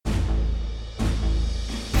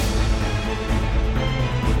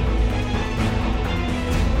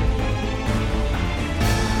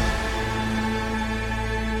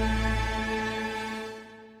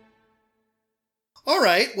All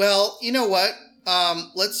right. Well, you know what?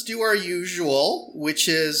 Let's do our usual, which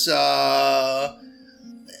is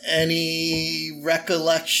any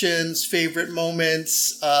recollections, favorite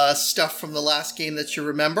moments, stuff from the last game that you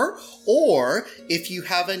remember, or if you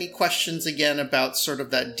have any questions again about sort of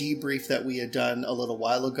that debrief that we had done a little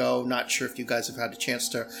while ago. Not sure if you guys have had a chance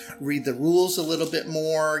to read the rules a little bit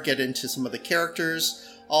more, get into some of the characters.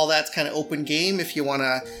 All that's kind of open game if you want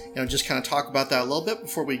to, just kind of talk about that a little bit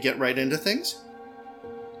before we get right into things.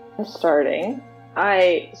 I'm starting.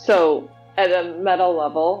 So at a meta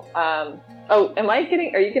level, are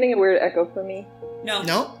you getting a weird echo from me?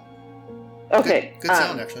 No. Okay. Good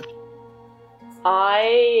sound, actually.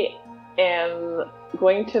 I am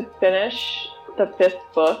going to finish the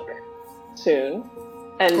 5th book soon,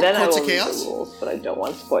 and then I will read the rules, but I don't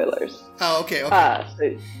want spoilers. Oh, okay.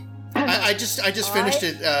 I just finished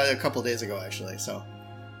it a couple days ago, actually. So.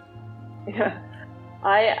 Yeah,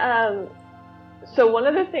 So one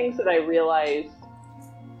of the things that I realized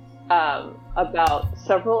about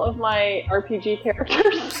several of my RPG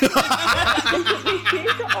characters is that they seem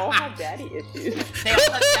to all have daddy issues. They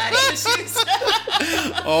all have daddy issues.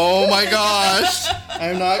 Oh my gosh!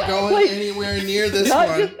 I'm not going anywhere near this not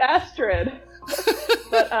one. Not just Astrid,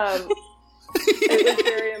 but it was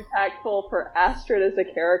very impactful for Astrid as a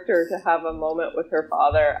character to have a moment with her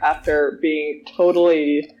father after being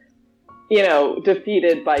totally,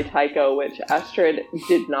 defeated by Tycho, which Astrid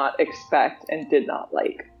did not expect and did not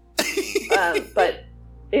like. But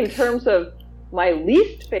in terms of my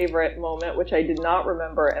least favorite moment, which I did not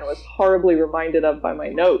remember and was horribly reminded of by my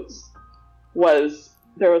notes, was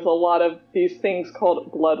there was a lot of these things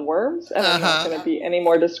called bloodworms, and I'm not going to be any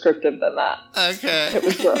more descriptive than that. Okay. It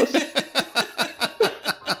was gross.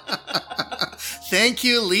 Thank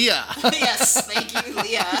you, Leah. Yes, thank you,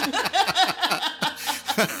 Leah.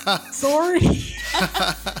 Sorry.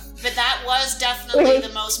 But that was definitely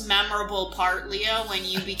the most memorable part, Leah, when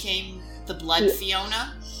you became the Blood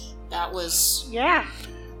Fiona. That was... Yeah.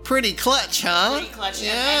 Pretty clutch, huh? Pretty clutch.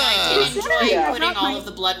 Yeah. And I did enjoy putting all of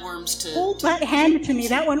the bloodworms to... Hold that hand to me.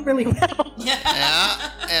 That went really well.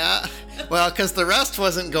 Yeah. Well, because the rest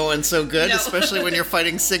wasn't going so good, especially when you're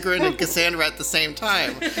fighting Sigrun and Cassandra at the same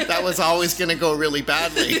time. That was always going to go really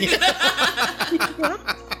badly.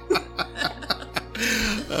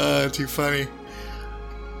 Too funny.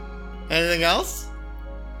 Anything else?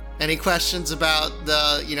 Any questions about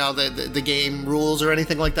the game rules or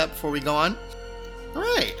anything like that before we go on? All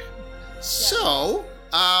right. So,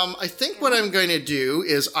 I think what I'm going to do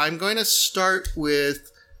is I'm going to start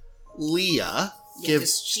with Leah.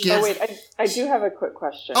 Wait, I do have a quick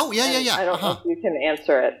question. Oh, yeah. I don't know if you can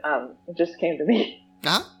answer it. It just came to me.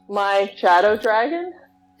 Uh-huh. My shadow dragon?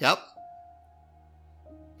 Yep.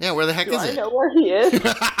 Yeah, where the heck is it? I know where he is.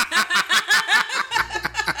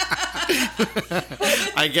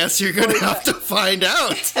 I guess you're going to have to find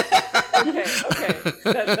out. Okay.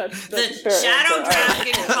 That's the shadow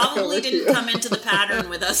dragon probably didn't come into the pattern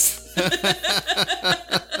with us.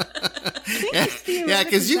 Yeah,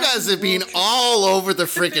 because you guys have been all over the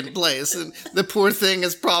freaking place, and the poor thing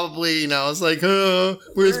is probably, it's like, oh,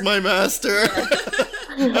 where's my master?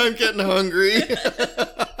 I'm getting hungry.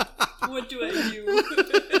 What do I do?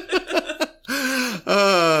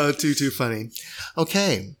 Oh, too funny.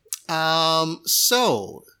 Okay.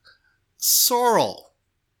 So, Sorrel,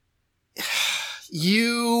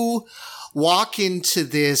 you walk into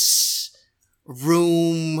this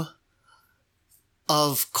room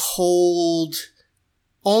of cold,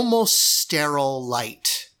 almost sterile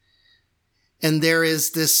light. And there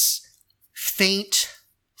is this faint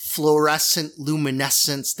fluorescent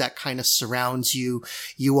luminescence that kind of surrounds you.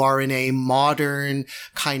 You are in a modern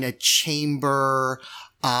kind of chamber,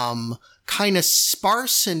 kind of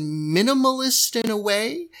sparse and minimalist in a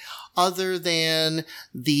way, other than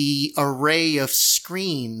the array of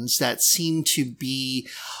screens that seem to be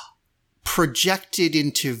projected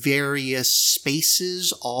into various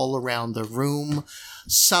spaces all around the room.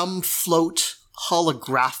 Some float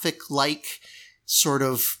holographic-like, sort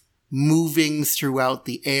of moving throughout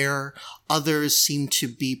the air. Others seem to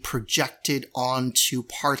be projected onto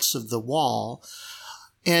parts of the wall.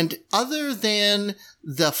 And other than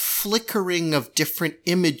the flickering of different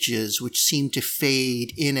images which seem to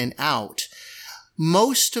fade in and out,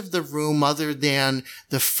 most of the room, other than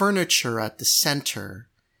the furniture at the center,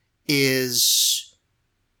 is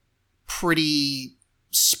pretty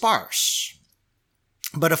sparse.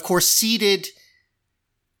 But of course, seated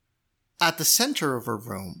at the center of a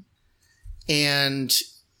room, and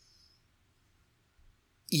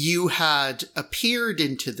you had appeared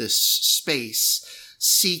into this space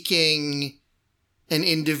seeking an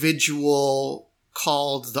individual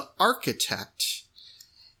called the Architect,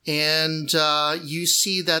 And you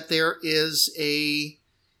see that there is a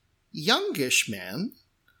youngish man,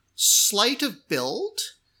 slight of build,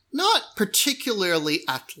 not particularly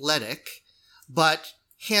athletic, but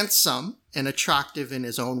handsome and attractive in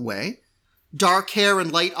his own way, dark hair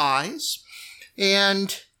and light eyes,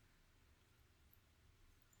 and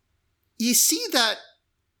you see that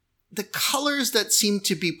the colors that seem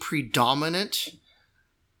to be predominant,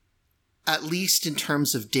 at least in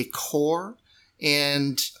terms of decor,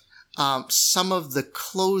 and some of the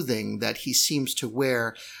clothing that he seems to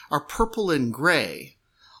wear are purple and gray.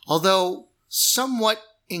 Although somewhat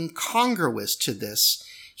incongruous to this,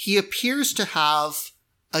 he appears to have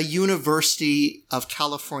a University of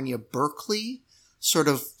California, Berkeley sort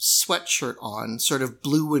of sweatshirt on, sort of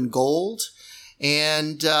blue and gold,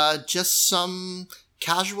 and just some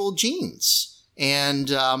casual jeans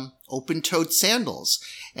and open-toed sandals.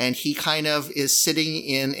 And he kind of is sitting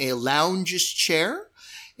in a lounge chair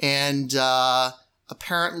and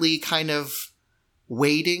apparently kind of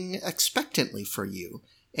waiting expectantly for you.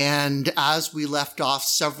 And as we left off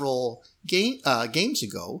several games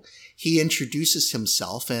ago, he introduces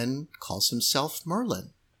himself and calls himself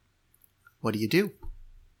Merlin. What do?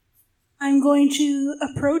 I'm going to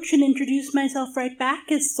approach and introduce myself right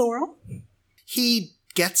back as Sorrel. He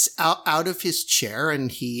gets out of his chair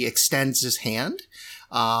and he extends his hand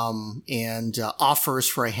and offers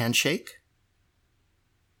for a handshake.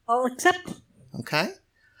 I'll accept. Okay.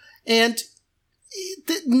 And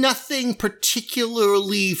nothing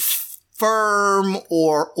particularly firm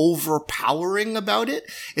or overpowering about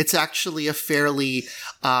it. It's actually a fairly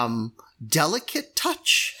delicate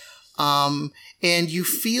touch. And you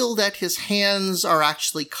feel that his hands are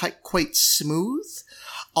actually quite smooth,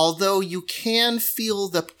 although you can feel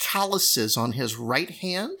the calluses on his right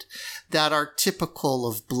hand that are typical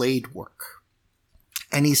of blade work.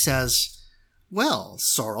 And he says, "Well,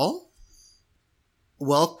 Sorrel,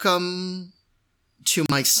 welcome to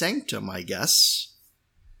my sanctum, I guess.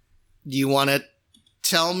 Do you want to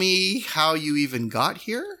tell me how you even got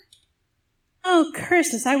here?" Oh,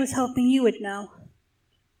 curses, I was hoping you would know.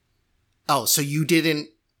 Oh, so you didn't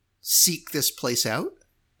seek this place out?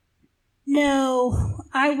 No,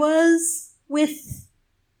 I was with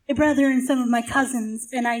a brother and some of my cousins,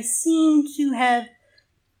 and I seem to have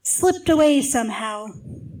slipped away somehow.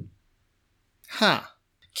 Huh.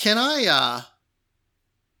 Can I,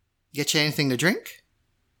 get you anything to drink?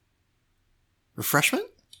 Refreshment?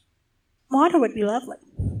 Water would be lovely.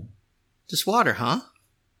 Just water, huh?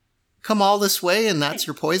 Come all this way and that's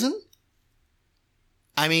your poison?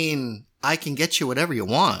 I mean, I can get you whatever you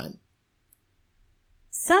want.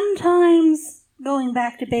 Sometimes going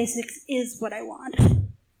back to basics is what I want.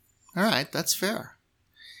 All right, that's fair.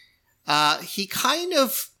 He kind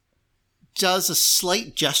of does a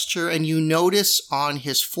slight gesture, and you notice on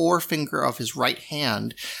his forefinger of his right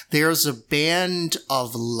hand, there's a band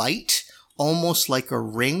of light, almost like a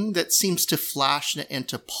ring, that seems to flash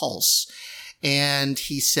into pulse. And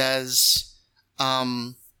he says,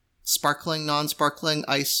 sparkling, non-sparkling,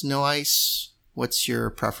 ice, no ice? What's your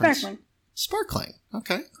preference? Sparkling. Sparkling.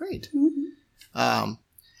 Okay, great. Mm-hmm.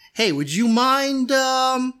 Hey, would you mind,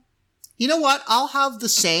 you know what? I'll have the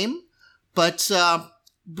same, but,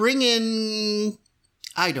 bring in,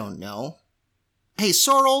 I don't know. Hey,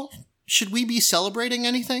 Sorrel, should we be celebrating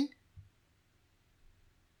anything?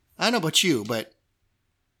 I don't know about you, but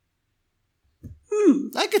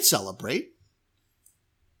I could celebrate.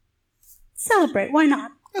 Celebrate, why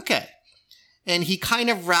not? Okay. And he kind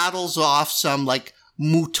of rattles off some, like,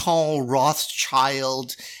 Mouton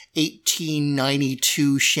Rothschild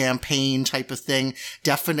 1892 champagne type of thing.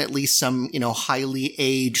 Definitely some, highly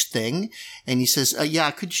aged thing. And he says, yeah,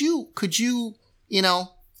 could you,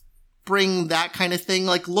 bring that kind of thing?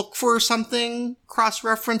 Like, look for something,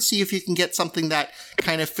 cross-reference, see if you can get something that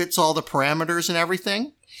kind of fits all the parameters and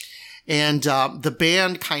everything. And the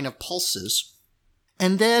band kind of pulses.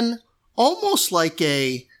 And then, almost like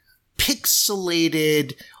a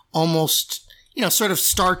pixelated, almost, sort of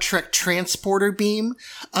Star Trek transporter beam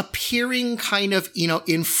appearing kind of,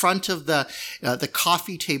 in front of the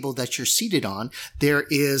coffee table that you're seated on. There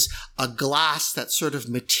is a glass that sort of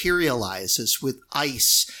materializes with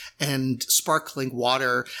ice and sparkling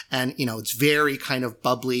water, and, it's very kind of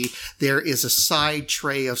bubbly. There is a side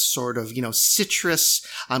tray of sort of, citrus,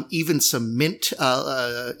 even some mint,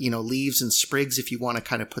 leaves and sprigs if you want to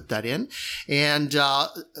kind of put that in. And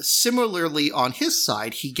similarly on his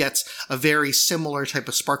side, he gets a very similar type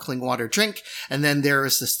of sparkling water drink, and then there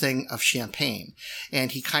is this thing of champagne.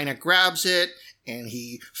 And he kind of grabs it, and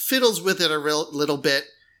he fiddles with it a little bit,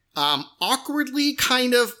 awkwardly,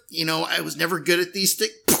 kind of, I was never good at these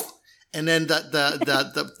things, and then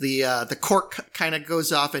the cork kind of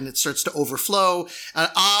goes off and it starts to overflow.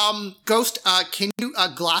 Ghost, can you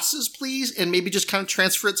glasses, please, and maybe just kind of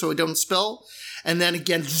transfer it so it don't spill. And then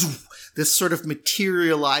again, this sort of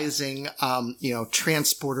materializing,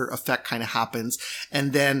 transporter effect kind of happens.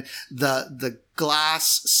 And then the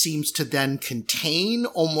glass seems to then contain,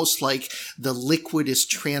 almost like the liquid is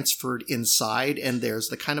transferred inside, and there's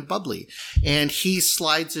the kind of bubbly. And he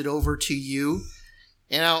slides it over to you.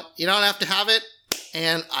 You know, you don't have to have it.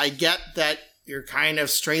 And I get that you're kind of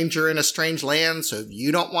stranger in a strange land, so if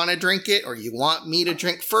you don't want to drink it or you want me to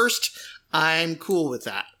drink first, I'm cool with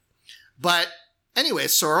that. But anyway,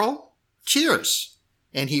 Sorrel, cheers.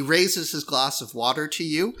 And he raises his glass of water to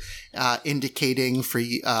you, indicating for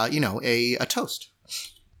you, a toast.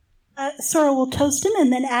 Sorrel will toast him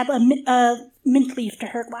and then add a mint leaf to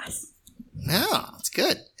her glass. Yeah, that's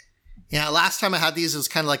good. Yeah, last time I had these, it was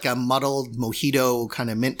kind of like a muddled mojito kind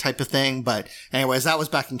of mint type of thing. But anyways, that was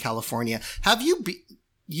back in California. Have you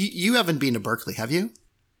you haven't been to Berkeley, have you?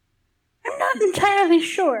 I'm not entirely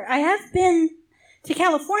sure. I have been to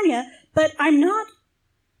California, but I'm not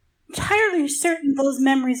entirely certain those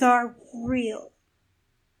memories are real.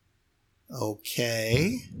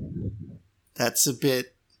 Okay. That's a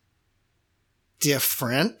bit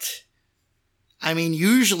different. I mean,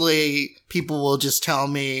 usually people will just tell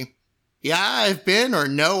me, yeah, I've been, or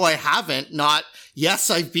no, I haven't. Not,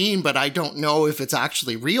 yes, I've been, but I don't know if it's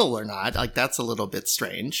actually real or not. Like, that's a little bit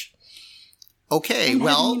strange. Okay, I'm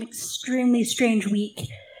well. having an extremely strange week.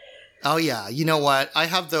 Oh, yeah. You know what? I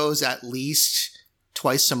have those at least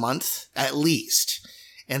twice a month. At least.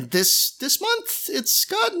 And this month, it's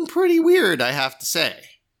gotten pretty weird, I have to say.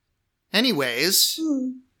 Anyways,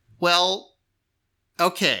 well,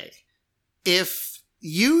 okay. If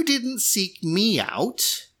you didn't seek me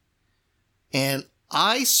out, and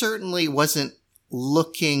I certainly wasn't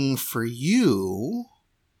looking for you,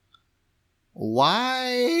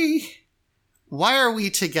 why are we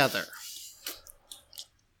together?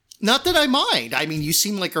 Not that I mind. I mean, you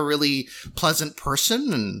seem like a really pleasant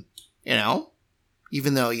person and,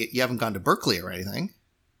 even though you haven't gone to Berkeley or anything.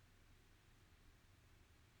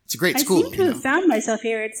 It's a great school. I seem to have found myself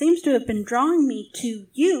here. It seems to have been drawing me to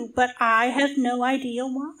you, but I have no idea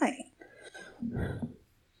why.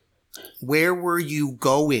 Where were you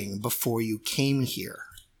going before you came here?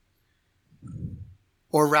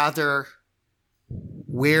 Or rather,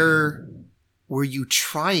 where were you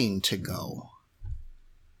trying to go?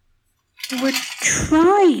 We're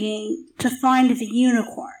trying to find the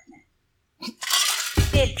unicorn.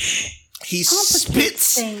 He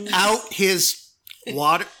spits out his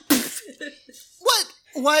water.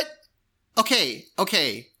 What? Okay.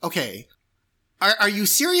 Are you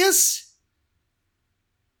serious?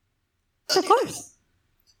 Of course.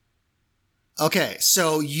 Okay,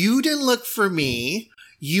 so you didn't look for me.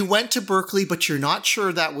 You went to Berkeley, but you're not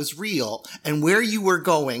sure that was real. And where you were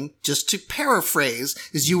going, just to paraphrase,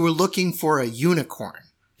 is you were looking for a unicorn.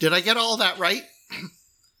 Did I get all that right?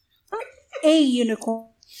 A unicorn.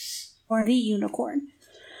 Or the unicorn.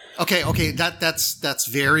 Okay, that's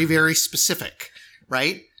very, very specific,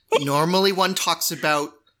 right? Normally one talks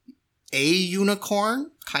about a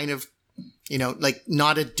unicorn, kind of, like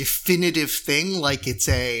not a definitive thing, like it's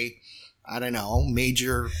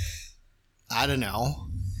major,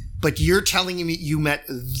 but you're telling me you met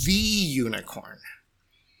the unicorn.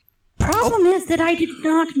 Problem is that I did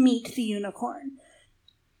not meet the unicorn.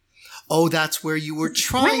 Oh, that's where you were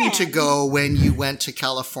trying to go when you went to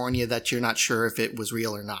California, that you're not sure if it was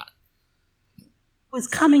real or not. Was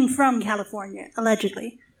coming from California,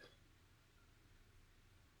 allegedly.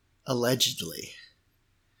 Allegedly.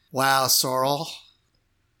 Wow, Sorrel.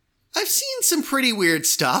 I've seen some pretty weird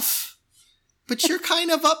stuff, but you're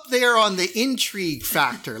kind of up there on the intrigue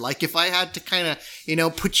factor. Like if I had to kind of,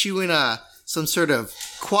 put you in some sort of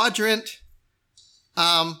quadrant.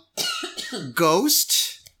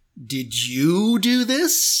 Ghost, did you do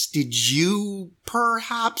this? Did you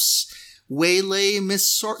perhaps waylay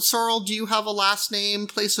Miss Sorrel? Do you have a last name,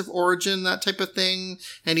 place of origin, that type of thing?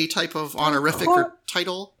 Any type of honorific or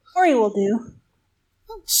title? Sorry will do.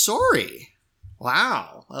 Sorry.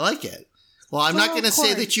 Wow. I like it. Well, I'm not going to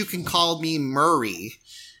say that you can call me Murray,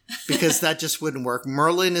 because that just wouldn't work.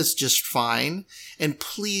 Merlin is just fine. And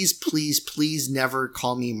please, please, please never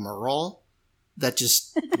call me Merle. That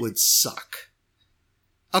just would suck.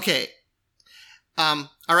 Okay. All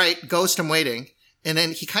right, Ghost, I'm waiting. And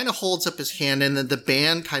then he kind of holds up his hand, and then the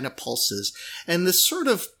band kind of pulses. And this sort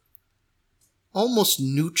of almost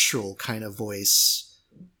neutral kind of voice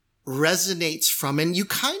resonates from, and you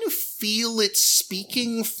kind of feel it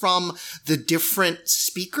speaking from the different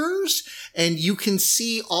speakers, and you can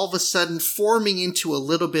see all of a sudden forming into a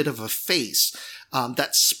little bit of a face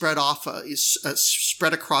that's spread off,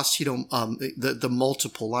 spread across, the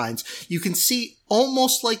multiple lines. You can see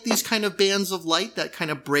almost like these kind of bands of light that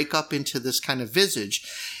kind of break up into this kind of visage.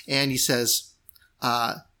 And he says,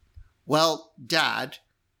 well, Dad,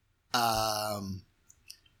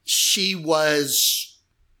 she was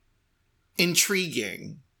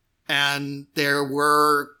intriguing, and there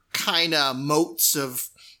were kind of motes of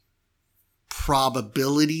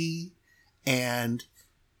probability and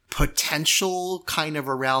potential kind of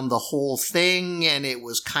around the whole thing, and it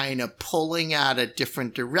was kind of pulling at a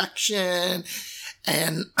different direction.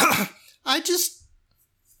 And I just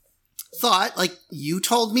thought, like you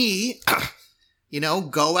told me,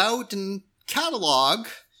 go out and catalog.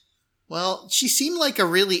 Well, she seemed like a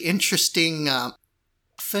really interesting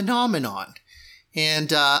phenomenon.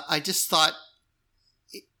 And I just thought,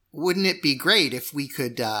 wouldn't it be great if we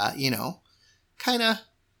could, kind of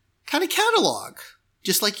catalog,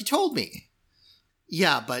 just like you told me.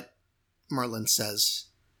 Yeah, but Merlin says,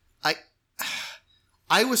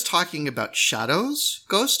 I was talking about shadows,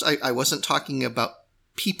 Ghost. I wasn't talking about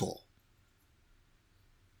people.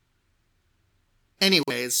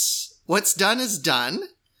 Anyways, what's done is done.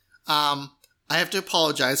 I have to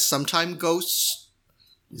apologize. Sometime Ghost,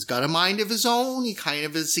 he's got a mind of his own. He kind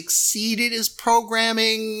of has exceeded his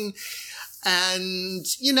programming. And,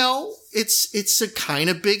 it's a kind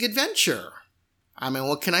of big adventure. I mean,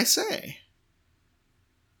 what can I say?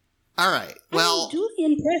 All right, well... I'm duly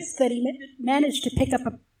impressed that he managed to pick up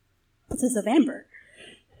a piece of amber.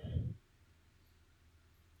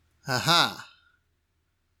 Aha.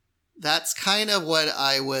 That's kind of what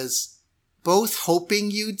I was both hoping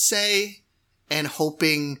you'd say and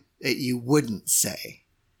hoping that you wouldn't say.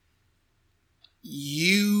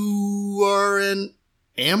 You are an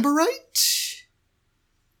Amberite?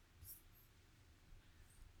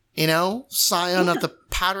 Scion of the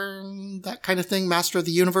pattern, that kind of thing, master of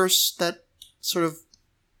the universe, that sort of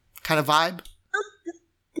kind of vibe?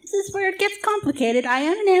 This is where it gets complicated. I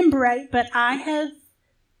am an Amberite, but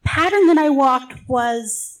pattern that I walked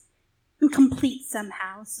was incomplete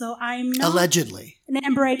somehow, so I'm not allegedly an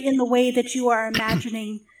Amberite in the way that you are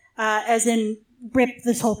imagining, as in rip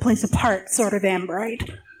this whole place apart sort of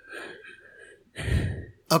Amberite.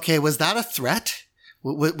 Okay, was that a threat?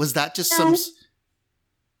 Was that just some...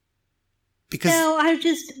 Because... No, I've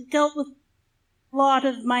just dealt with a lot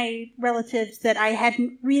of my relatives that I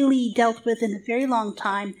hadn't really dealt with in a very long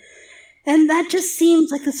time. And that just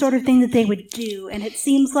seems like the sort of thing that they would do. And it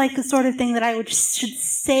seems like the sort of thing that I should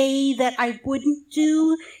say that I wouldn't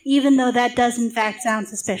do, even though that does in fact sound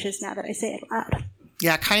suspicious now that I say it aloud.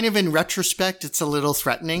 Yeah, kind of in retrospect, it's a little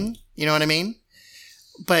threatening. You know what I mean?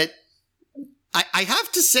 But I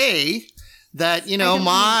have to say that,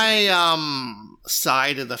 my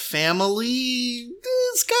side of the family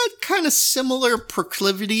has got kind of similar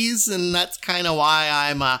proclivities, and that's kind of why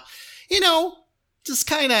I'm, just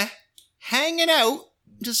kind of hanging out,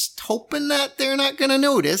 just hoping that they're not going to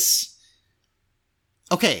notice.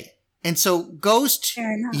 Okay, and so Ghost,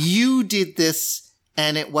 you did this,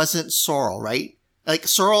 and it wasn't Sorrel, right? Like,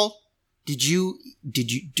 Sorrel, do you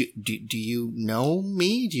know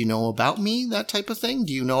me? Do you know about me? That type of thing?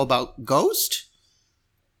 Do you know about Ghost?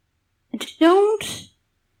 I don't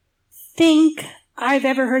think I've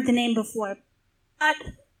ever heard the name before. But,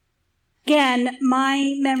 again,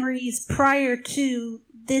 my memories prior to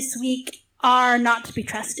this week are not to be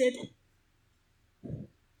trusted.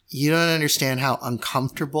 You don't understand how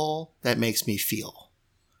uncomfortable that makes me feel.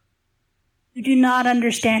 You do not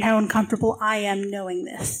understand how uncomfortable I am knowing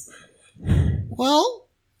this. Well,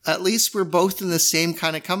 at least we're both in the same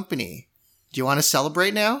kind of company. Do you want to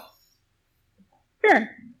celebrate now? Sure.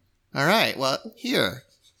 All right. Well, here.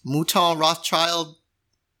 Mouton Rothschild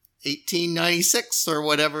 1896 or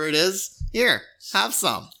whatever it is. Here, have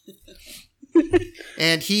some.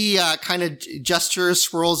 And he kind of gestures,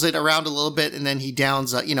 swirls it around a little bit, and then he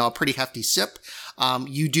downs a pretty hefty sip.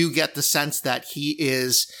 You do get the sense that he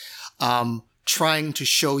is trying to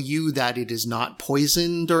show you that it is not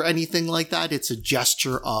poisoned or anything like that. It's a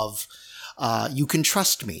gesture of, you can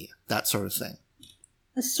trust me, that sort of thing.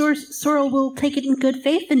 Sorrel will take it in good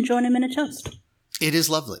faith and join him in a toast. It is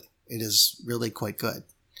lovely. It is really quite good.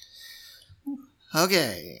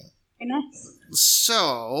 Okay. Very nice.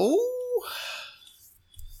 So,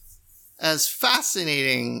 as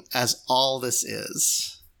fascinating as all this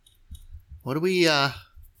is, what do we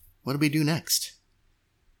do next?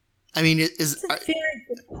 I mean, It's a very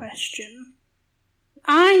good question.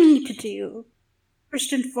 I need to do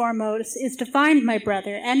first and foremost is to find my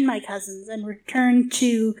brother and my cousins and return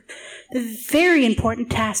to the very important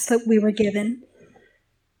task that we were given.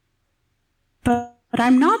 But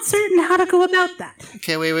I'm not certain how to go about that.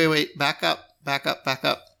 Okay, wait. Back up.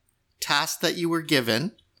 Task that you were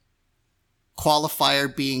given.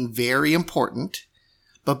 Qualifier being very important.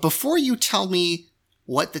 But before you tell me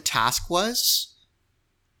what the task was,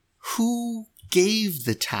 who gave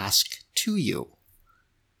the task to you?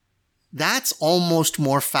 That's almost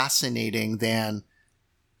more fascinating than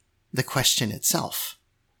the question itself.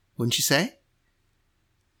 Wouldn't you say?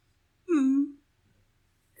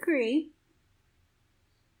 Agree.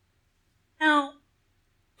 Now,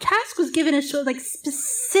 task was given us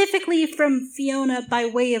specifically from Fiona by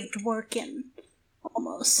way of Dworkin,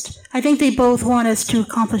 almost. I think they both want us to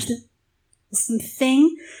accomplish the same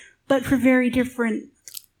thing, but for very different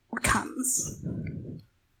outcomes.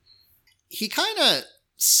 He kind of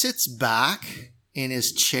sits back in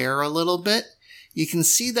his chair a little bit. You can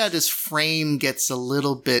see that his frame gets a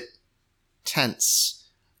little bit tense.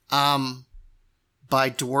 By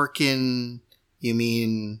Dworkin, you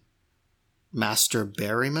mean Master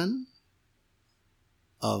Berryman?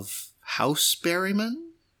 Of House Berryman?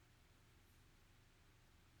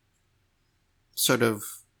 Sort of...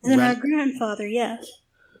 And our grandfather, yes.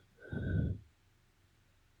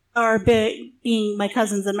 Or being my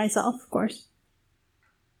cousins and myself, of course.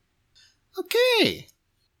 Okay.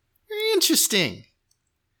 Very interesting.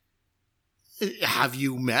 Have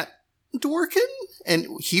you met Dworkin? And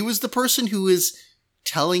he was the person who is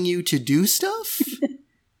telling you to do stuff?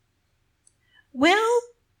 Well,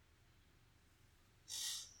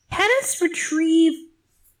 had us retrieve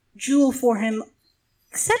Jewel for him,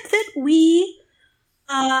 except that we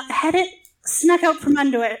had it snuck out from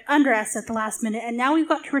under us at the last minute, and now we've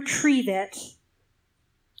got to retrieve it.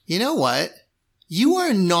 You know what? You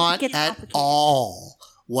are not at all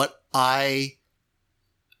what I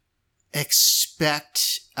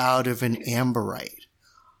expect out of an Amberite.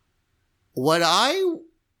 What I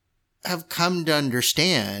have come to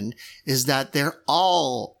understand is that they're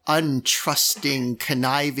all untrusting,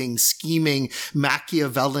 conniving, scheming,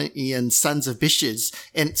 Machiavellian sons of bitches.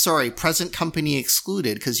 And sorry, present company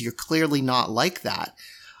excluded, because you're clearly not like that.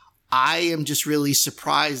 I am just really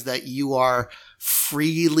surprised that you are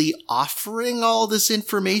freely offering all this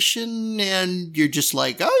information and you're just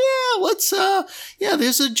like, oh yeah,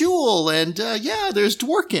 there's a Jewel and there's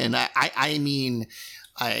Dworkin. I mean,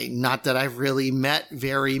 not that I've really met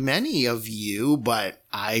very many of you, but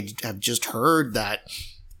I have just heard that,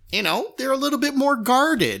 they're a little bit more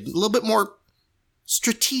guarded, a little bit more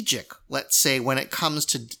strategic, let's say, when it comes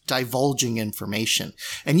to divulging information.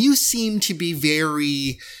 And you seem to be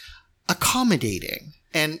very accommodating.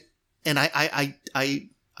 And I'm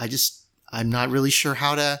not really sure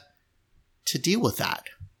how to deal with that.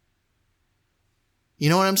 You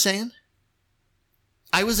know what I'm saying?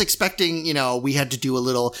 I was expecting, we had to do a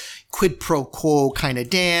little quid pro quo kind of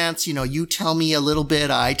dance. You tell me a little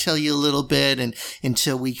bit, I tell you a little bit, and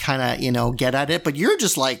until we kind of, get at it. But you're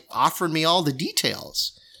just like offering me all the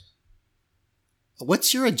details.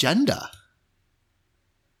 What's your agenda?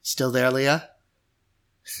 Still there, Leah?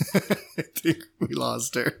 I think we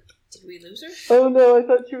lost her. Did we lose her? Oh no, I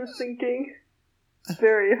thought she was thinking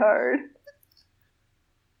very hard.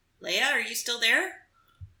 Leia, are you still there?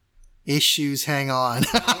 Issues, hang on.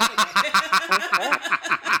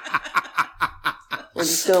 We're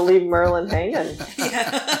just gonna leave Merlin hanging.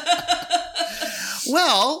 Yeah.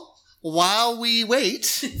 Well, while we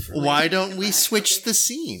wait, why don't we switch the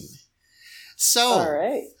scene? So, all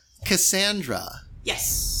right. Cassandra.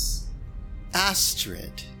 Yes.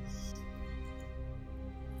 Astrid.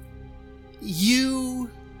 You,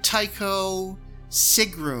 Tycho,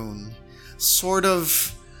 Sigrun, sort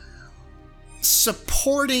of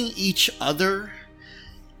supporting each other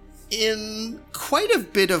in quite a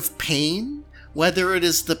bit of pain, whether it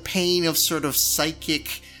is the pain of sort of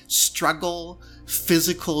psychic struggle,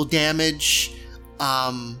 physical damage,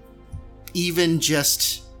 even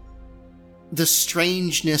just the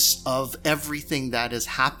strangeness of everything that has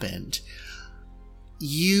happened.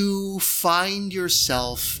 You find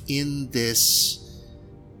yourself in this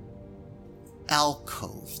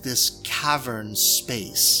alcove, this cavern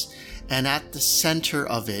space, and at the center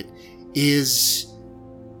of it is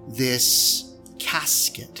this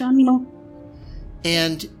casket. Domino.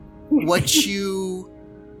 And what you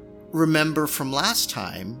remember from last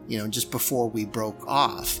time, just before we broke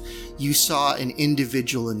off, you saw an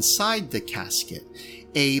individual inside the casket,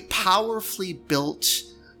 a powerfully built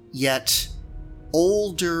yet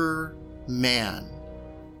older man,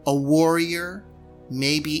 a warrior,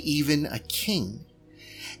 maybe even a king.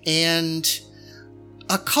 And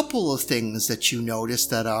a couple of things that you notice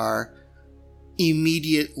that are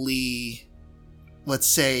immediately, let's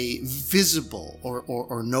say, visible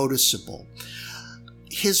or noticeable.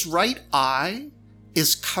 His right eye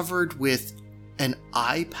is covered with an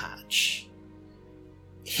eye patch.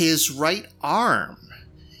 His right arm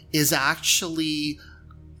is actually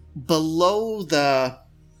below the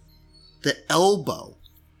elbow,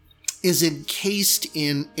 is encased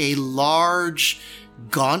in a large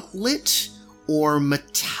gauntlet or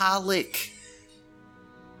metallic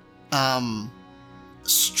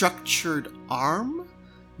structured arm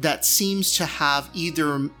that seems to have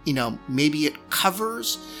either, maybe it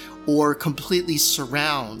covers or completely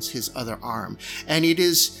surrounds his other arm. And it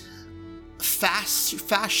is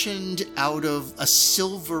fashioned out of a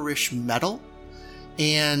silverish metal.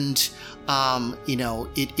 And,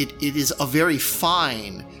 it is a very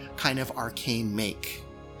fine kind of arcane make.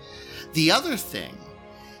 The other thing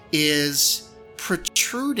is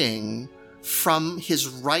protruding from his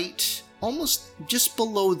right, almost just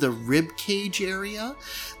below the rib cage area,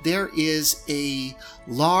 there is a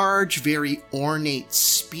large, very ornate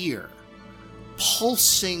spear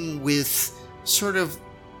pulsing with sort of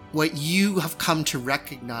what you have come to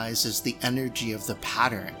recognize as the energy of the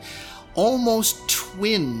pattern, almost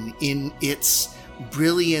twin in its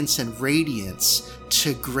brilliance and radiance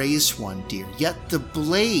to Grace One Deer. Yet the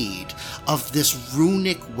blade of this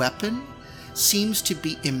runic weapon seems to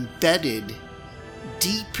be embedded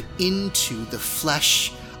deep into the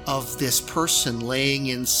flesh of this person laying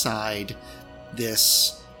inside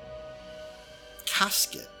this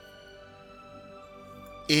casket.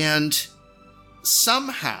 And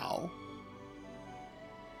somehow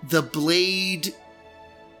the blade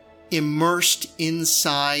immersed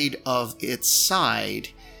inside of its side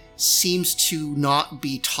seems to not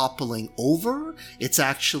be toppling over. It's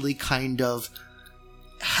actually kind of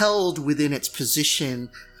held within its position,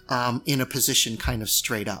 in a position kind of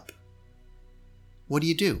straight up. What do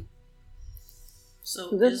you do? So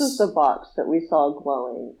this is the box that we saw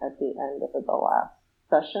glowing at the end of the last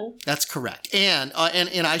session? That's correct. And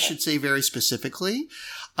I should say very specifically,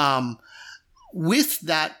 with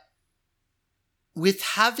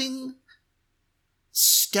having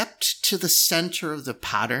stepped to the center of the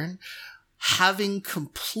pattern, having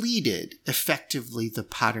completed effectively the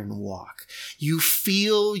pattern walk, you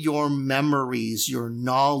feel your memories, your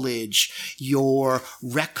knowledge, your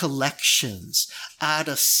recollections at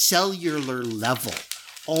a cellular level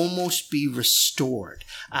almost be restored,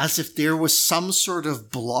 as if there was some sort of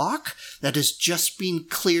block that has just been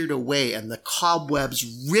cleared away and the cobwebs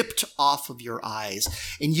ripped off of your eyes,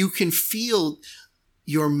 and you can feel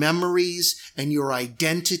your memories and your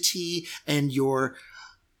identity and your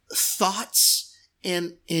thoughts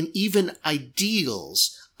and even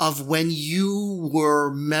ideals of when you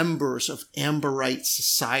were members of Amberite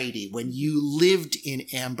society, when you lived in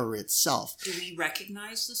Amber itself. Do we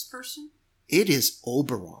recognize this person? It is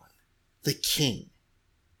Oberon, the king,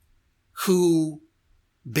 who,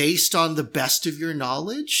 based on the best of your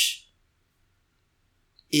knowledge,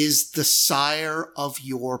 is the sire of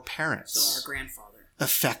your parents. So our grandfather.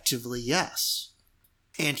 Effectively, yes.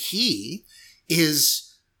 And he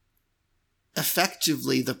is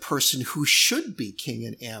effectively the person who should be king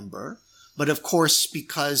in Amber, but of course,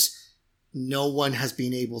 because no one has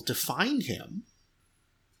been able to find him.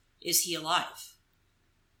 Is he alive?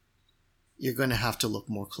 You're going to have to look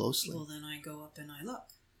more closely. Well, then I go up and I look.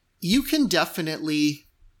 You can definitely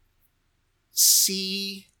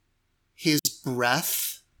see his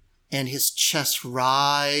breath and his chest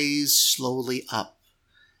rise slowly up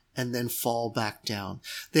and then fall back down.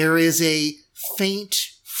 There is a faint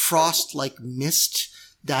frost-like mist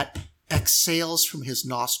that exhales from his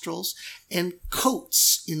nostrils and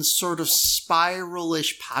coats in sort of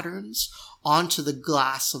spiralish patterns onto the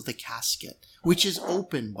glass of the casket, which is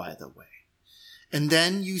open, by the way. And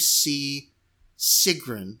then you see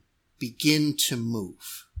Sigrun begin to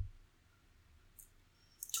move.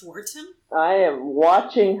 Towards him? I am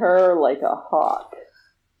watching her like a hawk.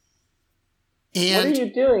 And what are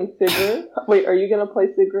you doing, Sigrun? Wait, are you going to play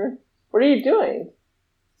Sigrun? What are you doing?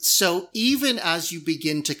 So even as you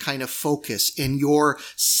begin to kind of focus in your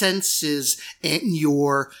senses and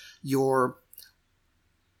your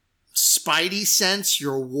spidey sense,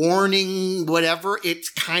 your warning, whatever, it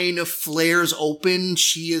kind of flares open.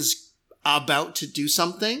 She is about to do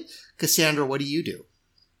something. Cassandra, what do you do?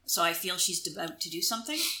 So I feel she's about to do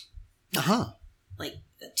something? Uh-huh. Like,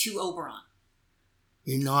 to Oberon.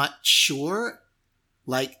 You're not sure?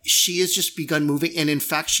 Like, she has just begun moving, and in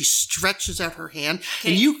fact, she stretches out her hand,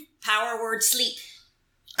 Okay. and you... Power word, sleep.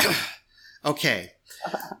 Okay.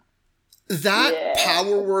 That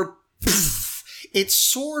power word it's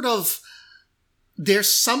sort of,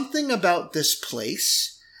 there's something about this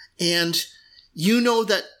place, and you know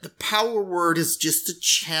that the power word is just a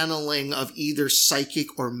channeling of either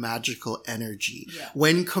psychic or magical energy. Yeah.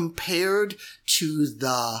 When compared to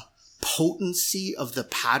the potency of the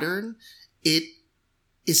pattern, it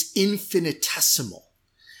is infinitesimal.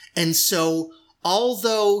 And so,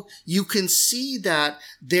 although you can see that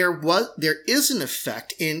there is an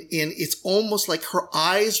effect in it's almost like her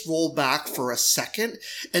eyes roll back for a second,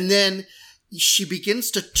 and then she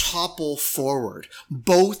begins to topple forward,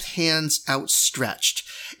 both hands outstretched.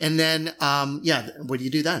 And then, what do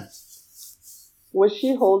you do then? Was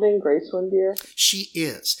she holding Gracewind Deer? She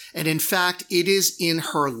is. And in fact, it is in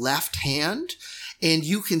her left hand. And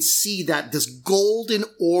you can see that this golden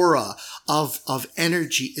aura of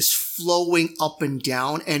energy is flowing up and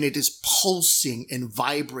down, and it is pulsing and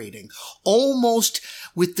vibrating almost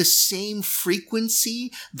with the same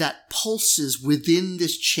frequency that pulses within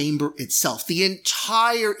this chamber itself, the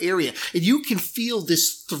entire area. And you can feel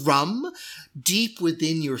this thrum deep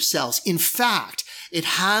within your cells. In fact, it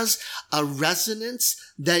has a resonance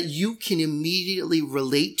that you can immediately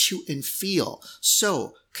relate to and feel.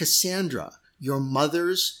 So, Cassandra, your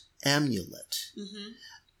mother's amulet,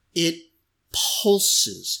 it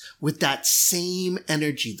pulses with that same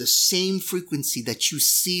energy, the same frequency that you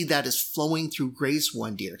see that is flowing through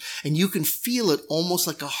Gracewind Deer. And you can feel it almost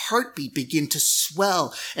like a heartbeat begin to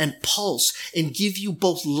swell and pulse and give you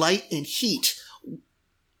both light and heat.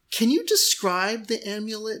 Can you describe the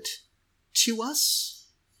amulet to us?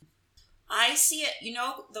 I see it,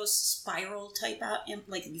 those spiral type out,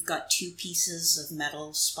 like you've got two pieces of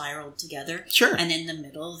metal spiraled together. Sure. And in the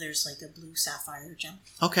middle, there's like a blue sapphire gem.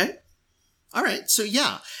 Okay. All right. So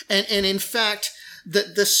yeah. And in fact,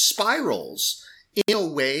 the spirals in a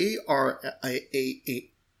way are a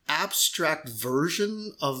abstract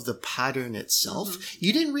version of the pattern itself.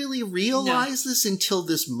 You didn't really realize this until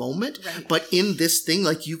this moment, right. But in this thing,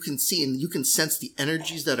 like you can see and you can sense the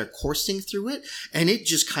energies that are coursing through it, and it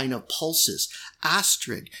just kind of pulses.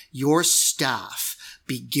 Astrid, your staff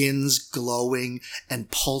begins glowing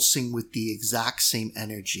and pulsing with the exact same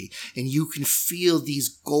energy. And you can feel these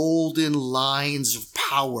golden lines of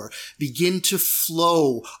power begin to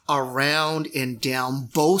flow around and down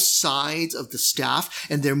both sides of the staff,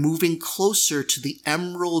 and they're moving closer to the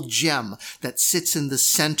emerald gem that sits in the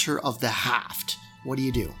center of the haft. What do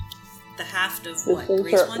you do? The haft of what?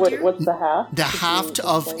 Gracewind Deer? What's the haft? The haft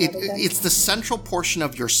of it. It's the central portion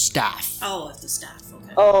of your staff. Oh, of the staff.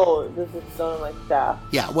 Okay. Oh, this is still in my staff.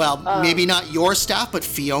 Yeah, well, maybe not your staff, but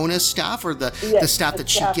Fiona's staff, or the staff that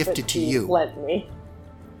she gifted to you. Lent me.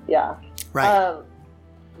 Yeah. Right.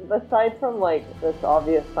 Aside from this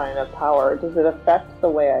obvious sign of power, does it affect the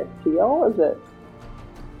way I feel? Is it?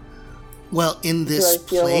 Well, in this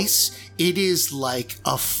place, it is like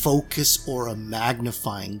a focus or a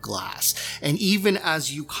magnifying glass. And even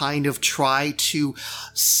as you kind of try to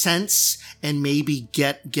sense and maybe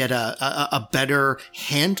get a better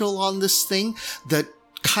handle on this thing, the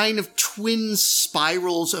kind of twin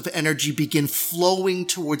spirals of energy begin flowing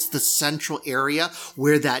towards the central area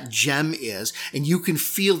where that gem is, and you can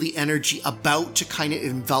feel the energy about to kind of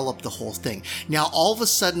envelop the whole thing. Now, all of a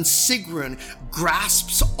sudden, Sigrun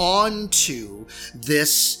grasps onto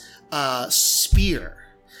this spear,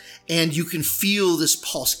 and you can feel this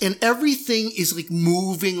pulse, and everything is like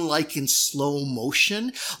moving like in slow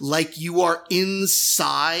motion, like you are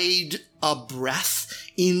inside a breath,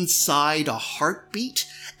 inside a heartbeat,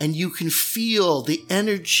 and you can feel the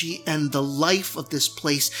energy and the life of this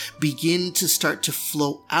place begin to start to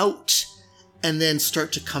flow out and then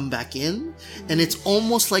start to come back in. And it's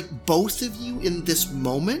almost like both of you in this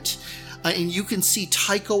moment. And you can see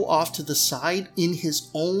Tycho off to the side in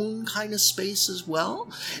his own kind of space as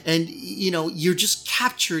well. And, you're just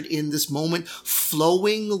captured in this moment,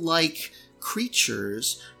 flowing like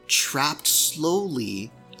creatures trapped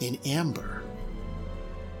slowly in amber.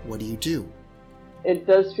 What do you do? It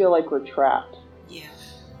does feel like we're trapped. Yeah.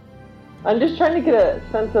 I'm just trying to get a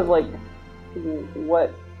sense of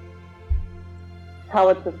how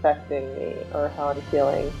it's affecting me or how I'm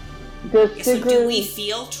feeling. So do we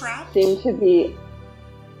feel trapped? Seem to be.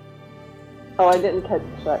 Oh, I didn't catch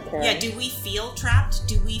that, Karen. Yeah, do we feel trapped?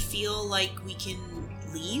 Do we feel like we can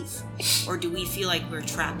leave? Or do we feel like we're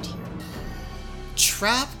trapped here?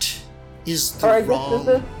 Trapped is the or I wrong...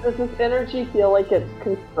 guess, does this energy feel like it's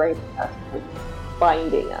constraining us, like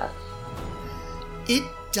binding us? It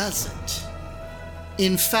doesn't.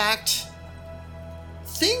 In fact,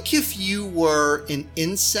 think if you were an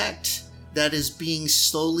insect that is being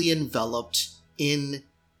slowly enveloped in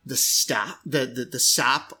the sap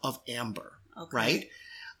of amber, Okay. right?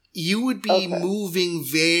 you would be moving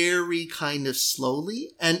very kind of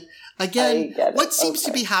slowly. And again, what seems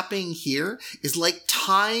to be happening here is like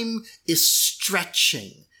time is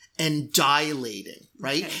stretching and dilating,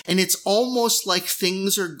 right? Okay. And it's almost like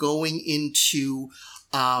things are going into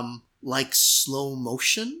like slow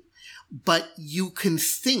motion, but you can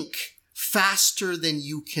think faster than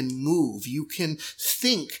you can move. You can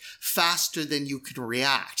think faster than you can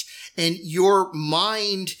react. And your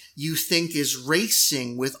mind, you think, is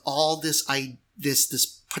racing with all this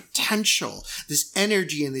potential, this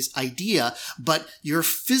energy and this idea, but your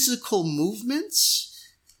physical movements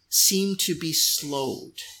seem to be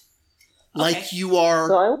slowed. Okay. Like you are...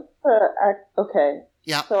 So I want to act... Okay.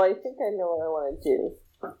 Yeah. So I think I know what I want to do.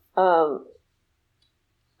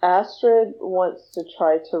 Astrid wants to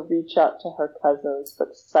try to reach out to her cousins,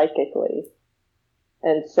 but psychically,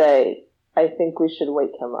 and say, I think we should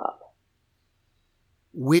wake him up.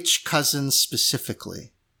 Which cousins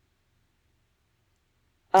specifically?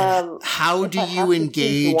 How do you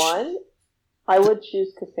engage? One, I would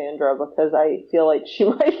choose Cassandra because I feel like she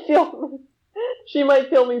might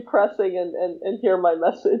feel me pressing and hear my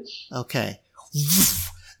message. Okay.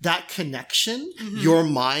 That connection, your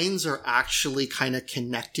minds are actually kind of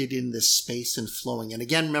connected in this space and flowing. And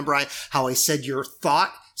again, remember how I said your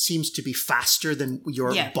thought seems to be faster than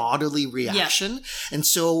your bodily reaction. Yeah. And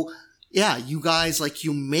so, you guys, like,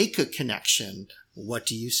 you make a connection. What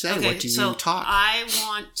do you say? What do you talk? I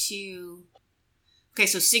want to... Okay,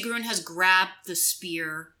 so Sigrun has grabbed the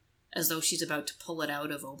spear as though she's about to pull it out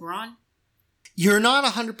of Oberon. You're not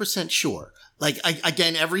 100% sure. Like,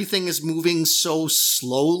 again, everything is moving so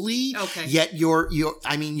slowly. Okay. Yet your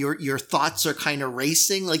thoughts are kind of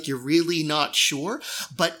racing. Like, you're really not sure.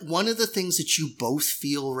 But one of the things that you both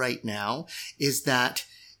feel right now is that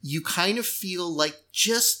you kind of feel like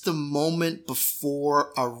just the moment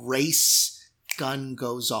before a race gun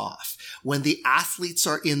goes off, when the athletes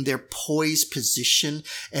are in their poised position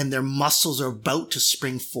and their muscles are about to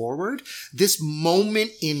spring forward, this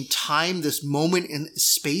moment in time, this moment in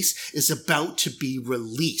space is about to be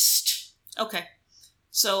released. Okay.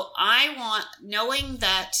 So I want, knowing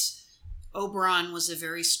that Oberon was a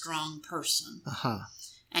very strong person,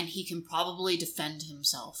 and he can probably defend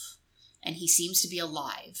himself, and he seems to be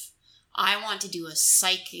alive, I want to do a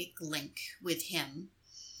psychic link with him.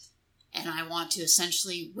 And I want to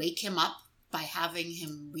essentially wake him up by having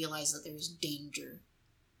him realize that there's danger.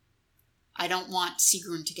 I don't want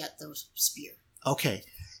Sigrun to get the spear. Okay.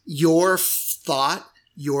 Your thought,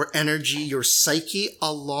 your energy, your psyche,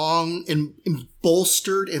 along and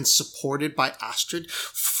bolstered and supported by Astrid,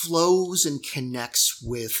 flows and connects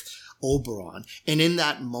with Oberon. And in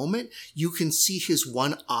that moment, you can see his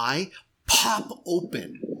one eye pop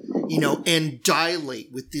open, and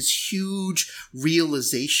dilate with this huge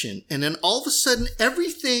realization. And then all of a sudden,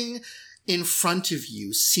 everything in front of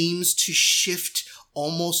you seems to shift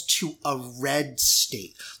almost to a red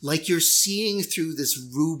state. Like you're seeing through this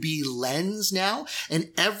ruby lens now,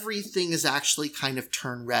 and everything is actually kind of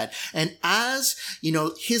turned red. And as,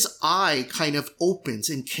 his eye kind of opens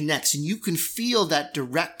and connects, and you can feel that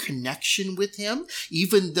direct connection with him,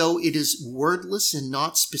 even though it is wordless and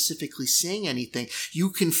not specifically saying anything, you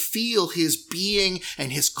can feel his being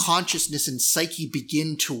and his consciousness and psyche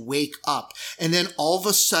begin to wake up. And then all of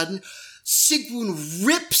a sudden, Sigrun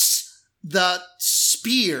rips the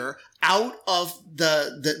spear out of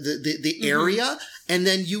the area, and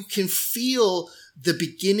then you can feel the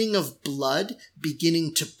beginning of blood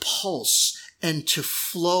beginning to pulse and to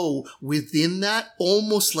flow within that,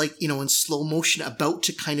 almost like, in slow motion, about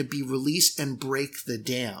to kind of be released and break the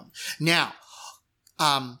dam. Now,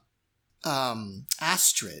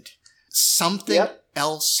 Astrid, something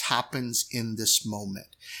else happens in this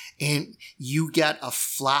moment, and you get a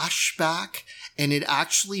flashback, and it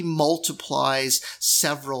actually multiplies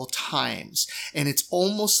several times. And it's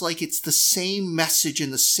almost like it's the same message in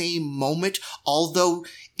the same moment, although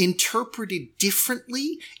interpreted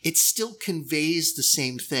differently, it still conveys the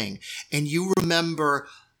same thing. And you remember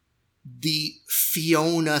the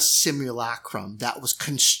Fiona simulacrum that was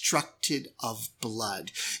constructed of blood.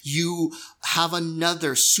 You have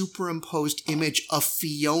another superimposed image of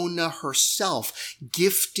Fiona herself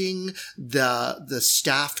gifting the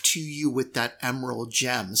staff to you with that emerald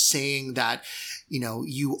gem, saying that,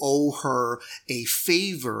 you owe her a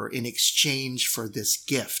favor in exchange for this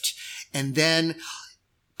gift. And then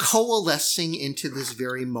coalescing into this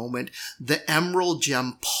very moment, the emerald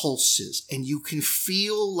gem pulses, and you can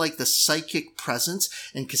feel like the psychic presence,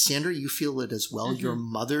 and Cassandra, you feel it as well, your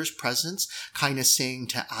mother's presence, kind of saying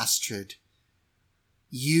to Astrid,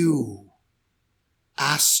 you,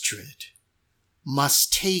 Astrid,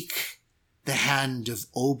 must take the hand of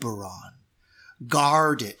Oberon.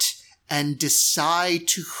 Guard it and decide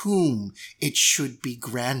to whom it should be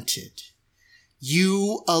granted.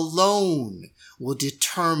 You alone will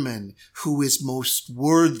determine who is most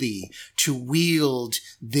worthy to wield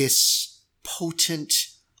this potent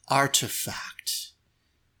artifact.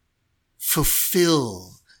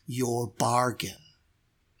 Fulfill your bargain.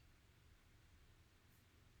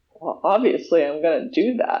 Well, obviously, I'm going to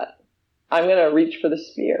do that. I'm going to reach for the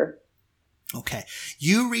spear. Okay.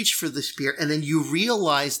 You reach for the spear, and then you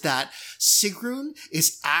realize that Sigrun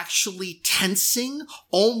is actually tensing,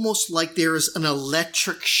 almost like there is an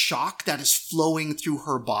electric shock that is flowing through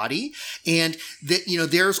her body. And that,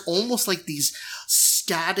 there's almost like these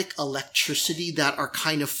static electricity that are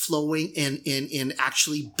kind of flowing and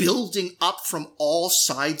actually building up from all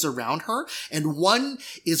sides around her. And one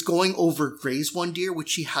is going over Grayswandir, which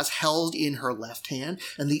she has held in her left hand,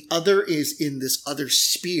 and the other is in this other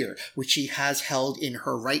spear, which she has held in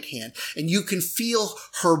her right hand. And you can feel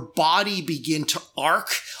her body begin to arc,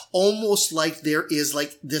 almost like there is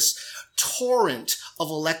like this torrent of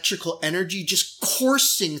electrical energy just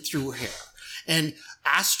coursing through her. And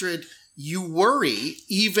Astrid, you worry,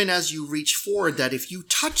 even as you reach forward, that if you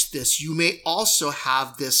touch this, you may also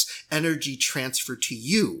have this energy transfer to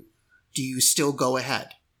you. Do you still go ahead?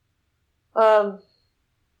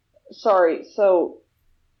 Sorry, so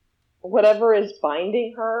whatever is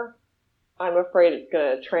binding her, I'm afraid it's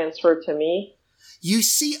going to transfer to me. You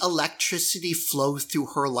see electricity flow through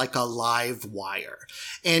her like a live wire.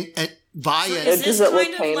 And via... So is this Does it look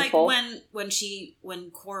kind of painful? like when she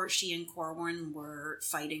and Corwin were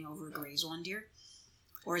fighting over Grayswandir?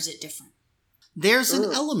 Or is it different? There's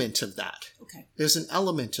an element of that. Okay. There's an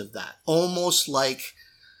element of that. Almost like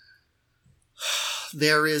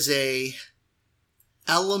there is a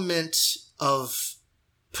element of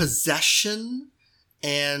possession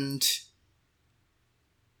and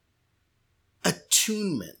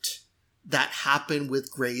attunement that happened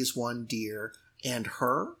with Grayswandir and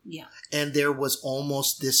her. Yeah. And there was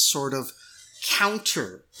almost this sort of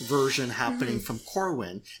counter version happening from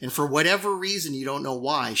Corwin. And for whatever reason, you don't know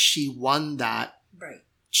why, she won that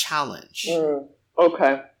challenge.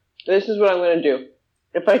 Okay. This is what I'm going to do.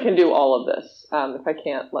 If I can do all of this. If I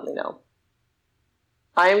can't, let me know.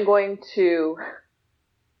 I am going to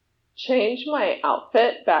change my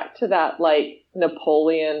outfit back to that, like,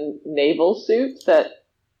 Napoleon naval suit that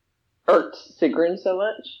irked Sigrun so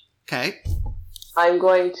much. Okay. I'm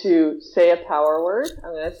going to say a power word.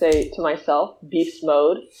 I'm going to say to myself, beast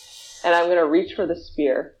mode, and I'm going to reach for the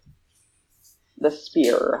spear. The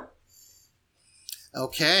spear.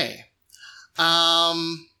 Okay.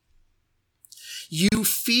 You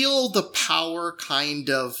feel the power kind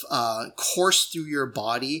of course through your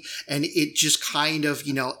body, and it just kind of,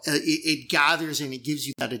 it gathers and it gives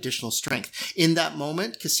you that additional strength. In that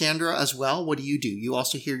moment, Cassandra, as well, what do? You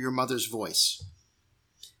also hear your mother's voice.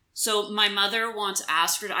 So my mother wants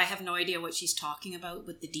Astrid. I have no idea what she's talking about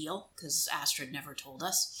with the deal, because Astrid never told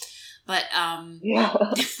us. But, Yeah.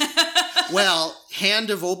 Well, Hand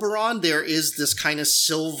of Oberon, there is this kind of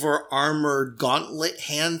silver armored gauntlet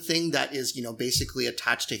hand thing that is, basically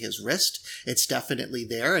attached to his wrist. It's definitely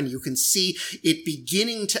there, and you can see it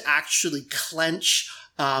beginning to actually clench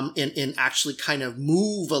and actually kind of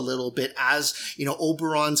move a little bit as,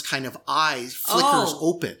 Oberon's kind of eye flickers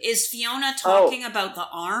open. Is Fiona talking about the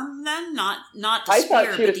arm then? Not the I spear,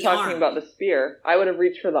 thought she but was the talking arm. about the spear. I would have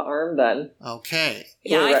reached for the arm then. Okay.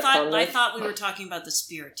 Yeah, Can we I retcon this? thought we were talking about the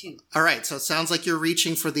spear too. All right, so it sounds like you're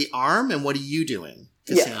reaching for the arm, and what are you doing,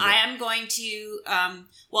 Yeah. Cassandra? I am going to,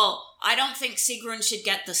 I don't think Sigrun should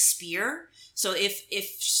get the spear. So if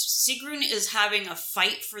Sigrun is having a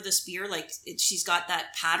fight for the spear, like she's got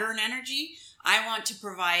that pattern energy, I want to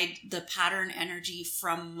provide the pattern energy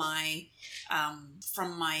from my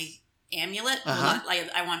amulet. Uh-huh.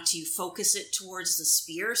 I want to focus it towards the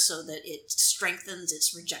spear so that it strengthens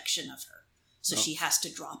its rejection of her. So she has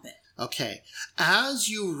to drop it. Okay. As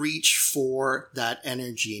you reach for that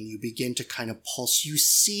energy and you begin to kind of pulse, you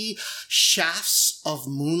see shafts of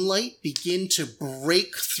moonlight begin to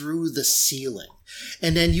break through the ceiling.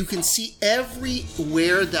 And then you can see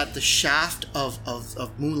everywhere that the shaft of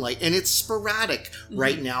moonlight, and it's sporadic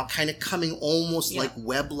right now, kind of coming almost like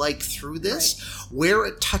web-like through this, where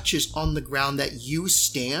it touches on the ground that you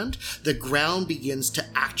stand, the ground begins to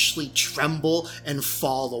actually tremble and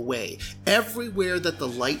fall away. Everywhere that the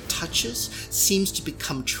light touches seems to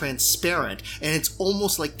become transparent, and it's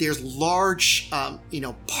almost like there's large,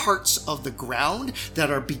 parts of the ground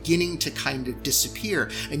that are beginning to kind of disappear.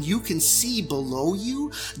 And you can see below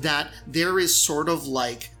you that there is sort of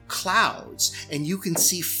like clouds, and you can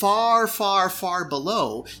see far, far, far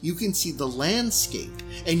below, you can see the landscape,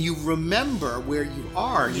 and you remember where you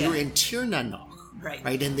are. Yeah. You're in Tir na Nog.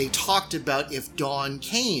 Right, and they talked about if dawn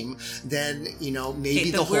came, then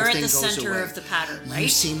maybe the whole we're thing at the goes center away. of the pattern, right? You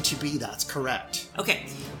seem to be. That's correct. Okay,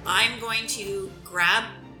 I'm going to grab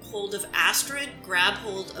hold of Astrid, grab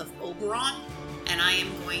hold of Oberon, and I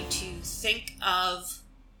am going to think of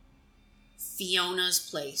Fiona's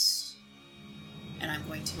place, and I'm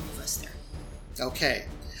going to move us there. Okay,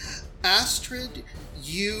 Astrid,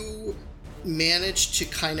 you managed to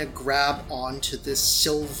kind of grab onto this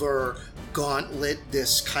silver gauntlet,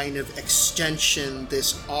 this kind of extension,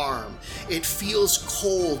 this arm. It feels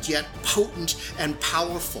cold yet potent and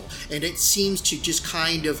powerful, and it seems to just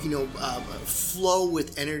kind of flow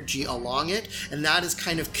with energy along it, and that is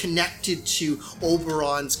kind of connected to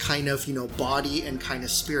Oberon's kind of body and kind of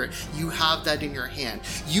spirit. You have that in your hand.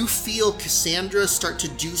 You feel Cassandra start to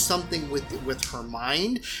do something with her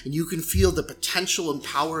mind, and you can feel the potential and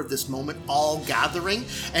power of this moment all gathering,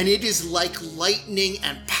 and it is like lightning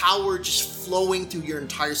and power just flowing through your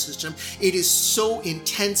entire system. It is so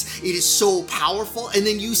intense, it is so powerful, and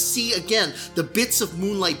then you see again the bits of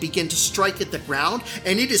moonlight begin to strike at the ground,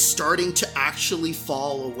 and it is starting to actually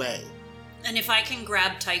fall away. And if I can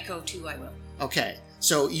grab Tycho too, I will. Okay,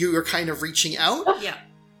 so you are kind of reaching out? Yeah.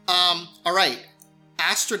 All right.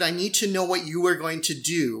 Astrid, I need to know what you are going to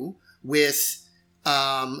do with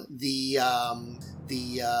the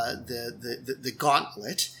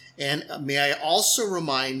gauntlet. And may I also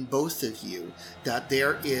remind both of you that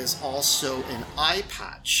there is also an eye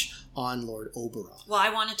patch on Lord Oberon. Well,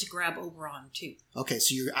 I wanted to grab Oberon too. Okay,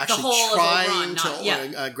 so you're actually whole trying of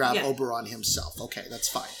Oberon, to grab Oberon himself. Okay, that's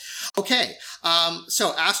fine. Okay,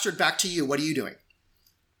 so Astrid, back to you. What are you doing?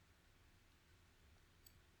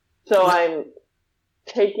 So I'm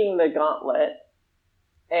taking the gauntlet,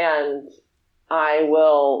 and I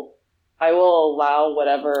will allow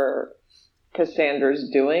whatever Cassandra's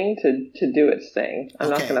doing to do its thing. I'm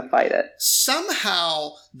not going to fight it.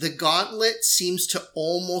 Somehow the gauntlet seems to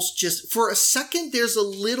almost just, for a second, there's a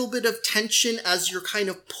little bit of tension as you're kind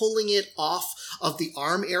of pulling it off of the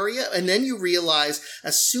arm area. And then you realize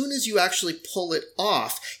as soon as you actually pull it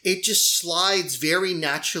off, it just slides very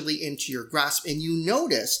naturally into your grasp. And you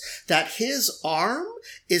notice that his arm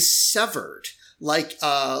is severed. Like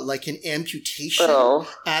an amputation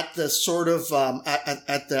at the sort of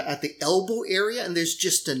at the elbow area, and there's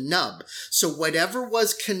just a nub. So whatever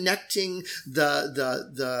was connecting this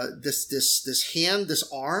hand, this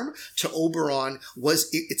arm to Oberon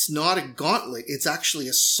it's not a gauntlet. It's actually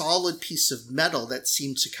a solid piece of metal that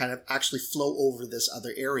seems to kind of actually flow over this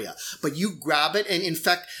other area. But you grab it, and in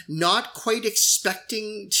fact, not quite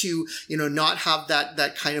expecting to not have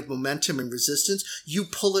that kind of momentum and resistance, you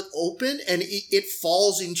pull it open, and it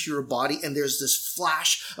falls into your body, and there's this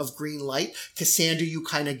flash of green light. Cassandra, you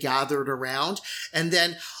kind of gathered around. And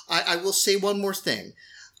then I will say one more thing.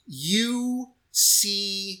 You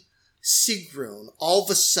see Sigrun all of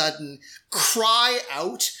a sudden cry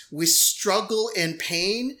out with struggle and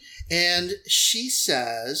pain, and she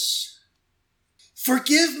says,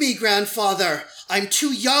 "Forgive me, grandfather. I'm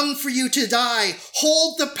too young for you to die.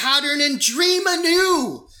 Hold the pattern and dream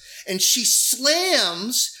anew." And she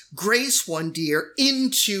slams Grace One Deer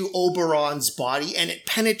into Oberon's body, and it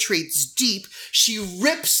penetrates deep. She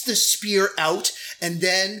rips the spear out, and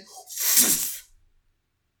then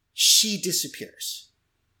she disappears.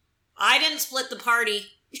 I didn't split the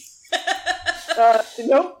party.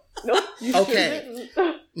 Nope. Okay.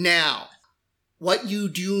 Now, what you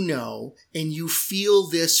do know, and you feel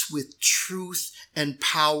this with truth and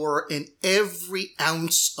power, and every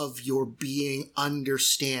ounce of your being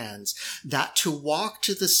understands that to walk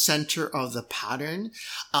to the center of the pattern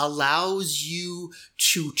allows you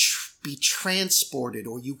to be transported,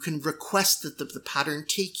 or you can request that the pattern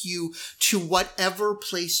take you to whatever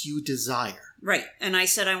place you desire. Right. And I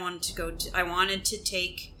said I wanted to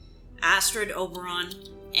take Astrid, Oberon,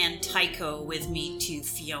 and Tycho with me to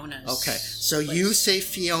Fiona's. Okay, so place. You say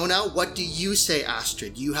Fiona. What do you say,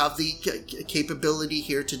 Astrid? You have the capability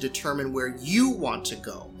here to determine where you want to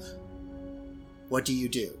go. What do you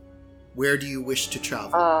do? Where do you wish to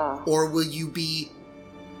travel? Or will you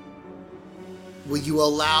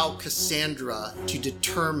allow Cassandra to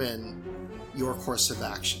determine your course of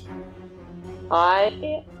action?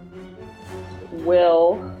 I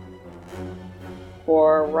will,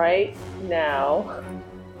 for right now.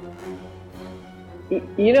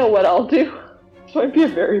 You know what I'll do? This might be a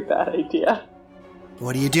very bad idea.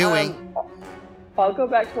 What are you doing? I'll go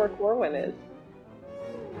back to where Corwin is.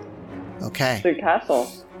 Okay. The castle.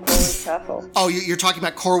 Corwin's castle. Oh, you're talking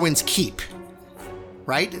about Corwin's Keep,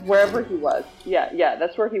 right? Wherever he was. Yeah,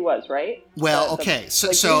 that's where he was, right? Well, okay.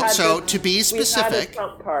 So to be specific, we had a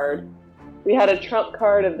trump card. We had a trump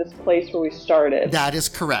card of this place where we started. That is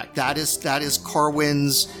correct. That is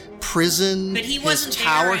Corwin's prison. But he wasn't his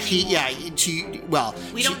tower. there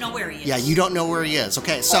we don't know where he is. Yeah, you don't know where he is.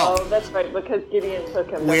 Okay, so. Oh, that's right, because Gideon took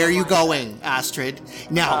him. Where are you going, Astrid?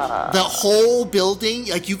 Now, the whole building,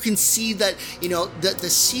 like you can see that, the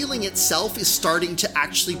ceiling itself is starting to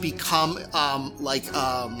actually become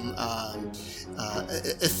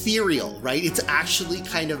ethereal, right? It's actually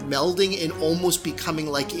kind of melding and almost becoming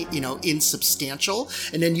like, insubstantial.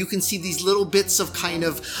 And then you can see these little bits of kind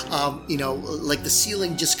of, like the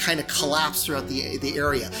ceiling just kind of collapse throughout the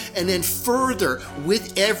area. And then further,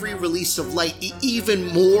 with every release of light, even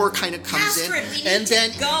more kind of comes Astrid, in. We need And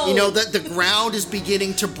then, to go. the ground is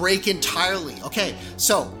beginning to break entirely. Okay,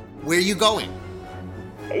 so where are you going?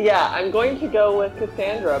 Yeah, I'm going to go with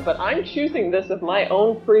Cassandra, but I'm choosing this of my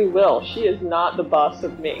own free will. She is not the boss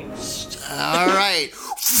of me. All right.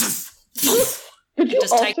 Could you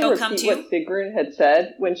Does also Tycho come repeat to you? what Sigrun had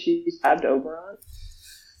said when she stabbed Oberon?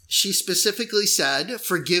 She specifically said,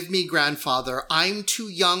 "Forgive me, grandfather. I'm too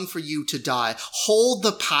young for you to die. Hold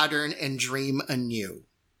the pattern and dream anew."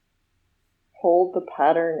 Hold the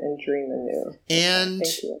pattern and dream anew. And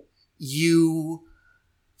Thank you. you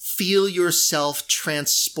feel yourself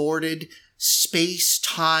transported space,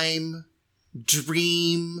 time,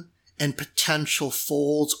 dream, and potential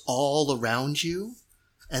folds all around you.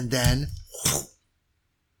 And then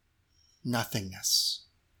nothingness.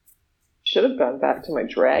 Should have gone back to my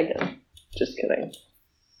dragon. Just kidding.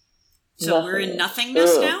 So we're in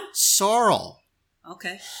nothingness Ugh. now? Sorrel.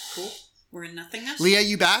 Okay, cool. We're in nothingness? Leah,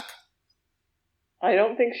 you back? I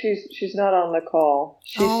don't think she's not on the call.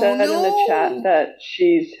 She Oh, said in no. the chat that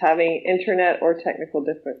she's having internet or technical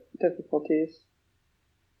difficulties.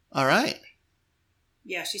 All right.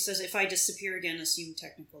 Yeah, she says, if I disappear again, assume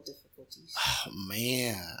technical difficulties. Oh,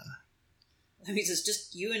 man. That means it's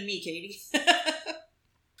just you and me, Katie.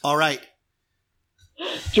 All right.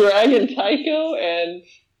 Dragon Tycho and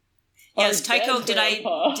Yes, our Tycho, dead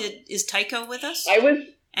grandpa. is Tycho with us? I was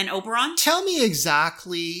And Oberon? Tell me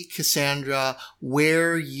exactly, Cassandra,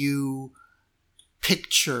 where you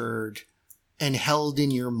pictured and held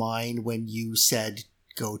in your mind when you said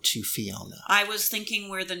go to Fiona. I was thinking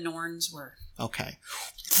where the Norns were. Okay.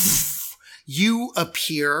 You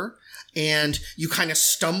appear and you kind of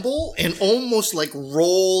stumble and almost like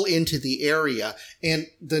roll into the area. And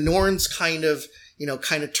the Norns kind of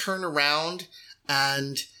turn around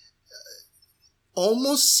and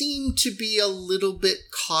almost seem to be a little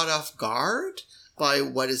bit caught off guard by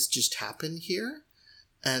what has just happened here.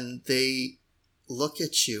 And they look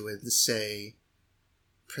at you and say,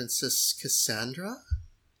 "Princess Cassandra,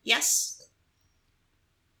 Yes?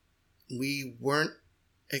 we weren't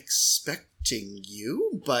expecting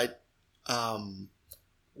you, but,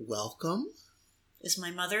 welcome." Is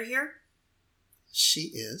my mother here?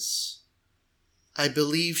 She is. I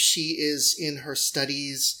believe she is in her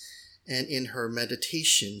studies and in her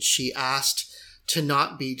meditation. She asked to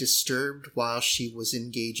not be disturbed while she was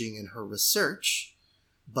engaging in her research,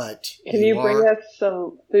 but Can you bring us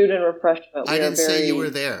some food and refreshment? I didn't say you were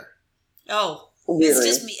there. Oh. Weary.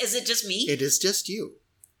 Is it just me? It is just you.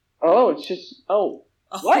 Oh, it's just Oh,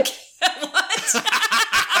 what? okay. What?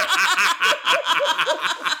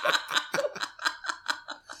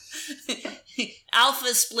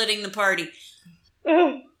 Alpha's splitting the party.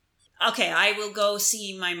 Okay, I will go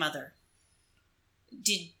see my mother.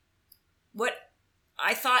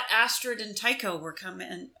 I thought Astrid and Tycho were coming,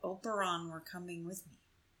 and Oberon were coming with me.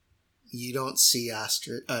 You don't see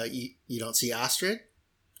Astrid. You don't see Astrid.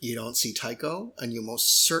 You don't see Tycho, and you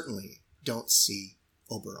most certainly don't see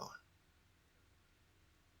Oberon.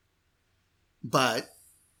 But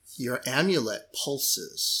your amulet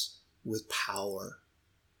pulses with power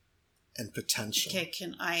and potential. Okay,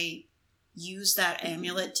 can I use that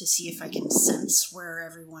amulet to see if I can sense where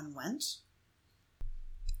everyone went?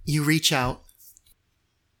 You reach out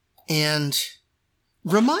and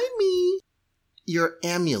remind me your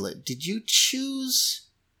amulet. Did you choose?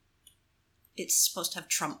 It's supposed to have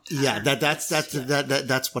trump. Yeah, that's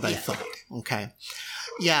what I thought. Okay.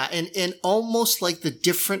 Yeah, and almost like the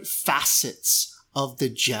different facets of the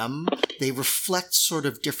gem, they reflect sort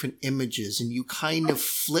of different images, and you kind of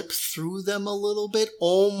flip through them a little bit,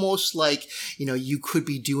 almost like, you could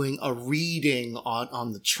be doing a reading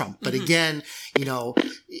on the trump. But again,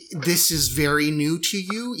 this is very new to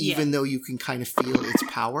you, even though you can kind of feel its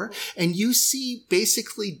power. And you see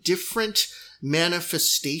basically different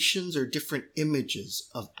manifestations or different images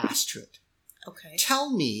of Astrid. Okay.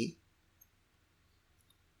 Tell me,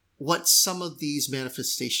 what some of these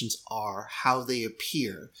manifestations are, how they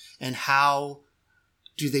appear, and how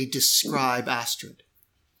do they describe Astrid?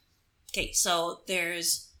 Okay, so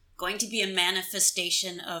there's going to be a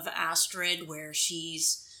manifestation of Astrid where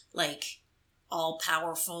she's like all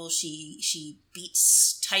powerful. She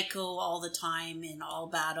beats Tycho all the time in all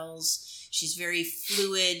battles. She's very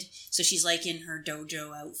fluid, so she's like in her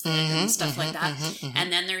dojo outfit and stuff like that. And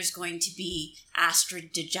then there's going to be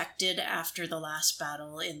Astrid dejected after the last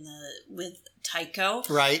battle with Tycho.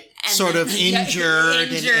 Right. And sort then, of injured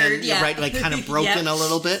and yeah. right, like kind of broken a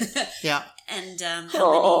little bit. Yeah. And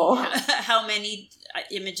how many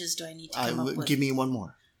images do I need to come up with? Give me one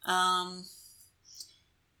more. And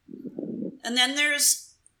then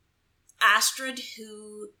there's Astrid,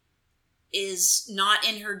 who is not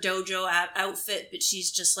in her dojo outfit, but she's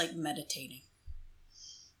just like meditating.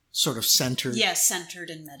 Sort of centered? Yes, centered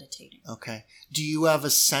and meditating. Okay. Do you have a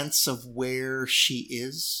sense of where she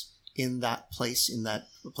is in that place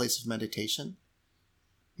of meditation?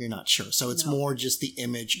 You're not sure. So it's more just the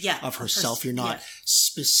image of herself. You're not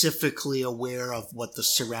specifically aware of what the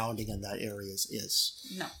surrounding in that area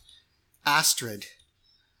is. No. Astrid,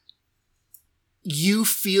 you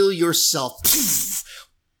feel yourself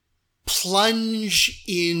plunge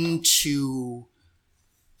into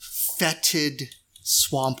fetid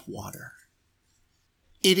swamp water.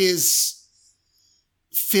 It is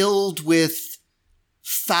filled with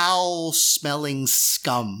foul-smelling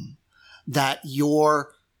scum that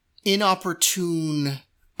your inopportune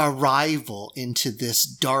arrival into this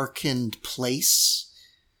darkened place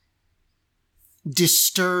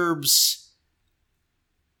disturbs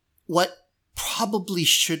what probably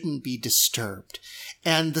shouldn't be disturbed.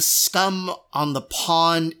 And the scum on the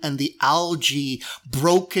pond and the algae,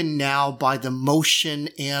 broken now by the motion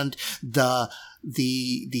and the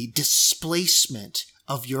displacement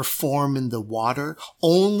of your form in the water,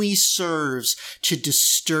 only serves to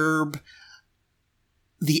disturb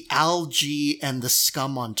the algae and the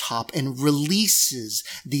scum on top and releases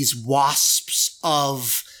these wasps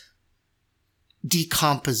of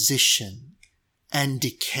decomposition and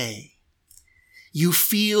decay. You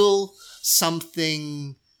feel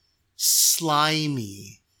something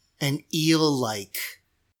slimy and eel-like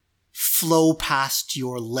flow past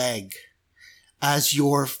your leg as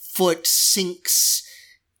your foot sinks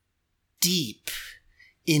deep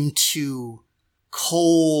into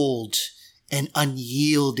cold and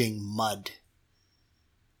unyielding mud.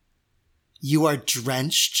 You are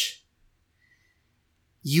drenched.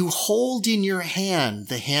 You hold in your hand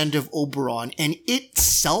the hand of Oberon, and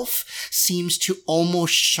itself seems to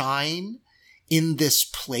almost shine in this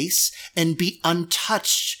place and be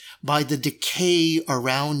untouched by the decay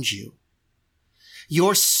around you.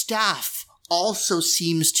 Your staff also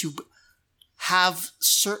seems to have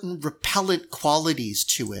certain repellent qualities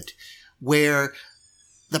to it, where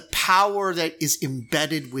the power that is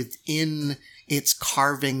embedded within its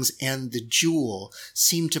carvings and the jewel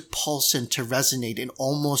seem to pulse and to resonate and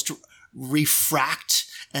almost refract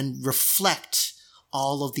and reflect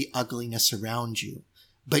all of the ugliness around you.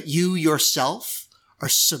 But you yourself are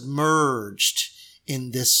submerged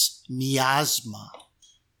in this miasma.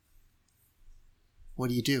 What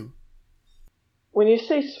do you do? When you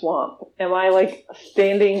say swamp, am I like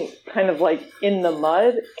standing kind of like in the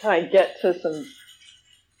mud? Can I get to some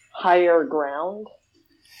higher ground?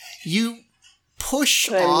 You push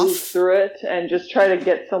Can I off. move through it and just try to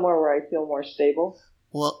get somewhere where I feel more stable?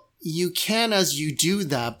 Well, you can as you do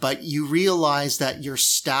that, but you realize that your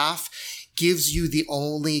staff gives you the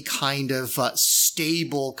only kind of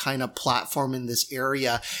stable kind of platform in this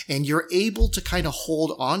area, and you're able to kind of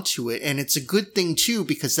hold on to it. And it's a good thing too,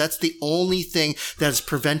 because that's the only thing that is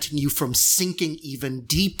preventing you from sinking even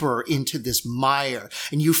deeper into this mire.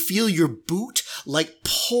 And you feel your boot like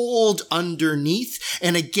pulled underneath,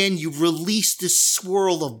 and again you release this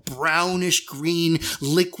swirl of brownish green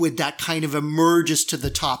liquid that kind of emerges to the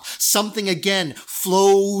top. Something again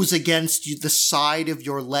flows against you, the side of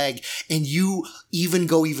your leg, and you even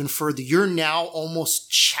go even further. You're now almost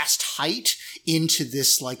chest height into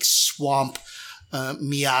this like swamp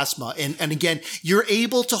miasma. And again, you're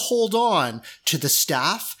able to hold on to the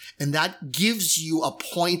staff, and that gives you a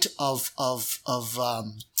point of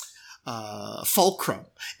fulcrum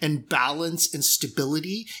and balance and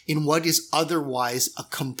stability in what is otherwise a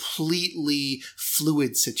completely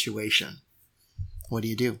fluid situation. What do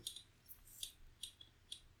you do?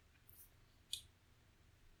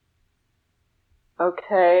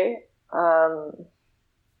 Okay.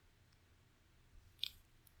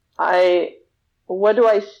 What do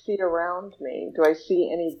I see around me? Do I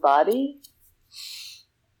see any body?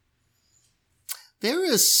 There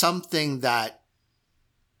is something that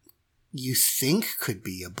you think could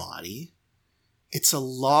be a body. It's a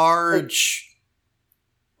large...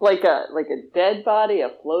 Like a dead body, a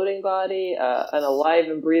floating body, an alive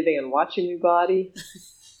and breathing and watching me body.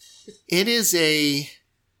 It is a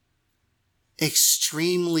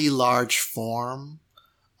extremely large form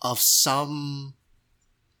of some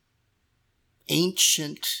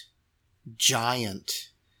ancient giant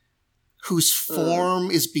whose form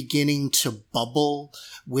is beginning to bubble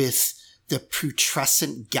with the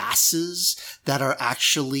putrescent gases that are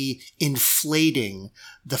actually inflating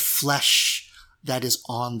the flesh that is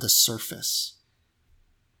on the surface.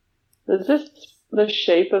 Does the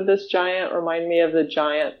shape of this giant remind me of the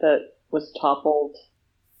giant that was toppled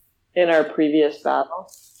in our previous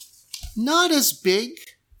battle? Not as big.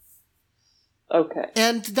 Okay.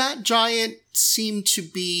 And that giant seemed to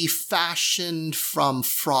be fashioned from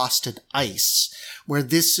frost and ice, where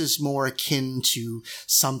this is more akin to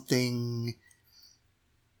something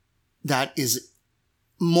that is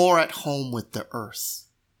more at home with the earth,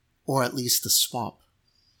 or at least the swamp.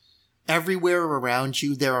 Everywhere around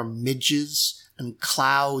you, there are midges and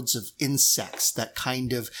clouds of insects that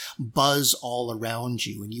kind of buzz all around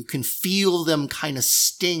you, and you can feel them kind of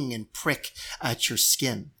sting and prick at your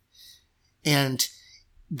skin. And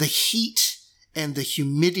the heat and the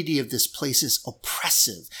humidity of this place is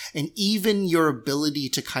oppressive. And even your ability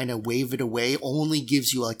to kind of wave it away only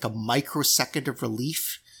gives you like a microsecond of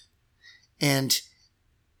relief. And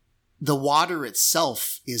the water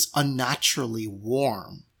itself is unnaturally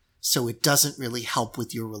warm, so it doesn't really help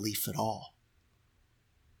with your relief at all.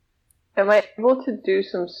 Am I able to do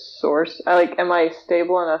some am I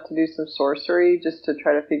stable enough to do some sorcery just to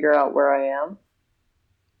try to figure out where I am?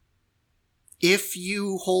 If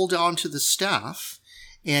you hold on to the staff,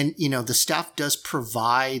 and, the staff does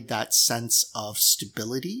provide that sense of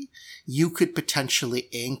stability, you could potentially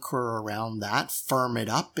anchor around that, firm it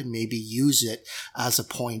up, and maybe use it as a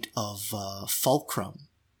point of fulcrum.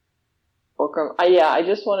 Fulcrum. Yeah, I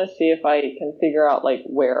just want to see if I can figure out,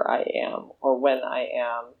 where I am or when I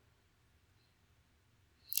am.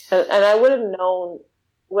 And I would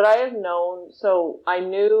I have known, so I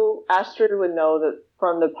knew Astrid would know that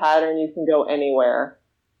from the pattern you can go anywhere.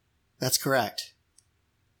 That's correct.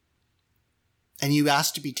 And you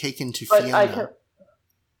asked to be taken to Fiona.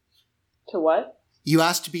 To what? You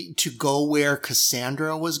asked to go where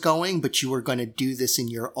Cassandra was going, but you were going to do this in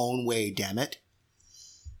your own way, damn it.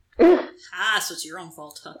 So it's your own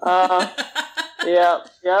fault, huh? Yep.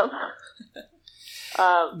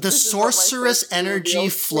 The sorceress energy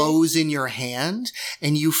flows in your hand,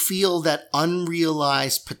 and you feel that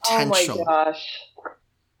unrealized potential. Oh my gosh.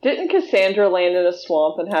 Didn't Cassandra land in a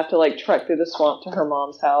swamp and have to, trek through the swamp to her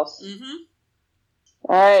mom's house? Mm-hmm.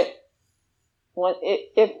 Alright.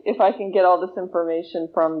 If I can get all this information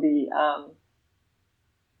from the,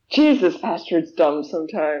 Jesus, Astrid's dumb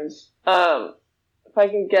sometimes. If I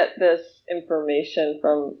can get this information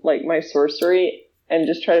from, my sorcery and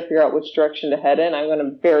just try to figure out which direction to head in, I'm going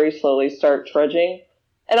to very slowly start trudging.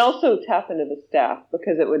 And also tap into the staff,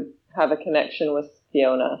 because it would have a connection with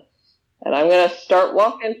Fiona. And I'm going to start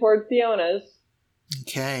walking toward Fiona's.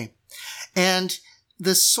 Okay. And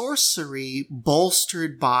the sorcery,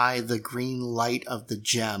 bolstered by the green light of the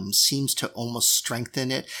gem, seems to almost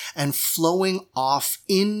strengthen it, and flowing off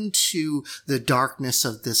into the darkness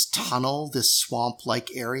of this tunnel, this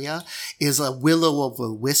swamp-like area, is a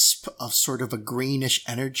will-o'-the-wisp of sort of a greenish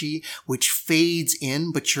energy, which fades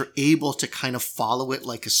in, but you're able to kind of follow it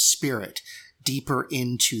like a spirit deeper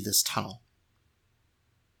into this tunnel.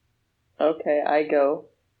 Okay, I go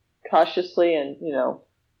cautiously and,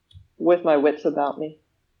 with my wits about me.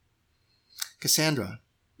 Cassandra,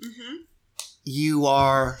 mm-hmm. You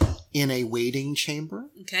are in a waiting chamber.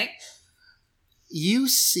 Okay. You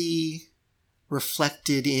see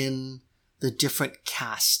reflected in the different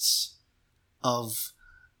casts of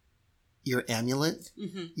your amulet,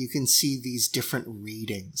 mm-hmm. you can see these different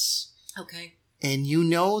readings. Okay. And you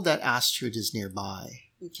know that Astrid is nearby.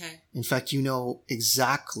 Okay. In fact, you know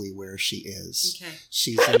exactly where she is. Okay.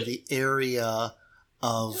 She's in the area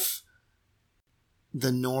of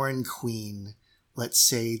the Norn Queen, let's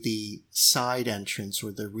say the side entrance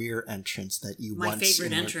or the rear entrance that you My once...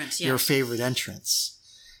 favorite entrance, yes. Your favorite entrance.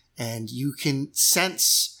 And you can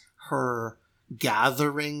sense her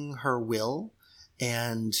gathering her will,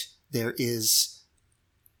 and there is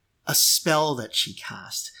a spell that she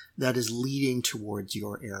cast that is leading towards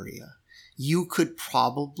your area. You could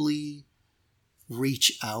probably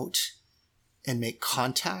reach out and make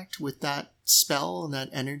contact with that spell and that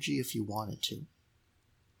energy if you wanted to.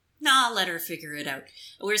 Nah, I'll let her figure it out.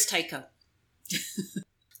 Where's Tycho?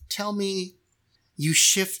 Tell me, you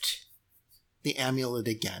shift the amulet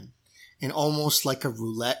again, and almost like a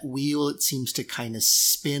roulette wheel, it seems to kind of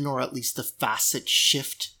spin, or at least the facets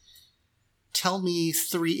shift. Tell me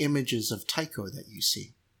 3 images of Tycho that you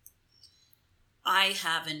see. I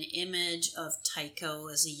have an image of Tycho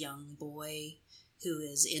as a young boy who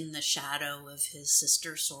is in the shadow of his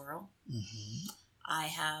sister Sorrel. Mm-hmm. I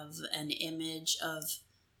have an image of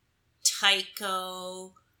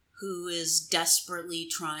Tycho who is desperately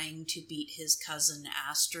trying to beat his cousin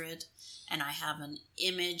Astrid. And I have an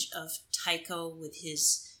image of Tycho with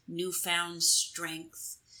his newfound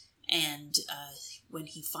strength and when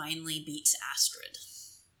he finally beats Astrid.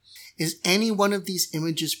 Is any one of these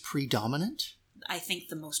images predominant? I think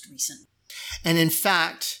the most recent. And in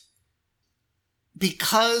fact,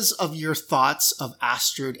 because of your thoughts of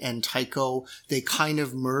Astrid and Tycho, they kind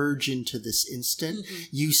of merge into this instant. Mm-hmm.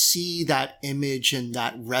 You see that image and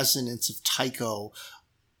that resonance of Tycho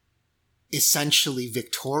essentially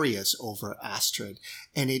victorious over Astrid.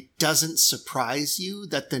 And it doesn't surprise you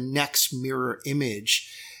that the next mirror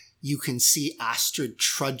image, you can see Astrid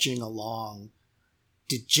trudging along,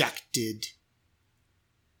 dejected,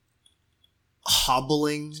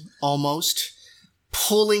 hobbling almost,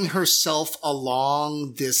 pulling herself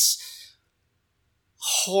along this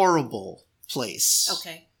horrible place.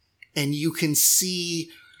 Okay. And you can see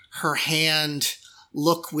her hand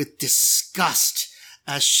look with disgust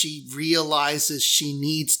as she realizes she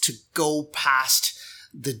needs to go past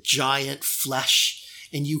the giant flesh.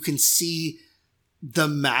 And you can see the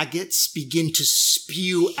maggots begin to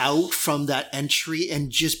spew out from that entry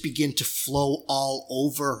and just begin to flow all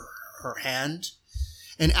over her hand.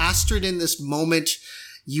 And Astrid, in this moment,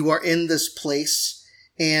 you are in this place,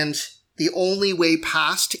 and the only way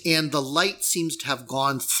past, and the light seems to have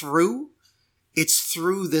gone through, it's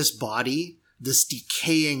through this body, this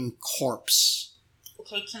decaying corpse.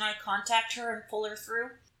 Okay, can I contact her and pull her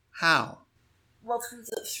through? How? Well,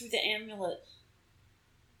 through the amulet.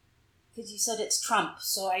 Because you said it's Trump,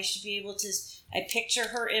 so I should be able to... I picture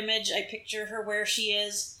her image, I picture her where she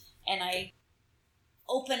is, and I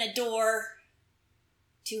open a door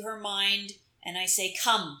to her mind, and I say,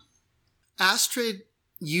 come. Astrid,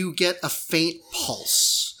 you get a faint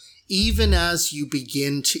pulse, even as you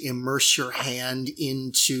begin to immerse your hand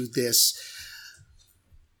into this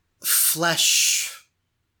flesh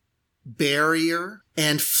barrier,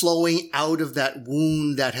 and flowing out of that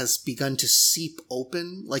wound that has begun to seep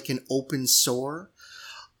open like an open sore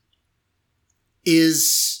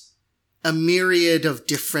is a myriad of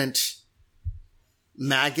different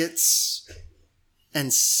maggots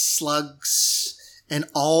and slugs and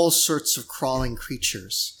all sorts of crawling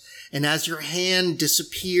creatures. And as your hand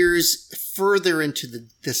disappears further into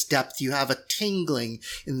this depth, you have a tingling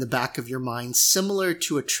in the back of your mind, similar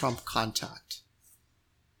to a Trump contact.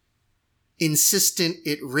 Insistent,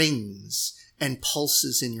 it rings and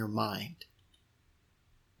pulses in your mind.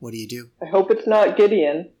 What do you do? I hope it's not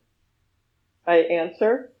Gideon. I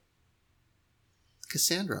answer.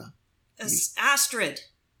 Cassandra. Astrid,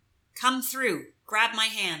 come through. Grab my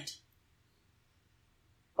hand.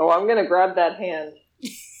 Oh, I'm going to grab that hand.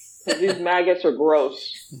 These maggots are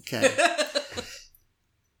gross. Okay.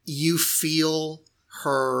 You feel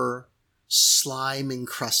her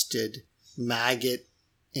slime-encrusted,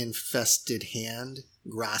 maggot-infested hand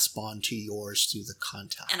grasp onto yours through the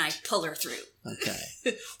contact. And I pull her through. Okay.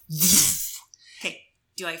 Okay,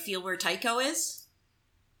 do I feel where Tycho is?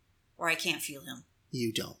 Or I can't feel him?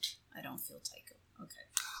 You don't. I don't feel Tycho. Okay.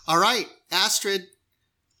 All right, Astrid,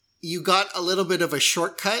 you got a little bit of a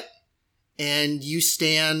shortcut, and you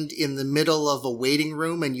stand in the middle of a waiting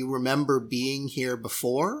room, and you remember being here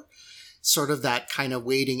before, sort of that kind of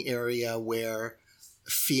waiting area where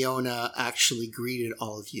Fiona actually greeted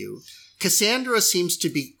all of you. Cassandra seems to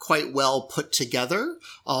be quite well put together,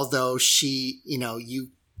 although she, you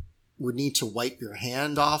would need to wipe your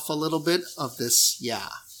hand off a little bit of this, yeah.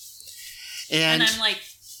 And I'm like,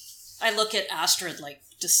 I look at Astrid like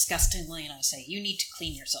disgustingly and I say, you need to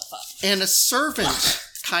clean yourself up. And a servant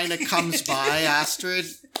kind of comes by, Astrid,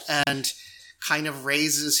 and kind of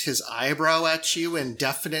raises his eyebrow at you and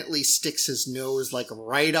definitely sticks his nose like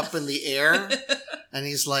right up in the air. And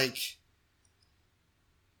he's like,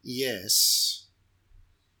 yes.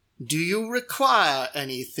 Do you require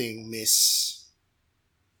anything, miss?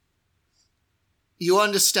 You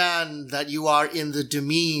understand that you are in the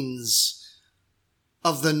domains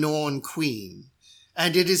of the Norn Queen,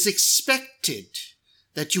 and it is expected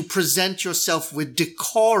that you present yourself with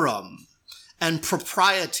decorum and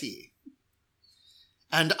propriety.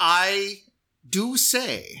 And I do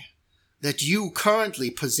say that you currently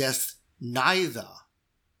possess neither.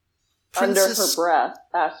 Under her breath,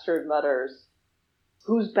 Astrid mutters,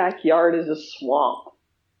 whose backyard is a swamp?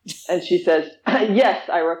 And she says, yes,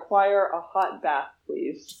 I require a hot bath,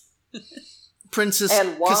 please. Princess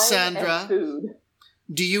and wine Cassandra, and food.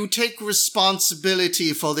 Do you take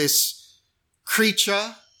responsibility for this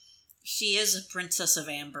creature? She is a princess of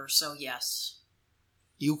Amber, so yes.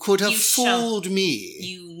 You could have fooled me.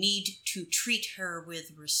 You need to treat her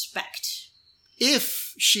with respect.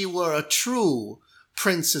 If she were a true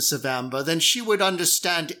Princess of Amber, then she would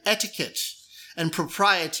understand etiquette and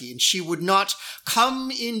propriety, and she would not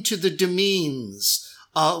come into the demesnes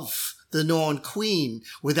of the Norn Queen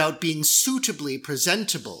without being suitably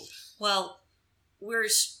presentable. Well, we're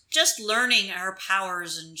just learning our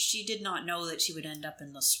powers, and she did not know that she would end up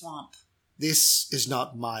in the swamp. This is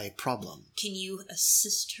not my problem. Can you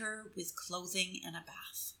assist her with clothing and a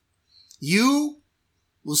bath? You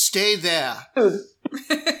will stay there.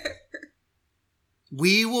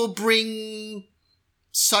 We will bring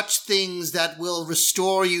such things that will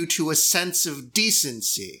restore you to a sense of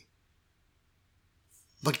decency.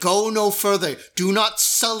 But go no further. Do not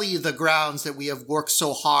sully the grounds that we have worked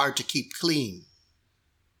so hard to keep clean.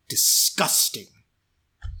 Disgusting.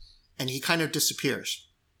 And he kind of disappears.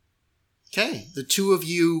 Okay, the two of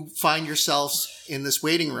you find yourselves in this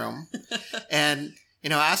waiting room. And,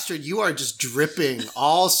 Astrid, you are just dripping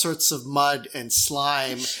all sorts of mud and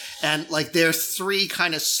slime. And, there are three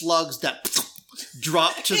kind of slugs that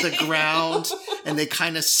drop to the ground and they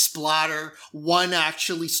kind of splatter. One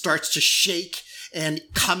actually starts to shake, and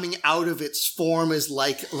coming out of its form is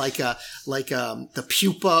like the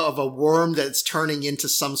pupa of a worm that's turning into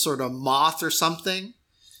some sort of moth or something.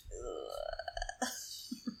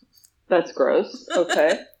 That's gross.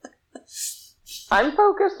 Okay. I'm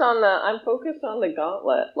focused on the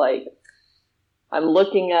gauntlet. I'm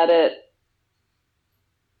looking at it.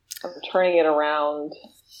 I'm turning it around.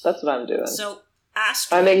 That's what I'm doing. So,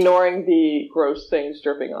 Astrid... I'm ignoring the gross things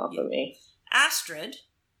dripping off of me. Astrid,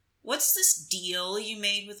 what's this deal you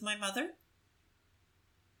made with my mother?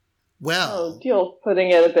 Well... deal, putting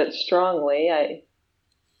it a bit strongly.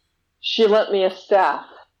 She lent me a staff,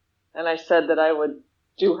 and I said that I would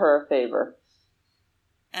do her a favor.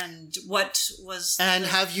 And what was And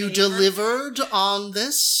have you delivered on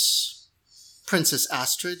this? Princess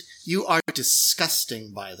Astrid, you are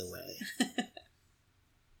disgusting, by the way.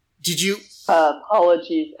 Did you...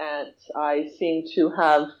 apologies, Aunt. I seem to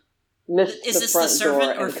have missed the front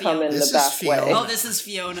door and come in the back way. Oh, this is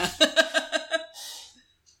Fiona.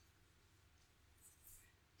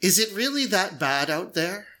 Is it really that bad out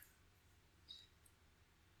there?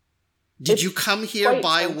 Did you come here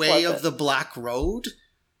by way of the Black Road?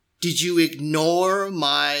 Did you ignore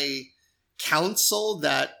my counsel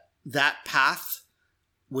that path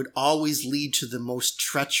would always lead to the most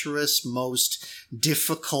treacherous, most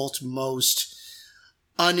difficult, most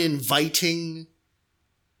uninviting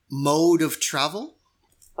mode of travel?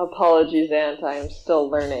 Apologies, Aunt. I am still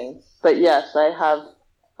learning. But yes, I have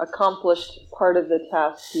accomplished part of the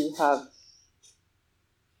task you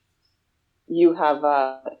have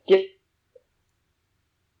given.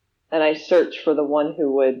 And I search for the one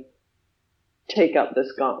who would take up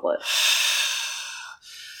this gauntlet.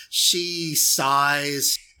 She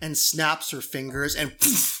sighs and snaps her fingers, and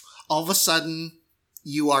poof, all of a sudden,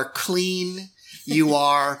 you are clean, you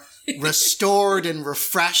are restored and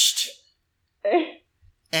refreshed,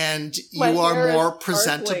 and you are more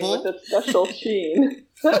presentable. With a special sheen.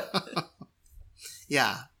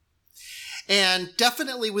 Yeah. And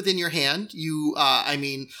definitely within your hand, you,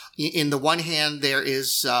 in the one hand, there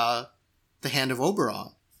is the hand of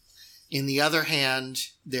Oberon. In the other hand,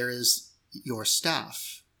 there is your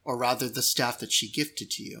staff, or rather the staff that she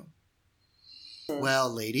gifted to you.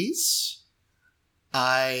 Well, ladies,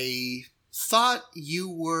 I thought you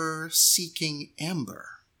were seeking Amber.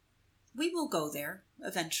 We will go there,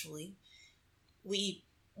 eventually. We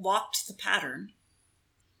walked the pattern.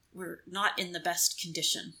 We're not in the best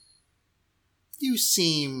condition. You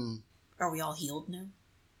seem... Are we all healed now?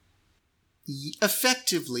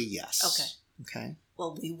 Effectively, yes. Okay.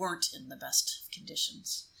 Well, we weren't in the best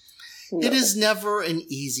conditions. No. It is never an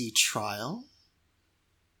easy trial.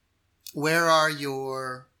 Where are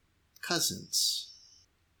your cousins?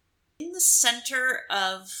 In the center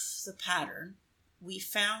of the pattern, we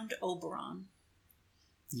found Oberon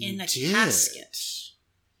in a casket.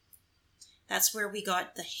 That's where we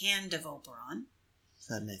got the hand of Oberon.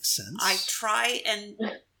 That makes sense. I try and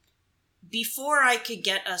before I could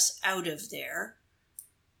get us out of there,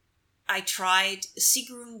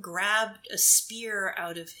 Sigrun grabbed a spear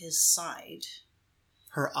out of his side.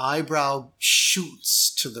 Her eyebrow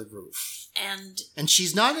shoots to the roof. And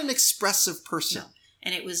she's not an expressive person. No.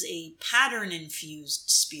 And it was a pattern-infused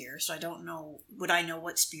spear, so I don't know... Would I know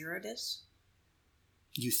what spear it is?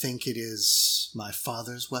 You think it is my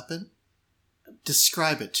father's weapon?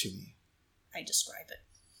 Describe it to me. I describe it.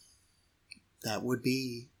 That would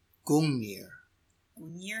be Gungnir.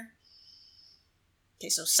 Gungnir? Okay,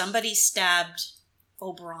 so somebody stabbed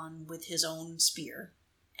Oberon with his own spear.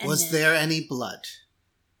 Was there any blood?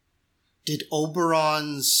 Did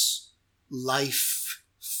Oberon's life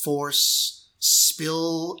force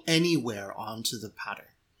spill anywhere onto the pattern?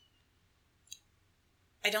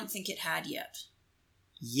 I don't think it had yet.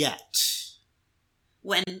 Yet.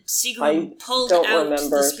 When Sigrun pulled out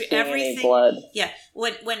the spear, everything. Any blood. Yeah,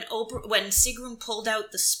 when Sigrun pulled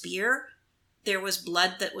out the spear, there was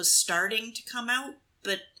blood that was starting to come out,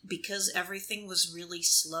 but because everything was really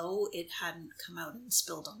slow, it hadn't come out and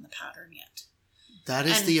spilled on the pattern yet. That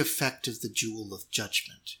is the effect of the Jewel of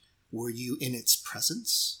Judgment. Were you in its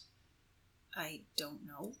presence? I don't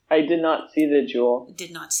know. I did not see the jewel. I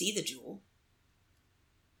did not see the jewel.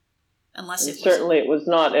 Unless it was... Certainly it was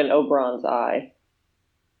not in Oberon's eye.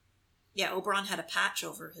 Yeah, Oberon had a patch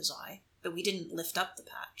over his eye, but we didn't lift up the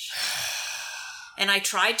patch. And I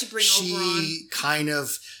tried to bring Oberon... She kind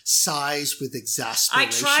of sighs with exasperation.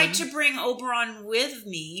 I tried to bring Oberon with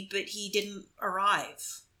me, but he didn't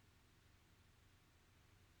arrive.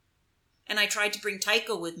 And I tried to bring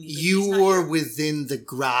Tycho with me. You were within the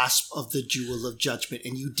grasp of the Jewel of Judgment,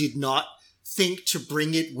 and you did not think to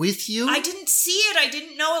bring it with you? I didn't see it. I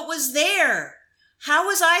didn't know it was there. How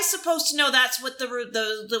was I supposed to know that's what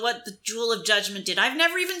what the Jewel of Judgment did? I've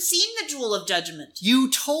never even seen the Jewel of Judgment. You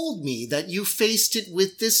told me that you faced it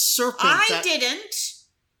with this serpent. I didn't.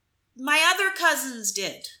 My other cousins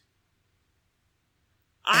did.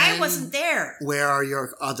 I wasn't there. Where are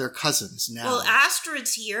your other cousins now? Well,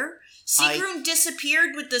 Astrid's here. Sigrun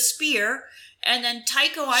disappeared with the spear, and then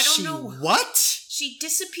Tycho, I don't know. What? She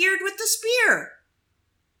disappeared with the spear.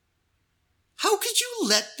 How could you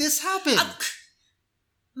let this happen?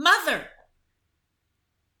 Mother.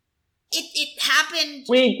 It happened...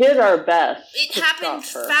 We did our best. It happened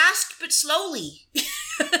fast but slowly.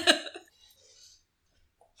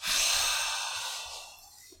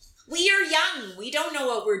 We are young. We don't know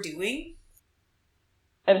what we're doing.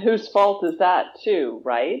 And whose fault is that, too,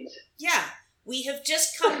 right? Yeah. We have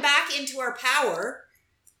just come back into our power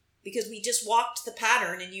because we just walked the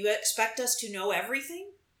pattern, and you expect us to know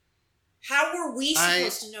everything? How were we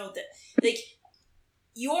supposed to know that? Like,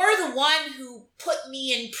 you're the one who put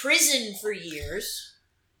me in prison for years.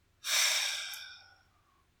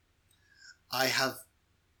 I have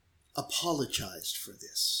apologized for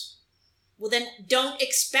this. Well, then don't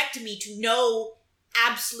expect me to know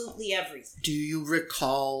absolutely everything. Do you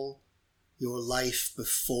recall your life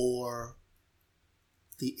before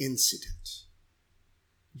the incident?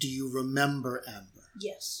 Do you remember Amber?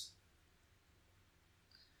 Yes.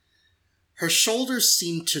 Her shoulders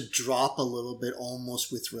seem to drop a little bit,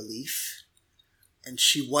 almost with relief, and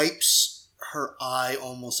she wipes her eye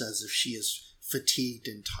almost as if she is fatigued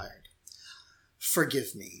and tired.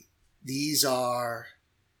 Forgive me. These are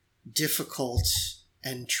difficult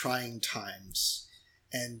and trying times,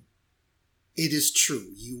 and it is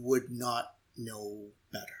true, you would not know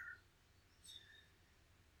better.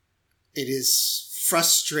 It is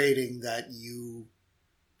frustrating that you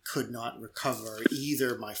could not recover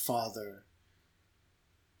either my father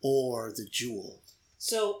or the jewel.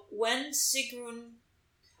 So when Sigrun...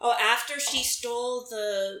 after she stole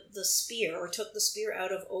the spear, or took the spear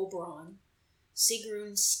out of Oberon,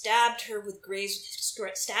 Sigrun stabbed him with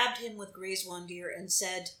Grayswandir and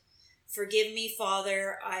said, "Forgive me,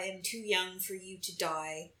 Father, I am too young for you to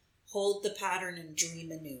die. Hold the pattern and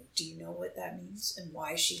dream anew." Do you know what that means and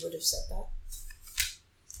why she would have said that?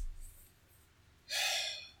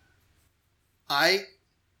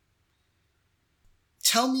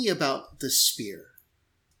 Tell me about the spear.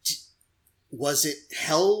 Was it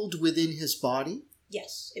held within his body?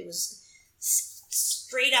 Yes, it was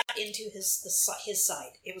straight up into his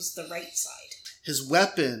side. It was the right side. His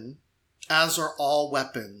weapon, as are all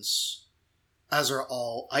weapons, as are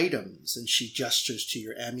all items, and she gestures to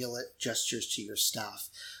your amulet, gestures to your staff,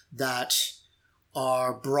 that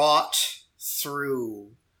are brought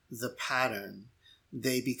through the pattern.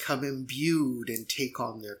 They become imbued and take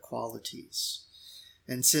on their qualities.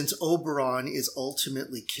 And since Oberon is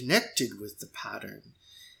ultimately connected with the pattern,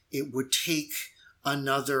 it would take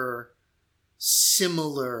another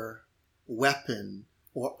similar weapon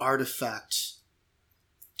or artifact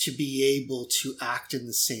to be able to act in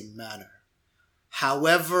the same manner.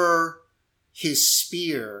 However, his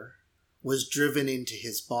spear was driven into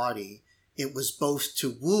his body, it was both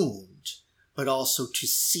to wound, but also to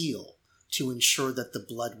seal, to ensure that the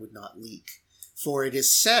blood would not leak. For it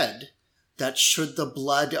is said that should the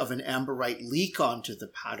blood of an Amberite leak onto the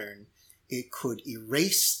pattern, it could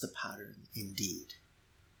erase the pattern indeed.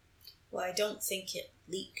 Well, I don't think it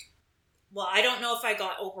leaked. Well, I don't know if I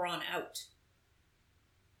got Oberon out.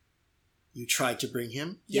 You tried to bring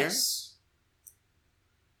him here? Yes.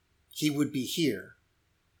 He would be here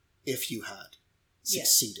if you had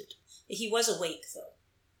succeeded. Yes. He was awake, though.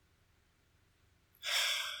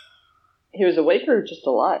 He was awake or just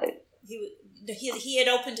alive? He had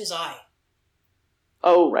opened his eye.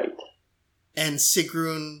 Oh, right. And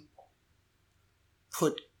Sigrun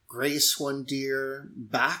put Grace Wundir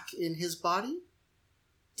back in his body?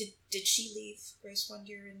 Did she leave Grace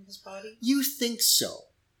Wundir in his body? You think so.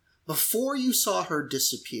 Before you saw her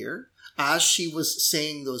disappear, as she was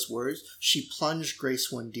saying those words, she plunged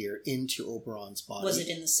Grace Wundir into Oberon's body. Was it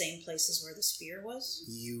in the same places where the spear was?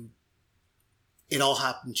 It all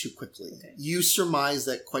happened too quickly. Okay. You surmise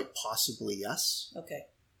that quite possibly yes. Okay.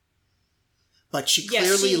 But she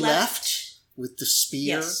clearly left with the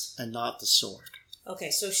spear and not the sword. Okay,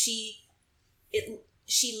 so she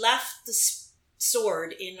left the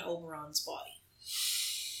sword in Oberon's body.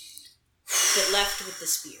 But left with the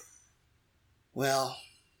spear. Well,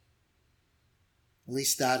 at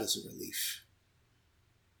least that is a relief.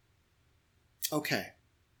 Okay.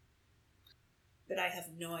 But I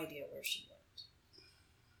have no idea where she went.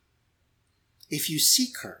 If you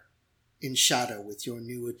seek her in shadow with your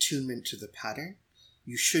new attunement to the pattern,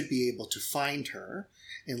 you should be able to find her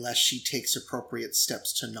unless she takes appropriate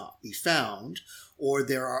steps to not be found, or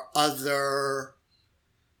there are other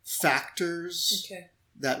factors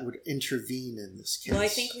that would intervene in this case. Well, I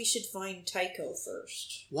think we should find Tycho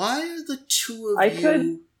first. Why are the two of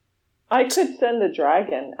you... I could send the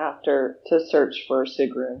dragon after to search for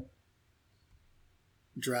Sigrun.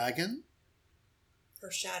 Dragon?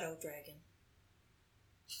 Her shadow dragon.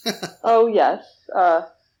 Oh, yes.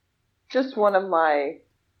 Just one of my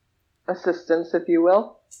assistants, if you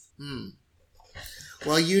will.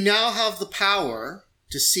 Well, you now have the power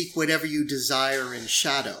to seek whatever you desire in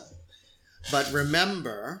shadow. But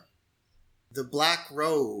remember, the Black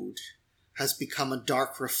Road has become a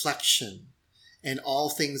dark reflection, and all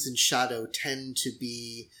things in shadow tend to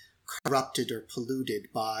be corrupted or polluted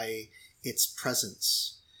by its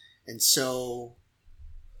presence. And so,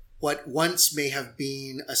 what once may have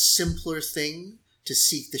been a simpler thing to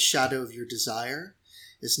seek the shadow of your desire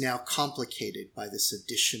is now complicated by this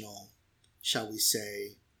additional, shall we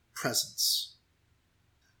say, presence.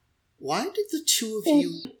 Why did the two of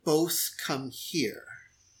you both come here?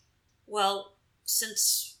 Well,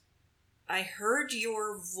 since I heard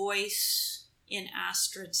your voice in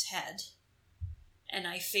Astrid's head, and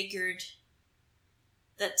I figured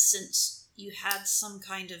that since you had some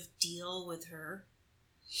kind of deal with her,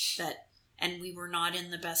 and we were not in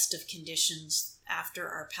the best of conditions after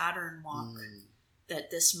our pattern walk, that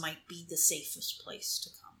this might be the safest place to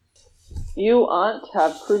come. You, Aunt,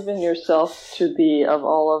 have proven yourself to be, of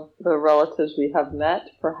all of the relatives we have met,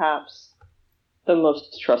 perhaps the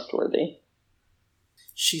most trustworthy.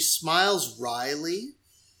 She smiles wryly,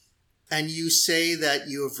 and you say that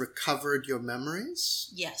you have recovered your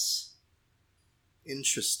memories? Yes.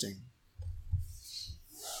 Interesting.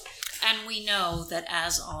 And we know that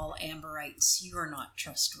as all Amberites, you are not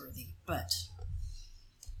trustworthy, but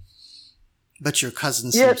your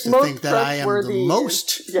cousin seems to think that I am the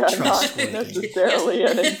most trustworthy. Not necessarily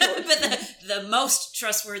an important. But the most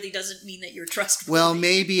trustworthy doesn't mean that you're trustworthy. Well,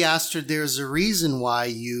 maybe, Astrid, there's a reason why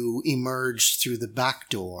you emerged through the back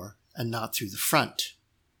door and not through the front.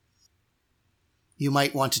 You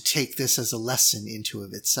might want to take this as a lesson into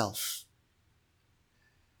of itself.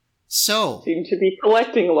 So, seem to be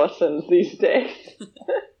collecting lessons these days.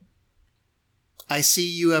 I see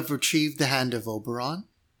you have retrieved the hand of Oberon.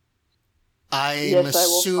 I'm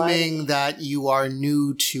assuming that you are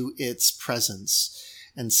new to its presence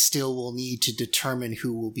and still will need to determine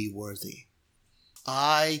who will be worthy.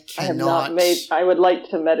 I would like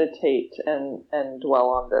to meditate and dwell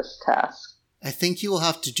on this task. I think you will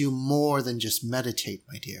have to do more than just meditate,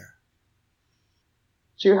 my dear.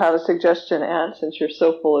 Do you have a suggestion, Aunt, since you're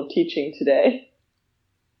so full of teaching today?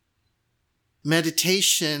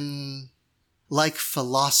 Meditation, like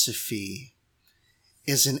philosophy,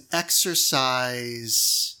 is an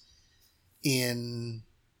exercise in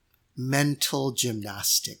mental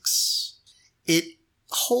gymnastics. It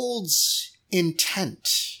holds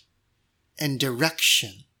intent and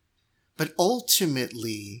direction, but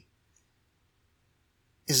ultimately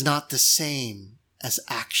is not the same as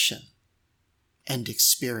action and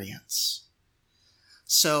experience.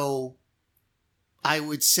 So I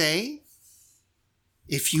would say,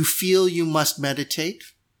 if you feel you must meditate,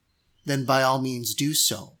 then by all means do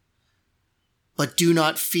so. But do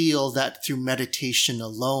not feel that through meditation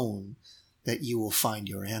alone that you will find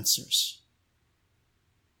your answers.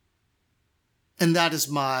 And that is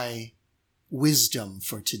my wisdom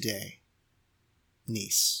for today,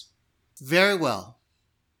 niece. Very well.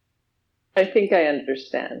 I think I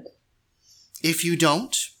understand. If you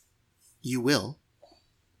don't, you will.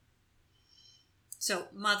 So,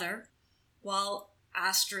 Mother, while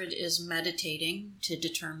Astrid is meditating to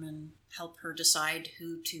help her decide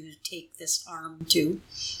who to take this arm to,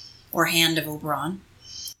 or hand of Oberon,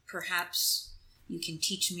 perhaps you can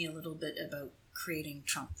teach me a little bit about creating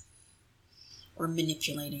Trump, or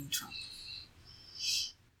manipulating Trump.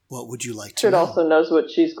 What would you like to Astrid know? also knows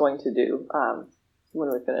what she's going to do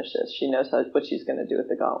when we finish this. She knows what she's going to do with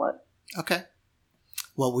the gauntlet. Okay.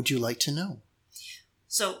 What would you like to know?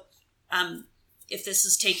 So, if this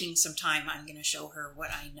is taking some time, I'm going to show her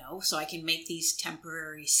what I know. So I can make these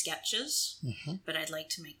temporary sketches, but I'd like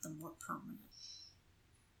to make them more permanent.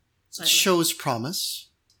 So Shows promise.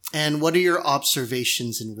 And what are your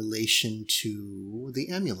observations in relation to the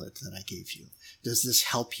amulet that I gave you? Does this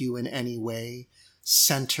help you in any way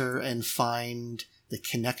center and find the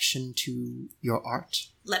connection to your art?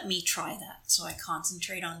 Let me try that. So I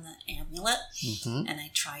concentrate on the amulet, and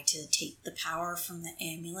I try to take the power from the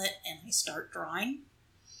amulet, and I start drawing.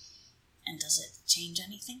 And does it change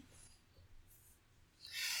anything?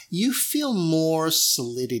 You feel more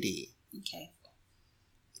solidity Okay.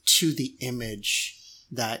 to the image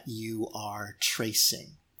that you are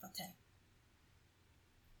tracing. Okay.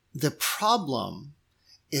 The problem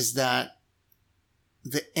is that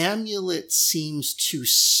the amulet seems to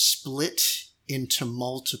split into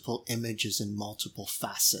multiple images and multiple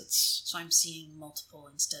facets. So I'm seeing multiple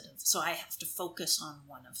instead of... So I have to focus on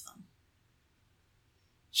one of them.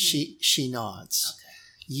 She nods. Okay.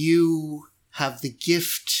 You have the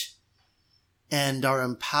gift and are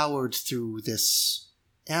empowered through this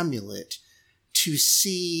amulet to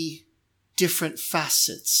see different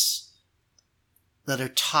facets that are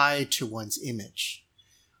tied to one's image.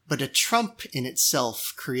 But a trump in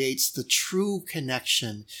itself creates the true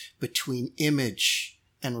connection between image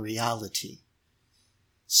and reality.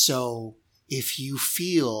 So if you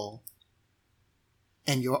feel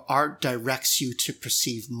and your art directs you to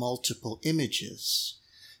perceive multiple images,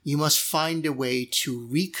 you must find a way to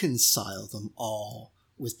reconcile them all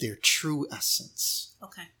with their true essence.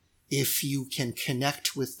 Okay. If you can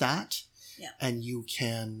connect with that, and you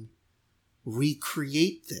can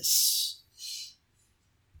recreate this.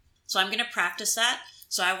 So I'm going to practice that.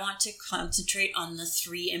 So I want to concentrate on the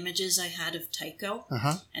 3 images I had of Tycho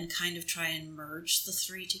and kind of try and merge the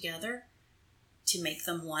 3 together to make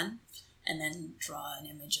them one, and then draw an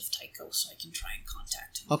image of Tycho so I can try and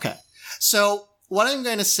contact him. Okay. So what I'm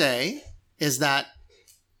going to say is that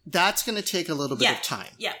that's going to take a little bit of time.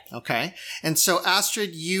 Yeah. Okay. And so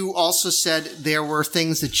Astrid, you also said there were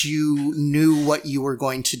things that you knew what you were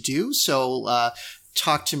going to do. So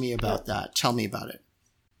talk to me about that. Tell me about it.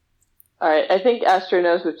 All right. I think Astrid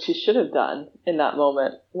knows what she should have done in that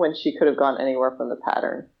moment when she could have gone anywhere from the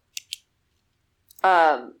pattern.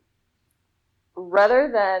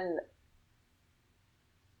 Rather than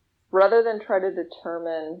try to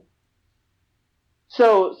determine.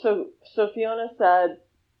 So Fiona said,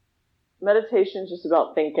 meditation is just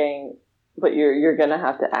about thinking, but you're going to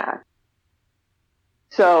have to act.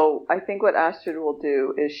 So I think what Astrid will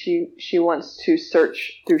do is she wants to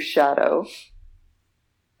search through shadow,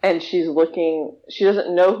 and she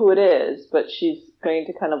doesn't know who it is, but she's going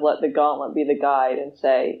to kind of let the gauntlet be the guide and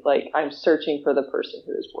say, like, I'm searching for the person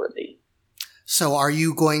who is worthy. So are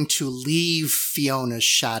you going to leave Fiona's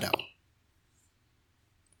shadow?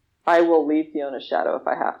 I will leave Fiona's shadow if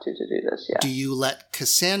I have to do this, yeah. Do you let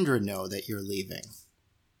Cassandra know that you're leaving?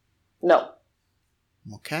 No.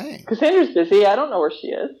 Okay. Cassandra's busy. I don't know where she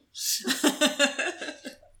is.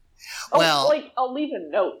 Well, I'll leave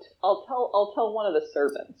a note. I'll tell one of the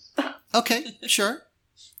servants. Okay, sure.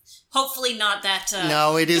 Hopefully not that...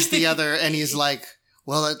 No, it is the other, and he's like,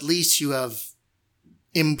 well, at least you have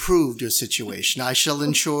improved your situation. I shall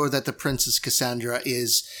ensure that the Princess Cassandra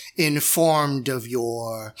is informed of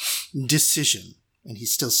your decision. And he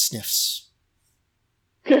still sniffs.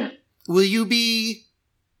 Will you be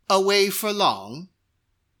away for long?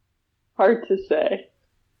 Hard to say.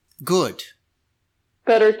 Good.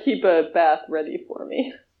 Better keep a bath ready for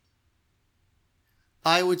me.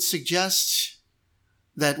 I would suggest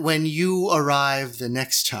that when you arrive the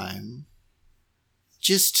next time,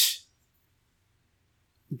 just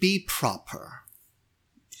be proper.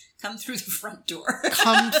 Come through the front door.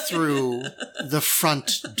 Come through the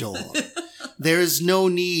front door. There is no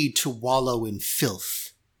need to wallow in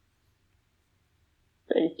filth.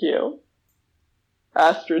 Thank you.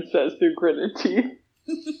 Astrid says through gritted teeth.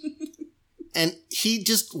 And he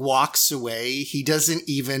just walks away. He doesn't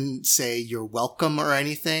even say you're welcome or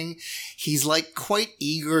anything. He's like quite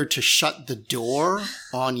eager to shut the door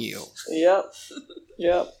on you. Yep.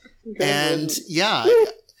 And yeah,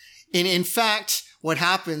 in fact, what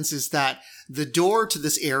happens is that the door to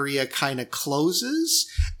this area kind of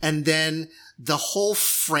closes, and then the whole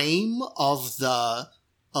frame of the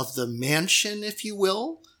mansion, if you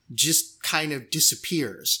will, just kind of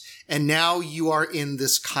disappears. And now you are in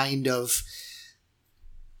this kind of,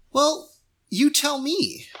 well, you tell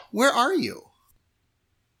me, where are you?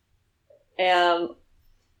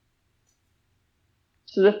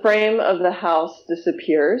 So the frame of the house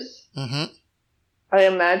disappears. Mm-hmm. I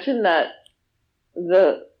imagine that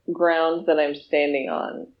the ground that I'm standing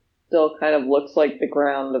on still kind of looks like the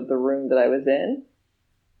ground of the room that I was in.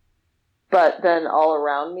 But then all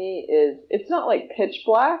around me it's not like pitch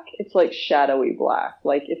black, it's like shadowy black.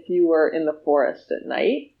 Like if you were in the forest at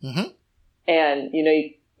night, mm-hmm. and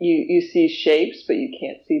you see shapes, but you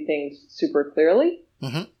can't see things super clearly.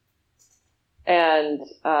 Mm-hmm. And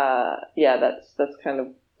that's kind of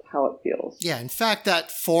how it feels. Yeah, in fact,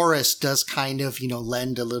 that forest does kind of,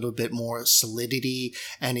 lend a little bit more solidity,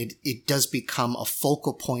 and it does become a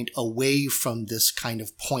focal point away from this kind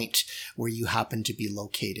of point where you happen to be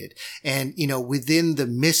located. And, within the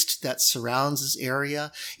mist that surrounds this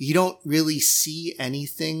area, you don't really see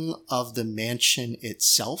anything of the mansion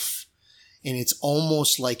itself. And it's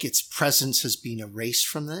almost like its presence has been erased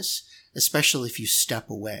from this, especially if you step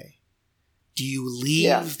away. Do you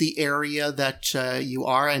leave the area that you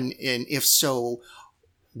are? And if so,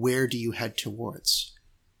 where do you head towards?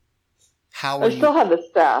 I still have the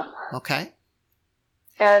staff. Okay.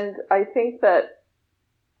 And I think that,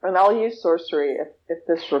 and I'll use sorcery if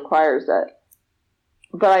this requires it,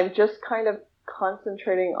 but I'm just kind of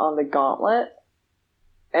concentrating on the gauntlet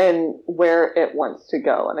and where it wants to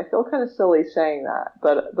go. And I feel kind of silly saying that,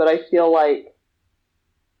 but I feel like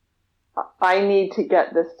I need to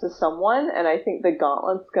get this to someone, and I think the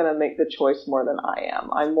gauntlet's going to make the choice more than I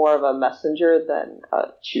am. I'm more of a messenger than a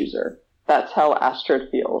chooser. That's how Astrid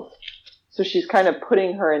feels. So she's kind of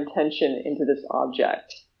putting her intention into this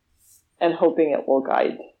object and hoping it will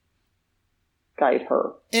guide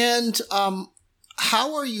her. And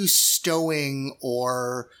how are you stowing,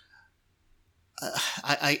 or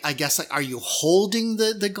I guess, like, are you holding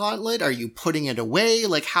the gauntlet? Are you putting it away?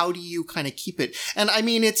 Like, how do you kind of keep it? And I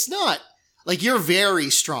mean, it's not like you're very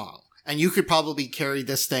strong and you could probably carry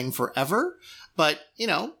this thing forever, but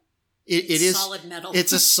it is solid metal.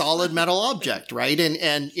 It's a solid metal object, right?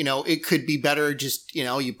 And it could be better just,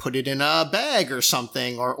 you put it in a bag or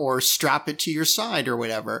something, or strap it to your side or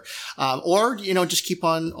whatever. Or just keep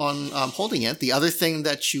on holding it. The other thing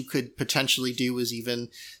that you could potentially do is even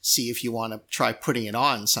see if you want to try putting it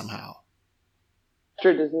on somehow.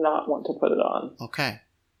 Astrid does not want to put it on. Okay.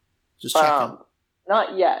 Just checking.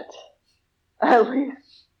 Not yet. At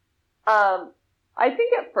least. I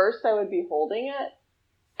think at first I would be holding it.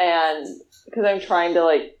 And because I'm trying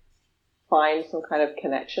to find some kind of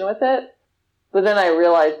connection with it, but then I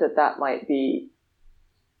realized that might be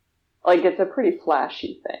it's a pretty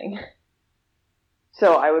flashy thing.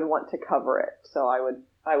 So I would want to cover it. So I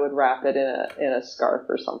would wrap it in a scarf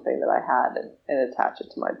or something that I had and attach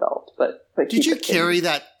it to my belt. But did you carry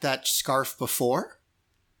that scarf before?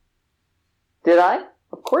 Did I?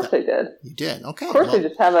 Of course I did. You did. Okay. Of course I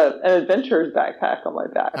just have an adventurer's backpack on my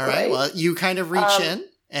back. All right. Well, you kind of reach in.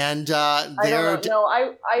 And I don't know. No,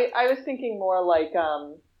 I was thinking more like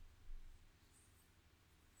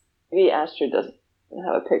maybe Astrid doesn't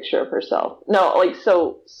have a picture of herself. No, I've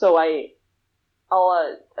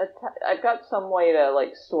got some way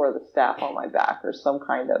to store the staff on my back or some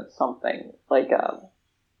kind of something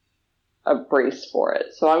a brace for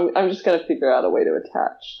it. So I'm just gonna figure out a way to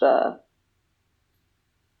attach the.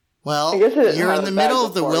 Well, you're in the middle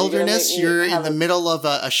of the wilderness. You're in the middle of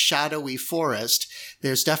a shadowy forest.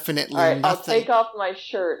 There's definitely nothing. I'll take off my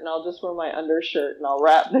shirt and I'll just wear my undershirt and I'll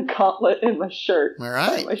wrap the gauntlet in my shirt. All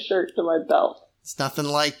right. Tie my shirt to my belt. It's nothing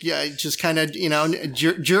like just kind of,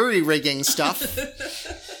 jury rigging stuff.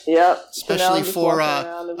 Yep. Especially for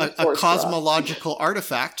a cosmological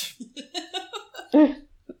artifact. Well,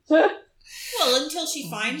 until she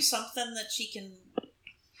finds something that she can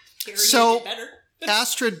carry better.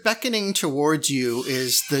 Astrid, beckoning towards you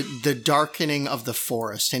is the darkening of the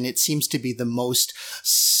forest, and it seems to be the most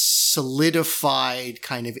solidified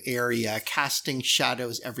kind of area, casting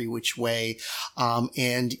shadows every which way,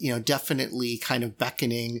 and, definitely kind of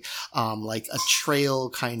beckoning, like a trail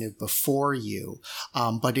kind of before you.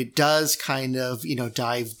 But it does kind of,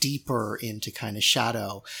 dive deeper into kind of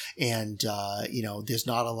shadow, and, there's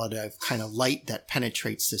not a lot of kind of light that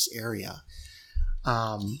penetrates this area.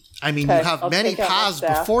 You have many paths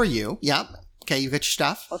before you. Yep. Okay, you got your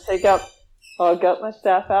staff? I'll get my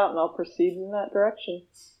staff out and I'll proceed in that direction.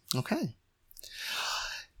 Okay.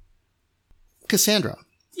 Cassandra.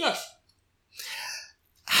 Yes.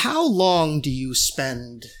 How long do you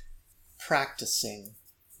spend practicing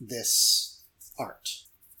this art?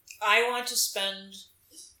 I want to spend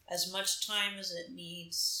as much time as it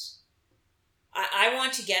needs. I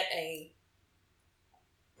want to get a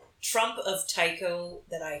trump of Tycho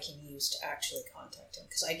that I can use to actually contact him,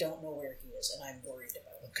 because I don't know where he is and I'm worried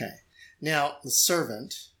about him. Okay. Now, the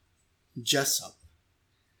servant, Jessup.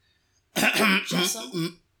 Jessup?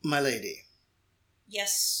 My lady.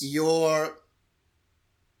 Yes. Your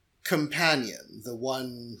companion, the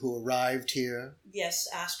one who arrived here. Yes,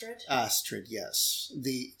 Astrid. Astrid, yes.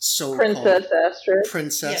 The so-called Princess Astrid.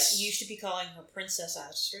 Princess. Yes, you should be calling her Princess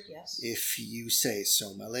Astrid, yes. If you say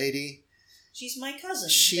so, my lady. She's my cousin.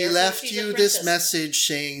 She left you this message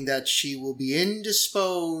saying that she will be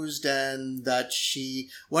indisposed and that she...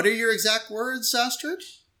 What are your exact words, Astrid?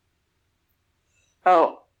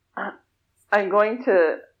 Oh, I'm going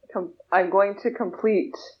to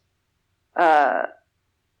complete the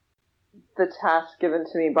task given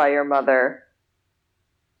to me by your mother.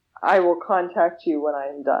 I will contact you when I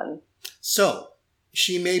am done. So,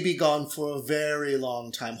 she may be gone for a very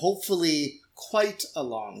long time. Hopefully, quite a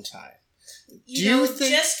long time. You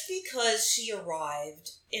think just because she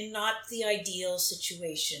arrived in not the ideal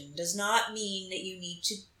situation does not mean that you need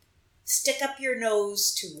to stick up your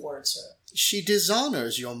nose towards her. She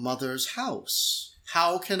dishonors your mother's house.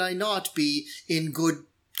 How can I not be in good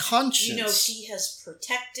conscience? She has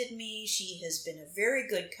protected me. She has been a very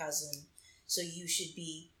good cousin. So you should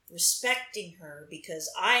be respecting her,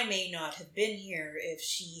 because I may not have been here if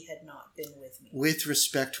she had not been with me. With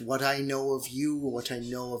respect, what I know of you, what I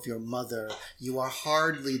know of your mother, you are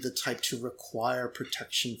hardly the type to require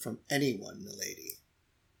protection from anyone, milady.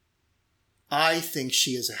 I think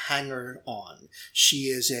she is a hanger-on. She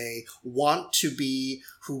is a want-to-be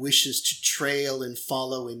who wishes to trail and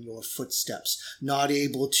follow in your footsteps, not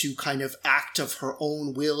able to kind of act of her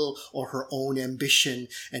own will or her own ambition,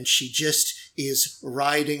 and she just is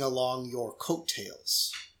riding along your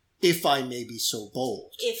coattails, if I may be so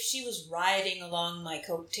bold. If she was riding along my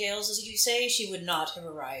coattails, as you say, she would not have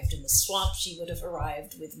arrived in the swamp. She would have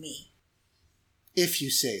arrived with me. If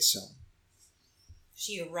you say so.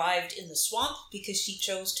 She arrived in the swamp because she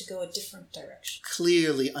chose to go a different direction.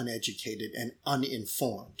 Clearly uneducated and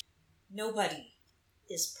uninformed. Nobody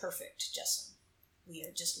is perfect, Jessup. We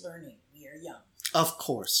are just learning. We are young. Of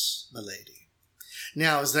course, milady.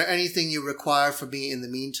 Now, is there anything you require from me in the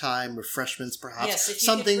meantime? Refreshments, perhaps? Yes,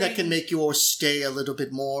 something that can make your stay a little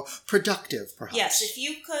bit more productive, perhaps? Yes, if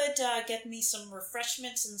you could get me some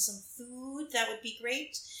refreshments and some food, that would be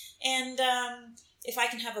great. And if I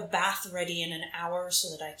can have a bath ready in an hour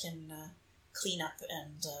so that I can clean up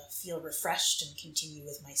and feel refreshed and continue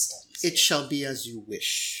with my studies. It shall be as you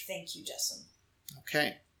wish. Thank you, Jessup.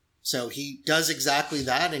 Okay. So he does exactly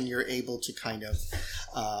that, and you're able to kind of,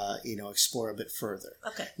 explore a bit further.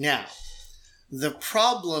 Okay. Now, the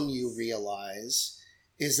problem you realize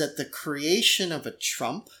is that the creation of a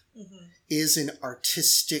trump is an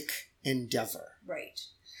artistic endeavor. Right.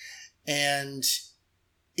 And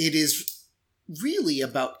it is really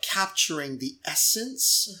about capturing the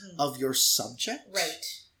essence of your subject. Right.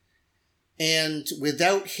 And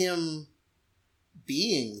without him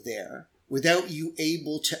being there, without you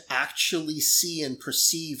able to actually see and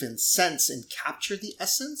perceive and sense and capture the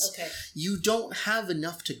essence, you don't have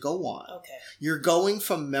enough to go on. Okay. You're going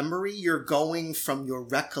from memory, you're going from your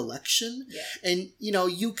recollection, and,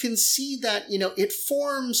 you can see that, it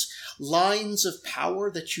forms lines of power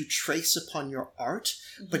that you trace upon your art,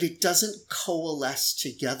 but it doesn't coalesce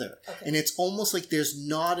together. Okay. And it's almost like there's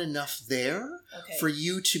not enough there for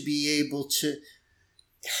you to be able to...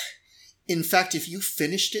 In fact, if you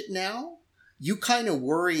finished it now, you kind of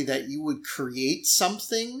worry that you would create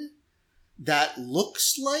something that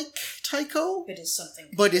looks like Tycho,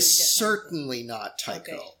 but is certainly not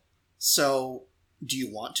Tycho. Okay. So, do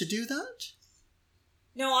you want to do that?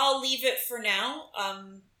 No, I'll leave it for now.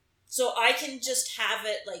 So I can just have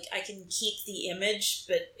it, I can keep the image,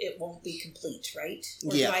 but it won't be complete, right?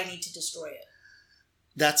 Or do I need to destroy it?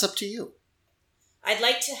 That's up to you. I'd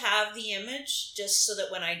like to have the image just so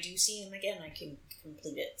that when I do see him again, I can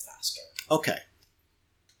complete it faster. Okay.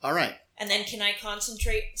 All right. And then can I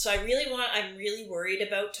concentrate? So I'm really worried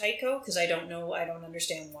about Tycho because I don't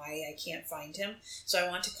understand why I can't find him. So I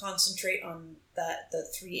want to concentrate on the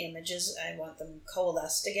 3 images. I want them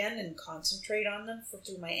coalesced again and concentrate on them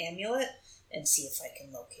through my amulet and see if I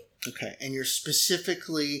can locate them. Okay. And you're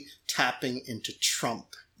specifically tapping into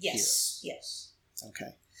Trump Yes. here. Yes.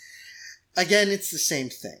 Okay. Again, it's the same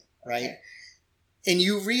thing, right? Okay. And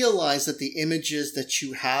you realize that the images that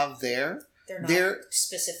you have there, They're not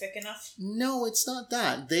specific enough? No, it's not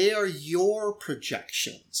that. They are your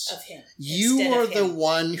projections. Of him. You are the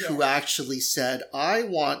one who actually said, I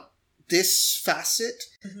want this facet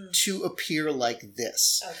to appear like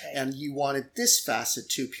this. Okay. And you wanted this facet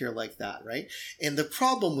to appear like that, right? And the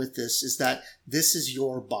problem with this is that this is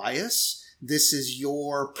your bias. This is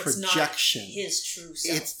your projection. It's not his true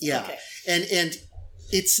self. Okay. And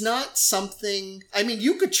it's not something, I mean,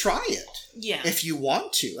 you could try it. Yeah. If you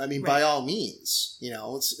want to. I mean, by all means,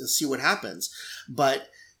 let's see what happens. But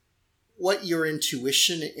what your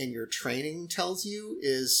intuition and your training tells you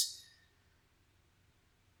is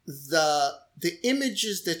the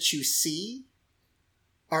images that you see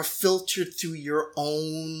are filtered through your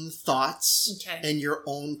own thoughts and your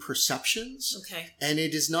own perceptions. Okay. And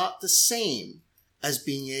it is not the same as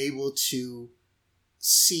being able to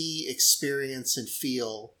see, experience, and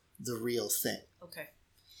feel the real thing. Okay.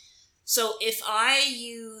 So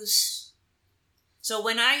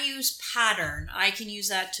when I use pattern, I can use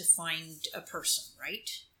that to find a person, right?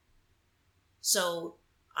 So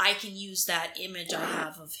I can use that image I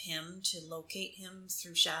have of him to locate him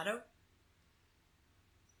through shadow?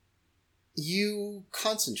 You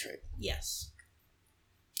concentrate. Yes.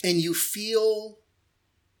 And you feel...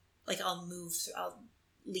 Like I'll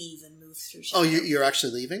leave and move through shadow. Oh, you're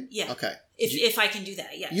actually leaving? Yeah. Okay. If I can do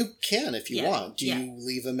that, yeah. You can if you want. Do you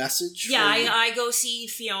leave a message? Yeah, I go see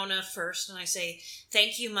Fiona first and I say,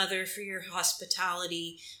 thank you, Mother, for your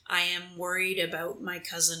hospitality. I am worried about my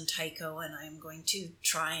cousin Tycho and I'm going to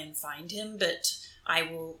try and find him, but I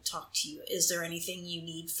will talk to you. Is there anything you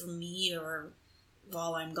need from me or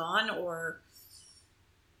while I'm gone or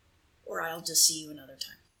I'll just see you another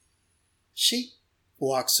time? She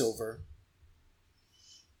walks over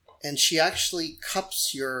and she actually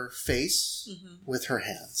cups your face with her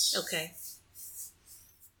hands. Okay.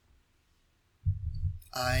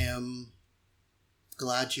 I am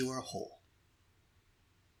glad you are whole.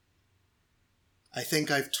 I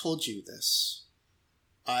think I've told you this.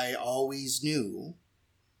 I always knew,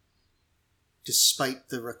 despite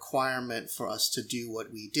the requirement for us to do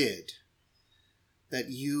what we did,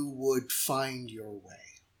 that you would find your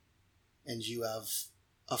way. And you have,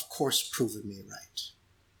 of course, proven me right.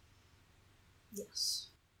 Yes.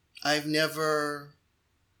 I've never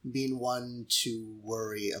been one to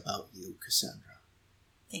worry about you, Cassandra.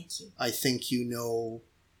 Thank you. I think you know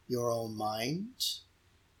your own mind,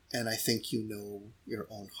 and I think you know your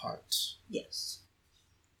own heart. Yes.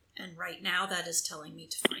 And right now that is telling me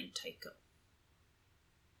to find Tycho.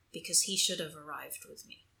 Because he should have arrived with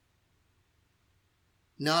me.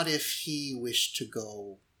 Not if he wished to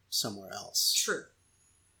go somewhere else. True.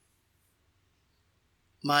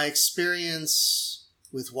 My experience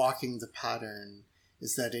with walking the pattern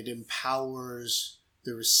is that it empowers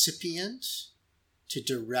the recipient to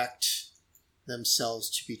direct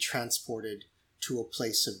themselves to be transported to a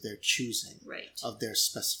place of their choosing, right, of their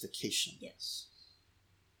specification. Yes.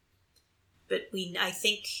 But I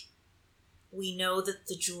think we know that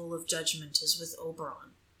the Jewel of Judgment is with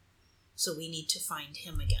Oberon, so we need to find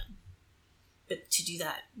him again. But to do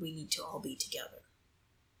that, we need to all be together.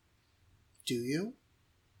 Do you?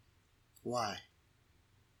 Why?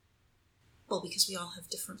 Well, because we all have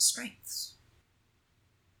different strengths.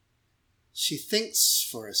 She thinks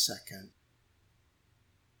for a second.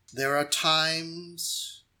 There are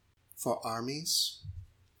times for armies,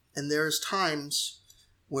 and there's times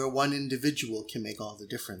where one individual can make all the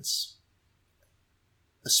difference.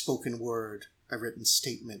 A spoken word, a written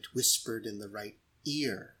statement whispered in the right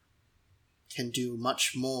ear can do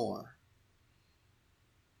much more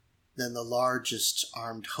than the largest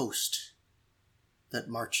armed host that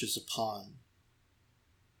marches upon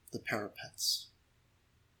the parapets.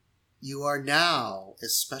 You are now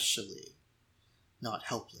especially not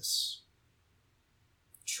helpless.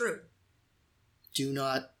 True. Do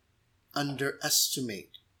not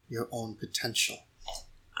underestimate your own potential.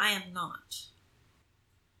 I am not.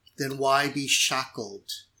 Then why be shackled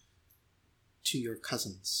to your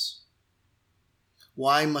cousins?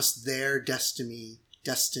 Why must their destiny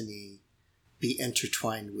be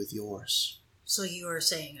intertwined with yours? So you are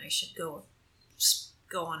saying I should go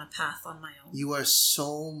go on a path on my own. You are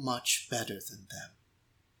so much better than them.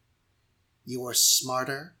 You are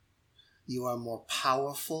smarter. You are more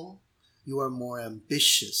powerful. You are more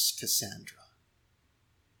ambitious, Cassandra.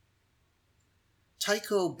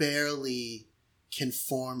 Tycho barely can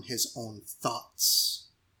form his own thoughts.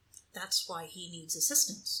 That's why he needs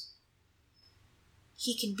assistance.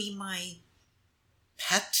 He can be my...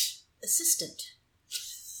 pet? Assistant.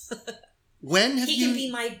 When have he you... can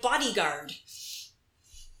be my bodyguard.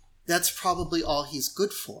 That's probably all he's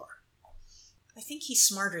good for. I think he's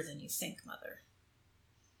smarter than you think, Mother.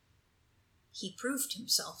 He proved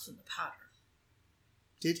himself in the powder.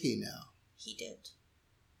 Did he now? He did.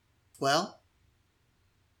 Well,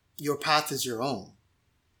 your path is your own.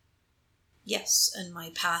 Yes, and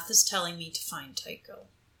my path is telling me to find Tycho.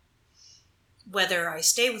 Whether I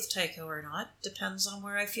stay with Tycho or not depends on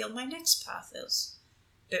where I feel my next path is.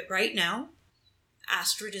 But right now,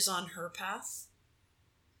 Astrid is on her path.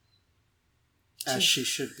 As she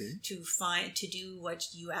should be. To do what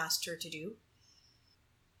you asked her to do.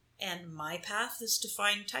 And my path is to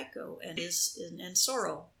find Tycho and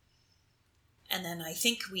Sorrel. And then I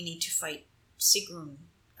think we need to fight Sigrun.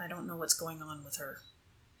 I don't know what's going on with her.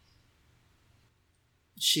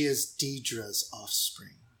 She is Deidre's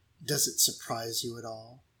offspring. Does it surprise you at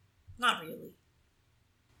all? Not really.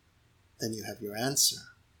 Then you have your answer.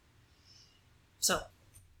 So,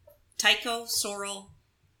 Tycho, Sorrel,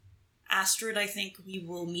 Astrid, I think we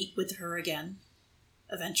will meet with her again,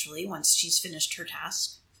 eventually, once she's finished her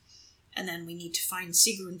task. And then we need to find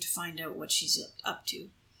Sigrun to find out what she's up to.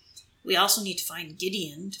 We also need to find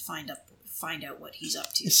Gideon to find out what he's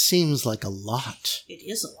up to. It seems like a lot. It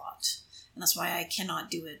is a lot. And that's why I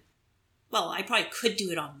cannot do it. Well, I probably could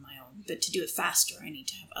do it on my own, but to do it faster, I need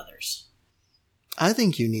to have others. I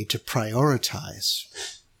think you need to prioritize.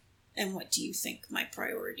 And what do you think my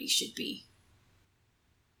priority should be?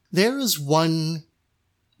 There is one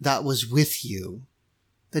that was with you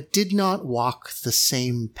that did not walk the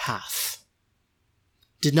same path,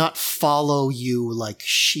 did not follow you like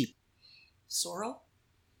sheep. Sorrel?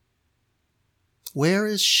 Where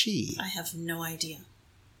is she? I have no idea.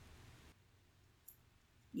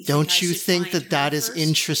 Don't you think that is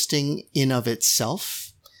interesting in of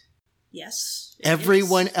itself? Yes.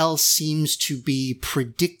 Everyone else seems to be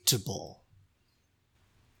predictable.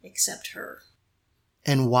 Except her.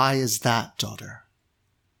 And why is that, daughter?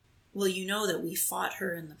 Well, you know that we fought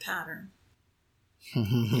her in the pattern.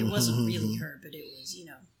 It wasn't really her, but it was,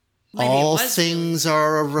 All things really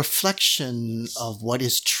are a reflection of what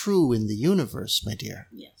is true in the universe, my dear.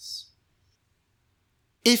 Yes.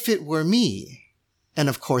 If it were me, and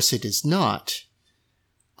of course it is not,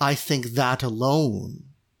 I think that alone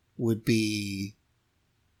would be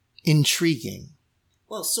intriguing.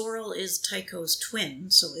 Well, Sorrel is Tycho's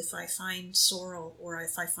twin, so if I find Sorrel or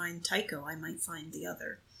if I find Tycho, I might find the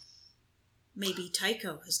other. Maybe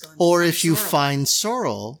Tycho has gone to Or if you Sorrel. find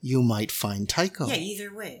Sorrel, you might find Tycho. Yeah,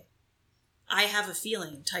 either way. I have a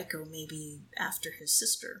feeling Tycho may be after his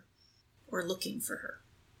sister, or looking for her.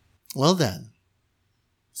 Well then.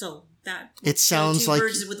 So that it sounds two like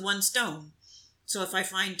birds with one stone. So if I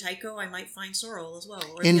find Tycho, I might find Sorrel as well.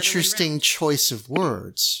 Or interesting choice of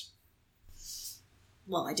words.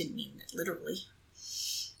 Well, I didn't mean it literally.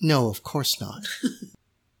 No, of course not.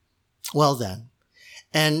 Well then.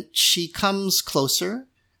 And she comes closer,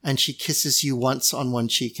 and she kisses you once on one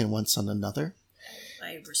cheek and once on another.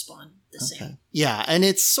 I respond the same. Yeah, and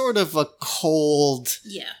it's sort of a cold,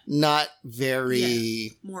 not very... Yeah.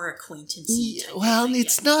 More acquaintance-y type well, thing,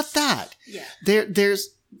 it's not that. Yeah. There's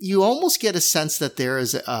you almost get a sense that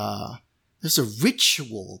there's a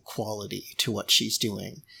ritual quality to what she's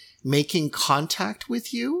doing. Making contact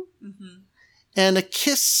with you, and a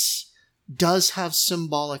kiss does have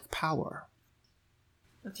symbolic power.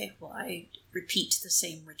 Okay, well, I repeat the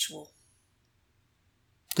same ritual.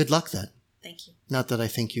 Good luck, then. Thank you. Not that I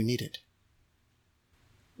think you need it.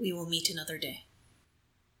 We will meet another day.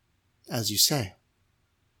 As you say.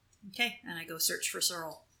 Okay, and I go search for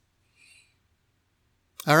Sorrel.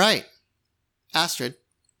 All right. Astrid.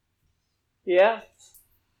 Yeah?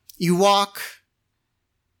 You walk,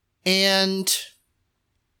 and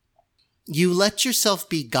you let yourself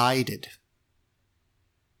be guided.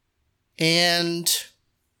 And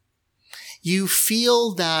you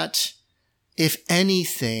feel that, if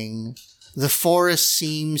anything, the forest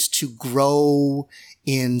seems to grow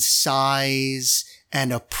in size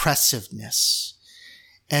and oppressiveness.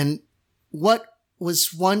 And what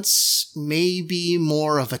was once maybe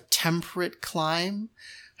more of a temperate climb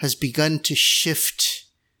has begun to shift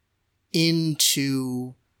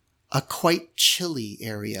into a quite chilly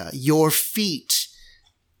area. Your feet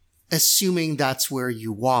assuming that's where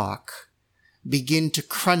you walk, begin to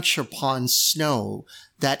crunch upon snow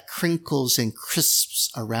that crinkles and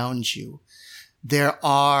crisps around you. There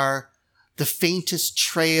are the faintest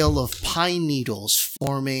trail of pine needles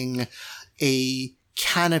forming a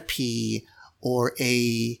canopy or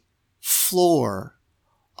a floor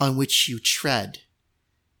on which you tread.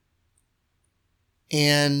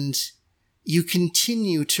 And you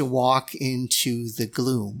continue to walk into the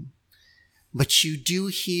gloom, but you do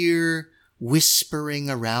hear whispering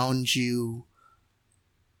around you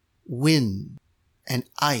wind and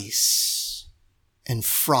ice and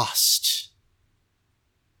frost.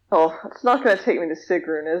 Oh, it's not going to take me to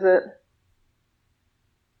Sigrun, is it?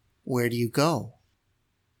 Where do you go?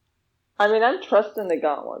 I mean, I'm trusting the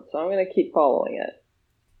gauntlet, so I'm going to keep following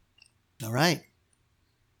it. All right.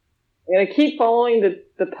 I'm going to keep following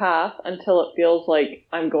the path until it feels like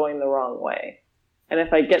I'm going the wrong way. And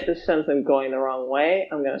if I get the sense I'm going the wrong way,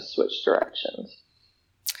 I'm going to switch directions.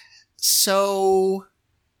 So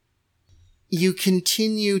you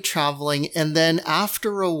continue traveling, and then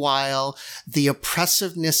after a while, the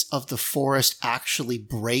oppressiveness of the forest actually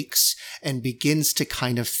breaks and begins to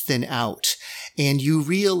kind of thin out. And you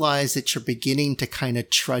realize that you're beginning to kind of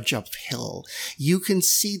trudge uphill. You can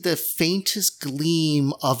see the faintest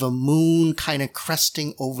gleam of a moon kind of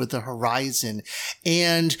cresting over the horizon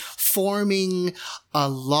and forming a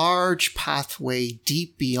large pathway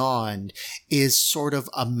deep beyond is sort of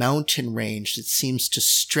a mountain range that seems to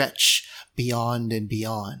stretch beyond and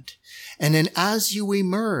beyond. And then as you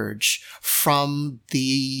emerge from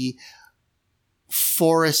the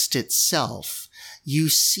forest itself, you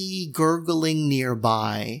see gurgling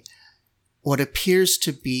nearby what appears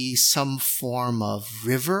to be some form of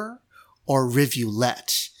river or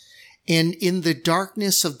rivulet. And in the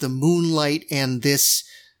darkness of the moonlight and this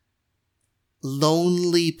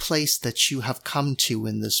lonely place that you have come to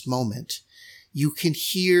in this moment, you can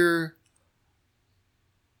hear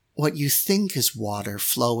what you think is water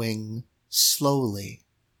flowing slowly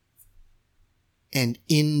and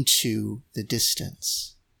into the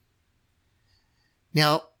distance.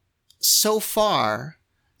 Now, so far,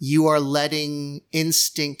 you are letting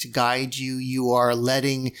instinct guide you. You are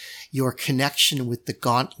letting your connection with the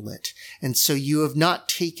gauntlet. And so you have not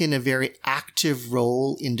taken a very active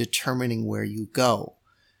role in determining where you go.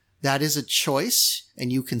 That is a choice,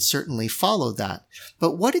 and you can certainly follow that.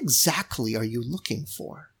 But what exactly are you looking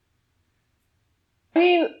for? I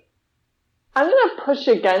mean, I'm going to push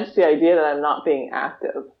against the idea that I'm not being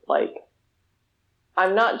active. Like,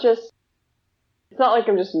 I'm not just, it's not like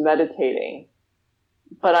I'm just meditating,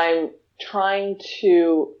 but I'm trying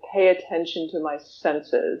to pay attention to my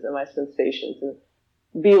senses and my sensations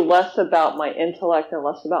and be less about my intellect and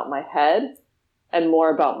less about my head and more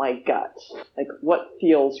about my gut. Like, what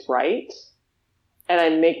feels right? And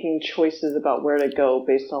I'm making choices about where to go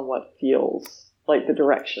based on what feels like the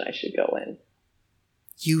direction I should go in.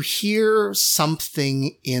 You hear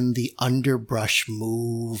something in the underbrush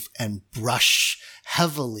move and brush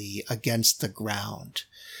heavily against the ground.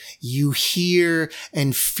 You hear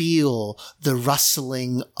and feel the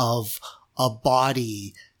rustling of a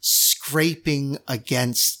body scraping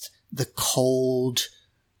against the cold,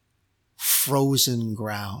 frozen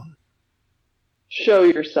ground. Show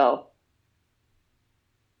yourself.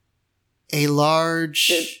 A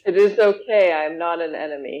large... It is okay. I'm not an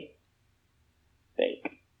enemy.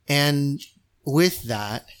 Fake. And with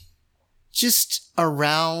that, just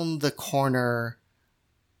around the corner,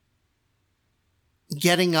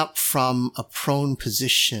 getting up from a prone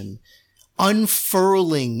position,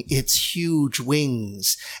 unfurling its huge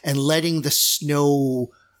wings and letting the snow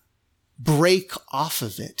break off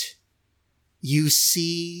of it, you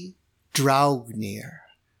see Draupnir,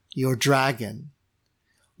 your dragon,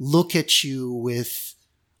 look at you with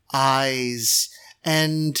eyes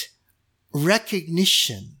and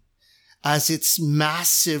recognition as its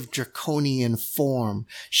massive draconian form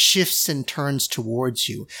shifts and turns towards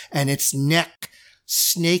you, and its neck,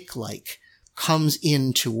 snake-like, comes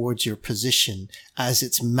in towards your position as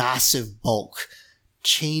its massive bulk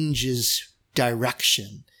changes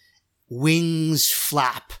direction. Wings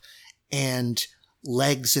flap and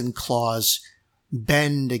legs and claws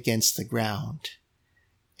bend against the ground,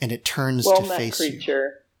 and it turns to face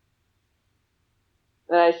creature.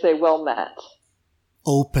 You. And I say, well met.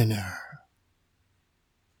 Opener.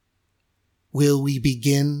 Will we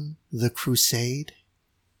begin the crusade?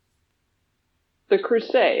 The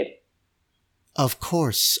crusade? Of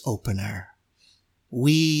course, Opener.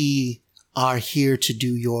 We are here to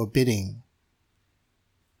do your bidding.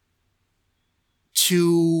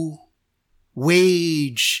 To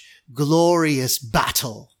wage glorious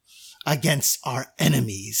battle against our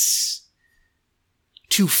enemies,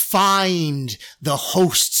 to find the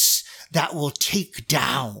hosts that will take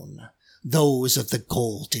down those of the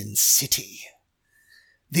Golden City.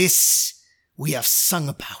 This we have sung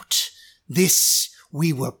about. This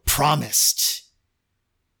we were promised.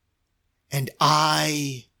 And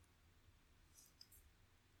I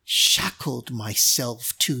shackled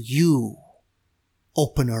myself to you,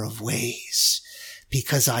 Opener of Ways,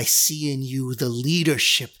 because I see in you the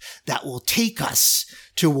leadership that will take us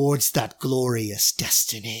towards that glorious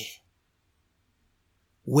destiny.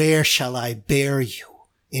 Where shall I bear you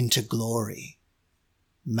into glory,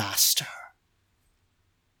 Master?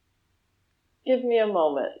 Give me a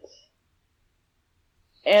moment.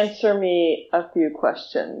 Answer me a few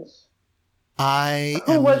questions.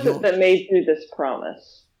 Who was it that made you this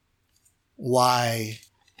promise? Why,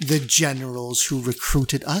 the generals who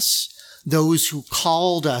recruited us, those who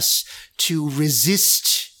called us to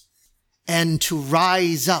resist and to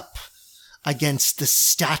rise up against the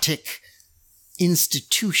static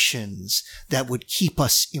institutions that would keep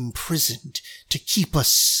us imprisoned, to keep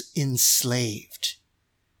us enslaved.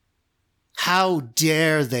 How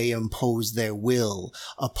dare they impose their will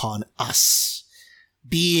upon us,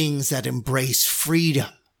 beings that embrace freedom,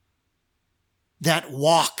 that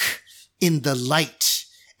walk in the light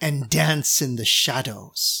and dance in the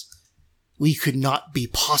shadows. We could not be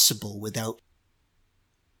possible without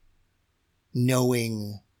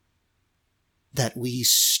knowing that we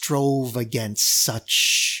strove against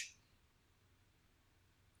such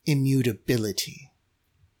immutability.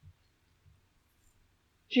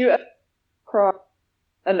 Do you ever cross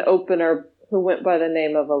an opener who went by the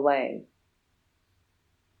name of Elaine?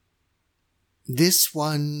 This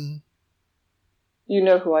one... You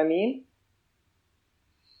know who I mean?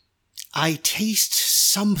 I taste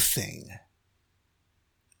something,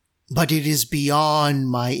 but it is beyond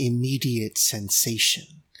my immediate sensation.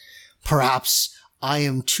 Perhaps I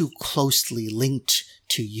am too closely linked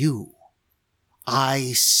to you.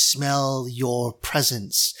 I smell your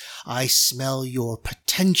presence. I smell your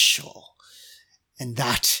potential. And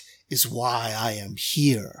that is why I am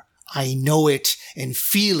here. I know it and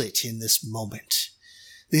feel it in this moment.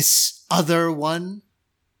 This other one,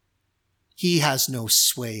 he has no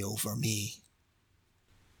sway over me.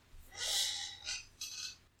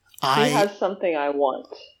 He has something I want.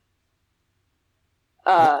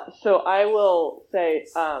 So I will say,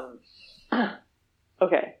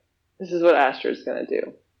 okay, this is what Astrid's going to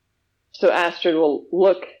do. So Astrid will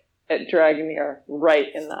look at Dragonir right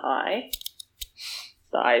in the eyes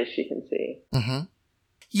she can see. Mm-hmm.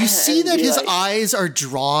 You see that his eyes are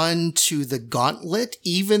drawn to the gauntlet,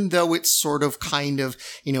 even though it's sort of kind of,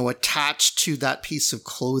 attached to that piece of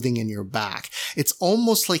clothing in your back. It's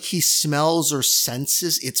almost like he smells or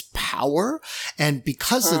senses its power. And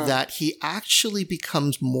because of that, he actually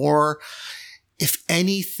becomes more, if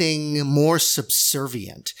anything, more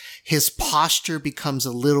subservient. His posture becomes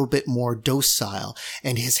a little bit more docile,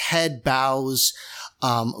 and his head bows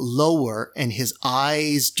lower, and his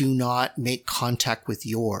eyes do not make contact with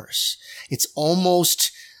yours. It's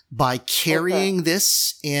almost by carrying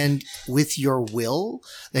this and with your will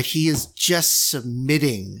that he is just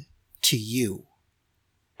submitting to you.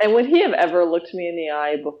 And would he have ever looked me in the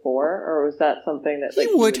eye before, or was that something that he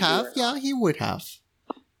would have? Yeah, he would have.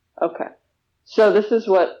 Okay. So this is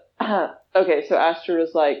what... okay, so Astrid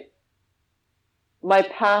was like, my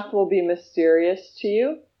path will be mysterious to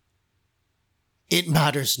you. It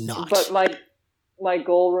matters not. But my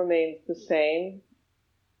goal remains the same,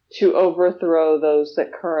 to overthrow those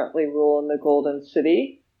that currently rule in the Golden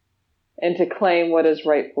City and to claim what is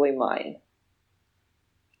rightfully mine.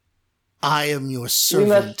 I am your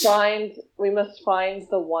servant. We must find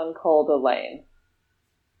the one called Elaine.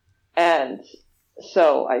 And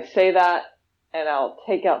so I say that, and I'll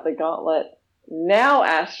take out the gauntlet. Now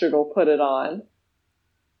Astrid will put it on,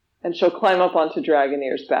 and she'll climb up onto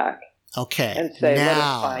Dragonir's back. Okay, and say, now, let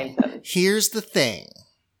us find him. Here's the thing.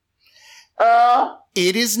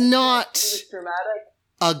 It is not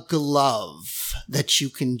a glove that you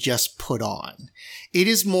can just put on. It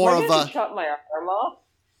is more of a... chop my arm off?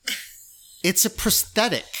 It's a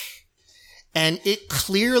prosthetic. And it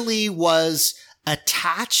clearly was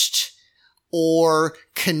attached or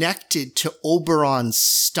connected to Oberon's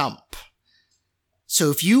stump.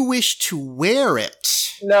 So if you wish to wear it...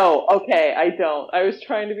 No, okay, I don't. I was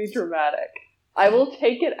trying to be dramatic. I will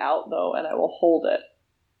take it out, though, and I will hold it.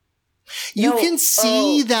 You can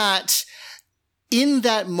see that in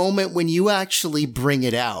that moment when you actually bring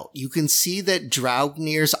it out, you can see that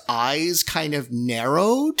Draupnir's eyes kind of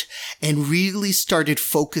narrowed and really started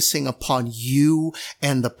focusing upon you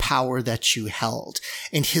and the power that you held.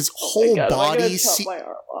 And his whole body,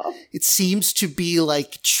 it seems to be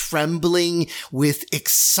like trembling with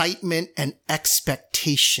excitement and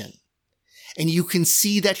expectation. And you can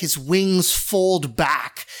see that his wings fold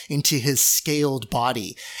back into his scaled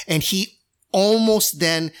body. And he almost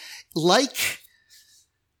then, like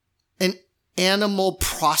an animal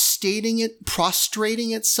prostrating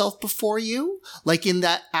itself before you, like in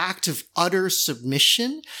that act of utter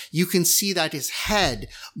submission, you can see that his head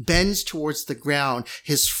bends towards the ground.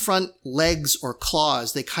 His front legs or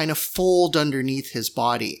claws, they kind of fold underneath his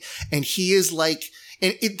body. And he is like,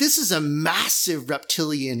 this is a massive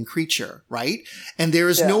reptilian creature, right? And there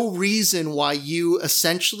is no reason why you,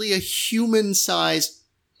 essentially a human-sized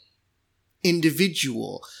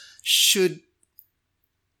individual, should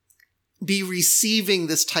be receiving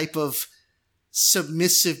this type of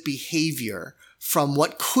submissive behavior from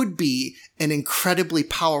what could be an incredibly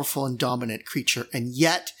powerful and dominant creature. And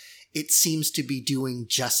yet it seems to be doing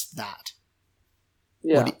just that.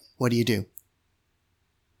 Yeah. What do you do?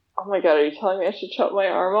 Oh my god, are you telling me I should chop my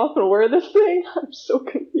arm off and wear this thing? I'm so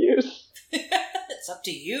confused. It's up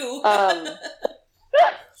to you.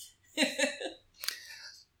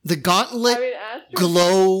 The gauntlet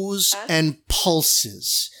glows and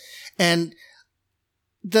pulses. And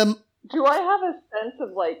do I have a sense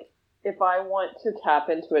of, like, if I want to tap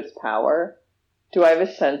into its power, do I have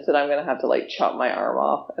a sense that I'm going to have to, like, chop my arm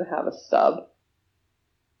off and have a stub?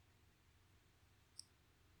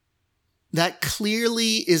 That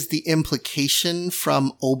clearly is the implication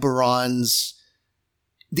from Oberon's,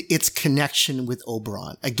 its connection with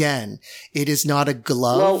Oberon. Again, it is not a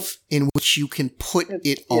glove in which you can put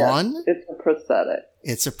it on. It's a prosthetic.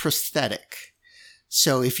 It's a prosthetic.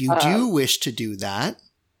 So if you do wish to do that,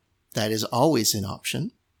 that is always an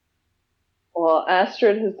option. Well,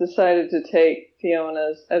 Astrid has decided to take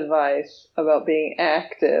Fiona's advice about being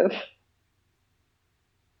active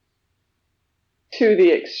to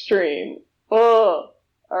the extreme. Oh,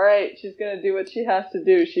 alright, she's gonna do what she has to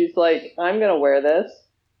do. She's like, I'm gonna wear this.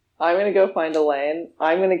 I'm gonna go find Elaine.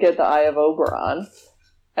 I'm gonna get the Eye of Oberon.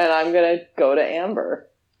 And I'm gonna go to Amber.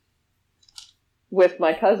 With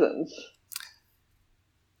my cousins.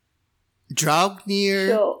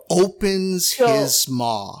 Draupnir opens his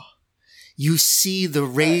maw. You see the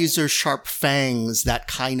razor-sharp fangs that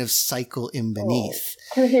kind of cycle in beneath.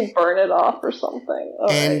 Can he burn it off or something?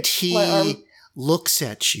 And he looks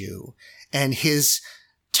at you, and his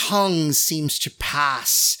tongue seems to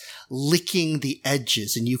pass, licking the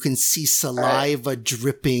edges, and you can see saliva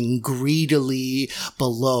dripping greedily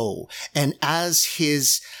below. And as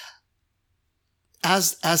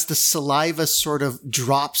the saliva sort of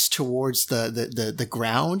drops towards the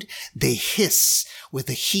ground, they hiss with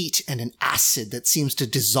a heat and an acid that seems to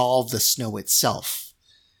dissolve the snow itself.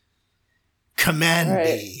 Command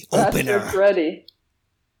me, opener. That's ready.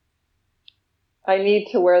 I need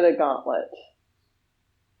to wear the gauntlet.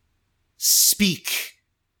 Speak.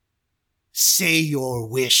 Say your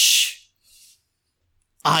wish.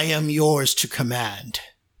 I am yours to command.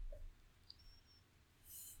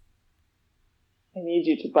 I need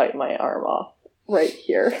you to bite my arm off. Right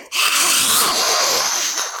here.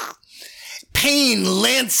 Pain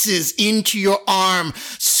lances into your arm.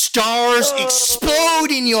 Stars explode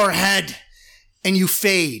in your head. And you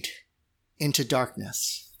fade into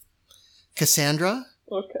darkness. Cassandra?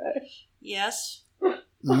 Okay. Yes?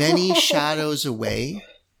 Many shadows away.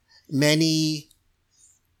 Many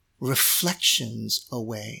reflections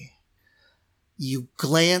away. You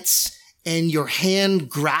glance and your hand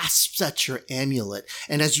grasps at your amulet.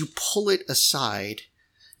 And as you pull it aside,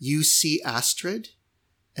 you see Astrid,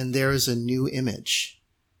 and there is a new image.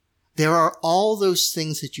 There are all those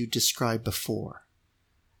things that you described before.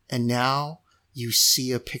 And now you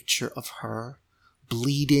see a picture of her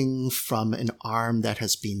bleeding from an arm that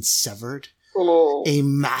has been severed. A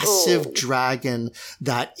massive dragon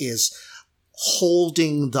that is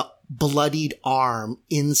holding the bloodied arm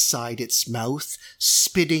inside its mouth,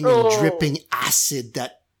 spitting and dripping acid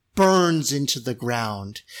that burns into the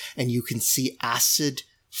ground. And you can see Acid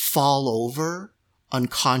fall over,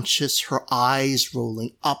 unconscious, her eyes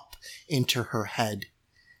rolling up into her head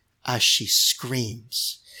as she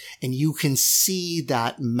screams. And you can see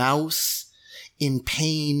that mouth in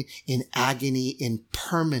pain, in agony, in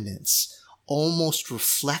permanence, almost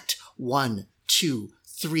reflect 1, 2,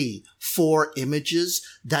 3, 4 images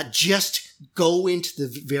that just go into the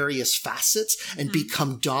various facets and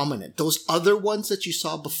become dominant. Those other ones that you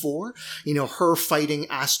saw before, her fighting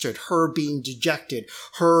Astrid, her being dejected,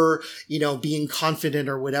 her, being confident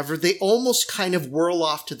or whatever, they almost kind of whirl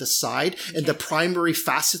off to the side, and the primary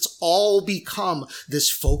facets all become this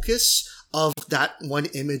focus of that one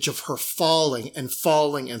image of her falling and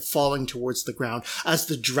falling and falling towards the ground as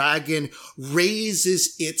the dragon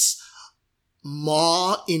raises its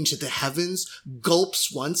maw into the heavens,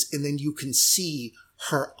 gulps once, and then you can see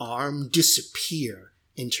her arm disappear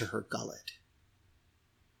into her gullet.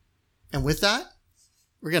 And with that,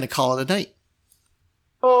 we're going to call it a night.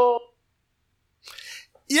 Oh.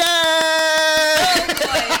 Yay!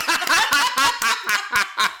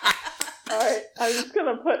 All right, I'm just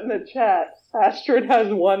going to put in the chat, Astrid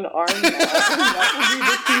has one arm now. That would be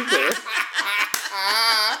the teaser.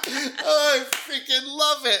 Oh, I freaking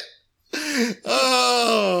love it.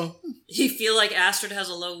 Oh. You feel like Astrid has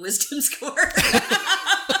a low wisdom score?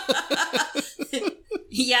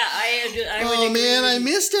 Yeah, I would agree. Man, I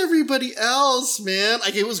missed everybody else, man.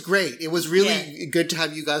 Like, it was great. It was really good to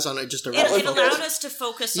have you guys on just a It allowed us to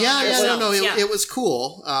focus on ourselves. It was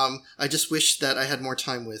cool. I just wish that I had more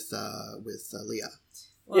time with Leah.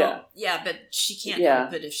 Well, but she can't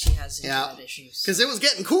help it if she has internet issues. Because it was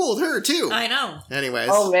getting cool with her, too. I know. Anyways.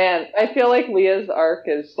 Oh, man. I feel like Leah's arc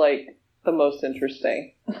is, the most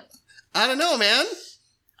interesting. I don't know, man.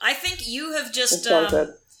 I think you have just done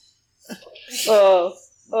a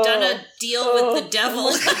deal with the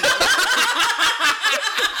devil.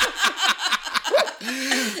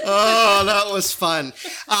 Oh, that was fun.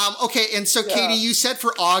 Okay, and so, Katie, you said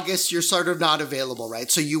for August you're sort of not available,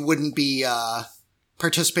 right? So you wouldn't be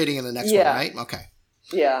participating in the next one, right? Okay.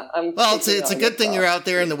 Yeah, I'm. Well, it's a good thing you're out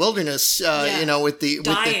there in the wilderness, with the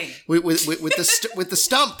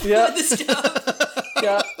stump. Yeah. With the stump.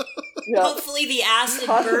 Yeah. Hopefully the acid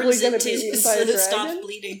burns it so it stops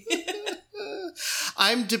bleeding.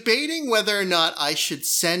 I'm debating whether or not I should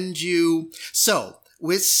send you. So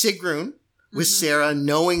with Sigrun, with Sarah,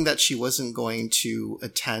 knowing that she wasn't going to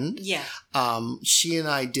attend, she and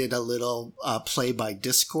I did a little play by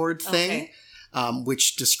Discord thing.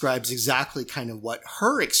 Which describes exactly kind of what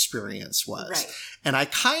her experience was. Right. And I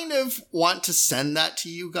kind of want to send that to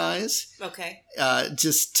you guys. Okay.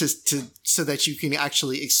 Just so that you can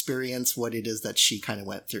actually experience what it is that she kind of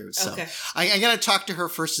went through. So I'm going to talk to her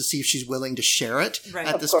first to see if she's willing to share it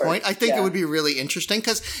at this point. I think it would be really interesting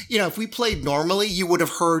because, if we played normally, you would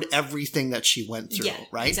have heard everything that she went through,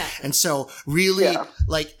 right? Exactly. And so really,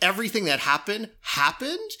 everything that happened,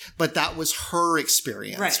 but that was her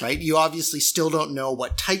experience, right? You obviously still don't know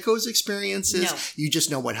what Tycho's experience is. No. You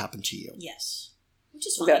just know what happened to you. Yes. Which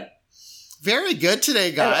is fine. Very good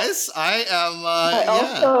today, guys. I am, I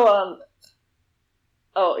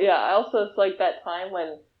also, it's like that time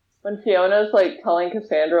when Fiona's telling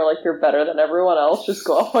Cassandra, you're better than everyone else, just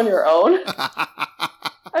go off on your own.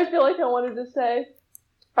 I feel like I wanted to say,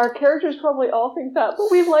 our characters probably all think that, but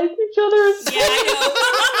we like each other. Yeah, I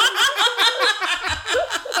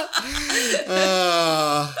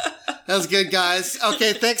know. That was good, guys.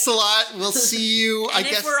 Okay, thanks a lot. We'll see you. And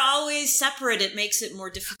if we're always separate, it makes it more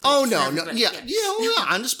difficult. Oh, no. I'm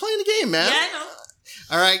just playing the game, man. Yeah, I know.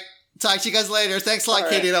 All right. Talk to you guys later. Thanks a lot,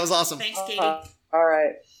 Katie. That was awesome. Thanks, Katie. All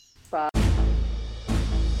right.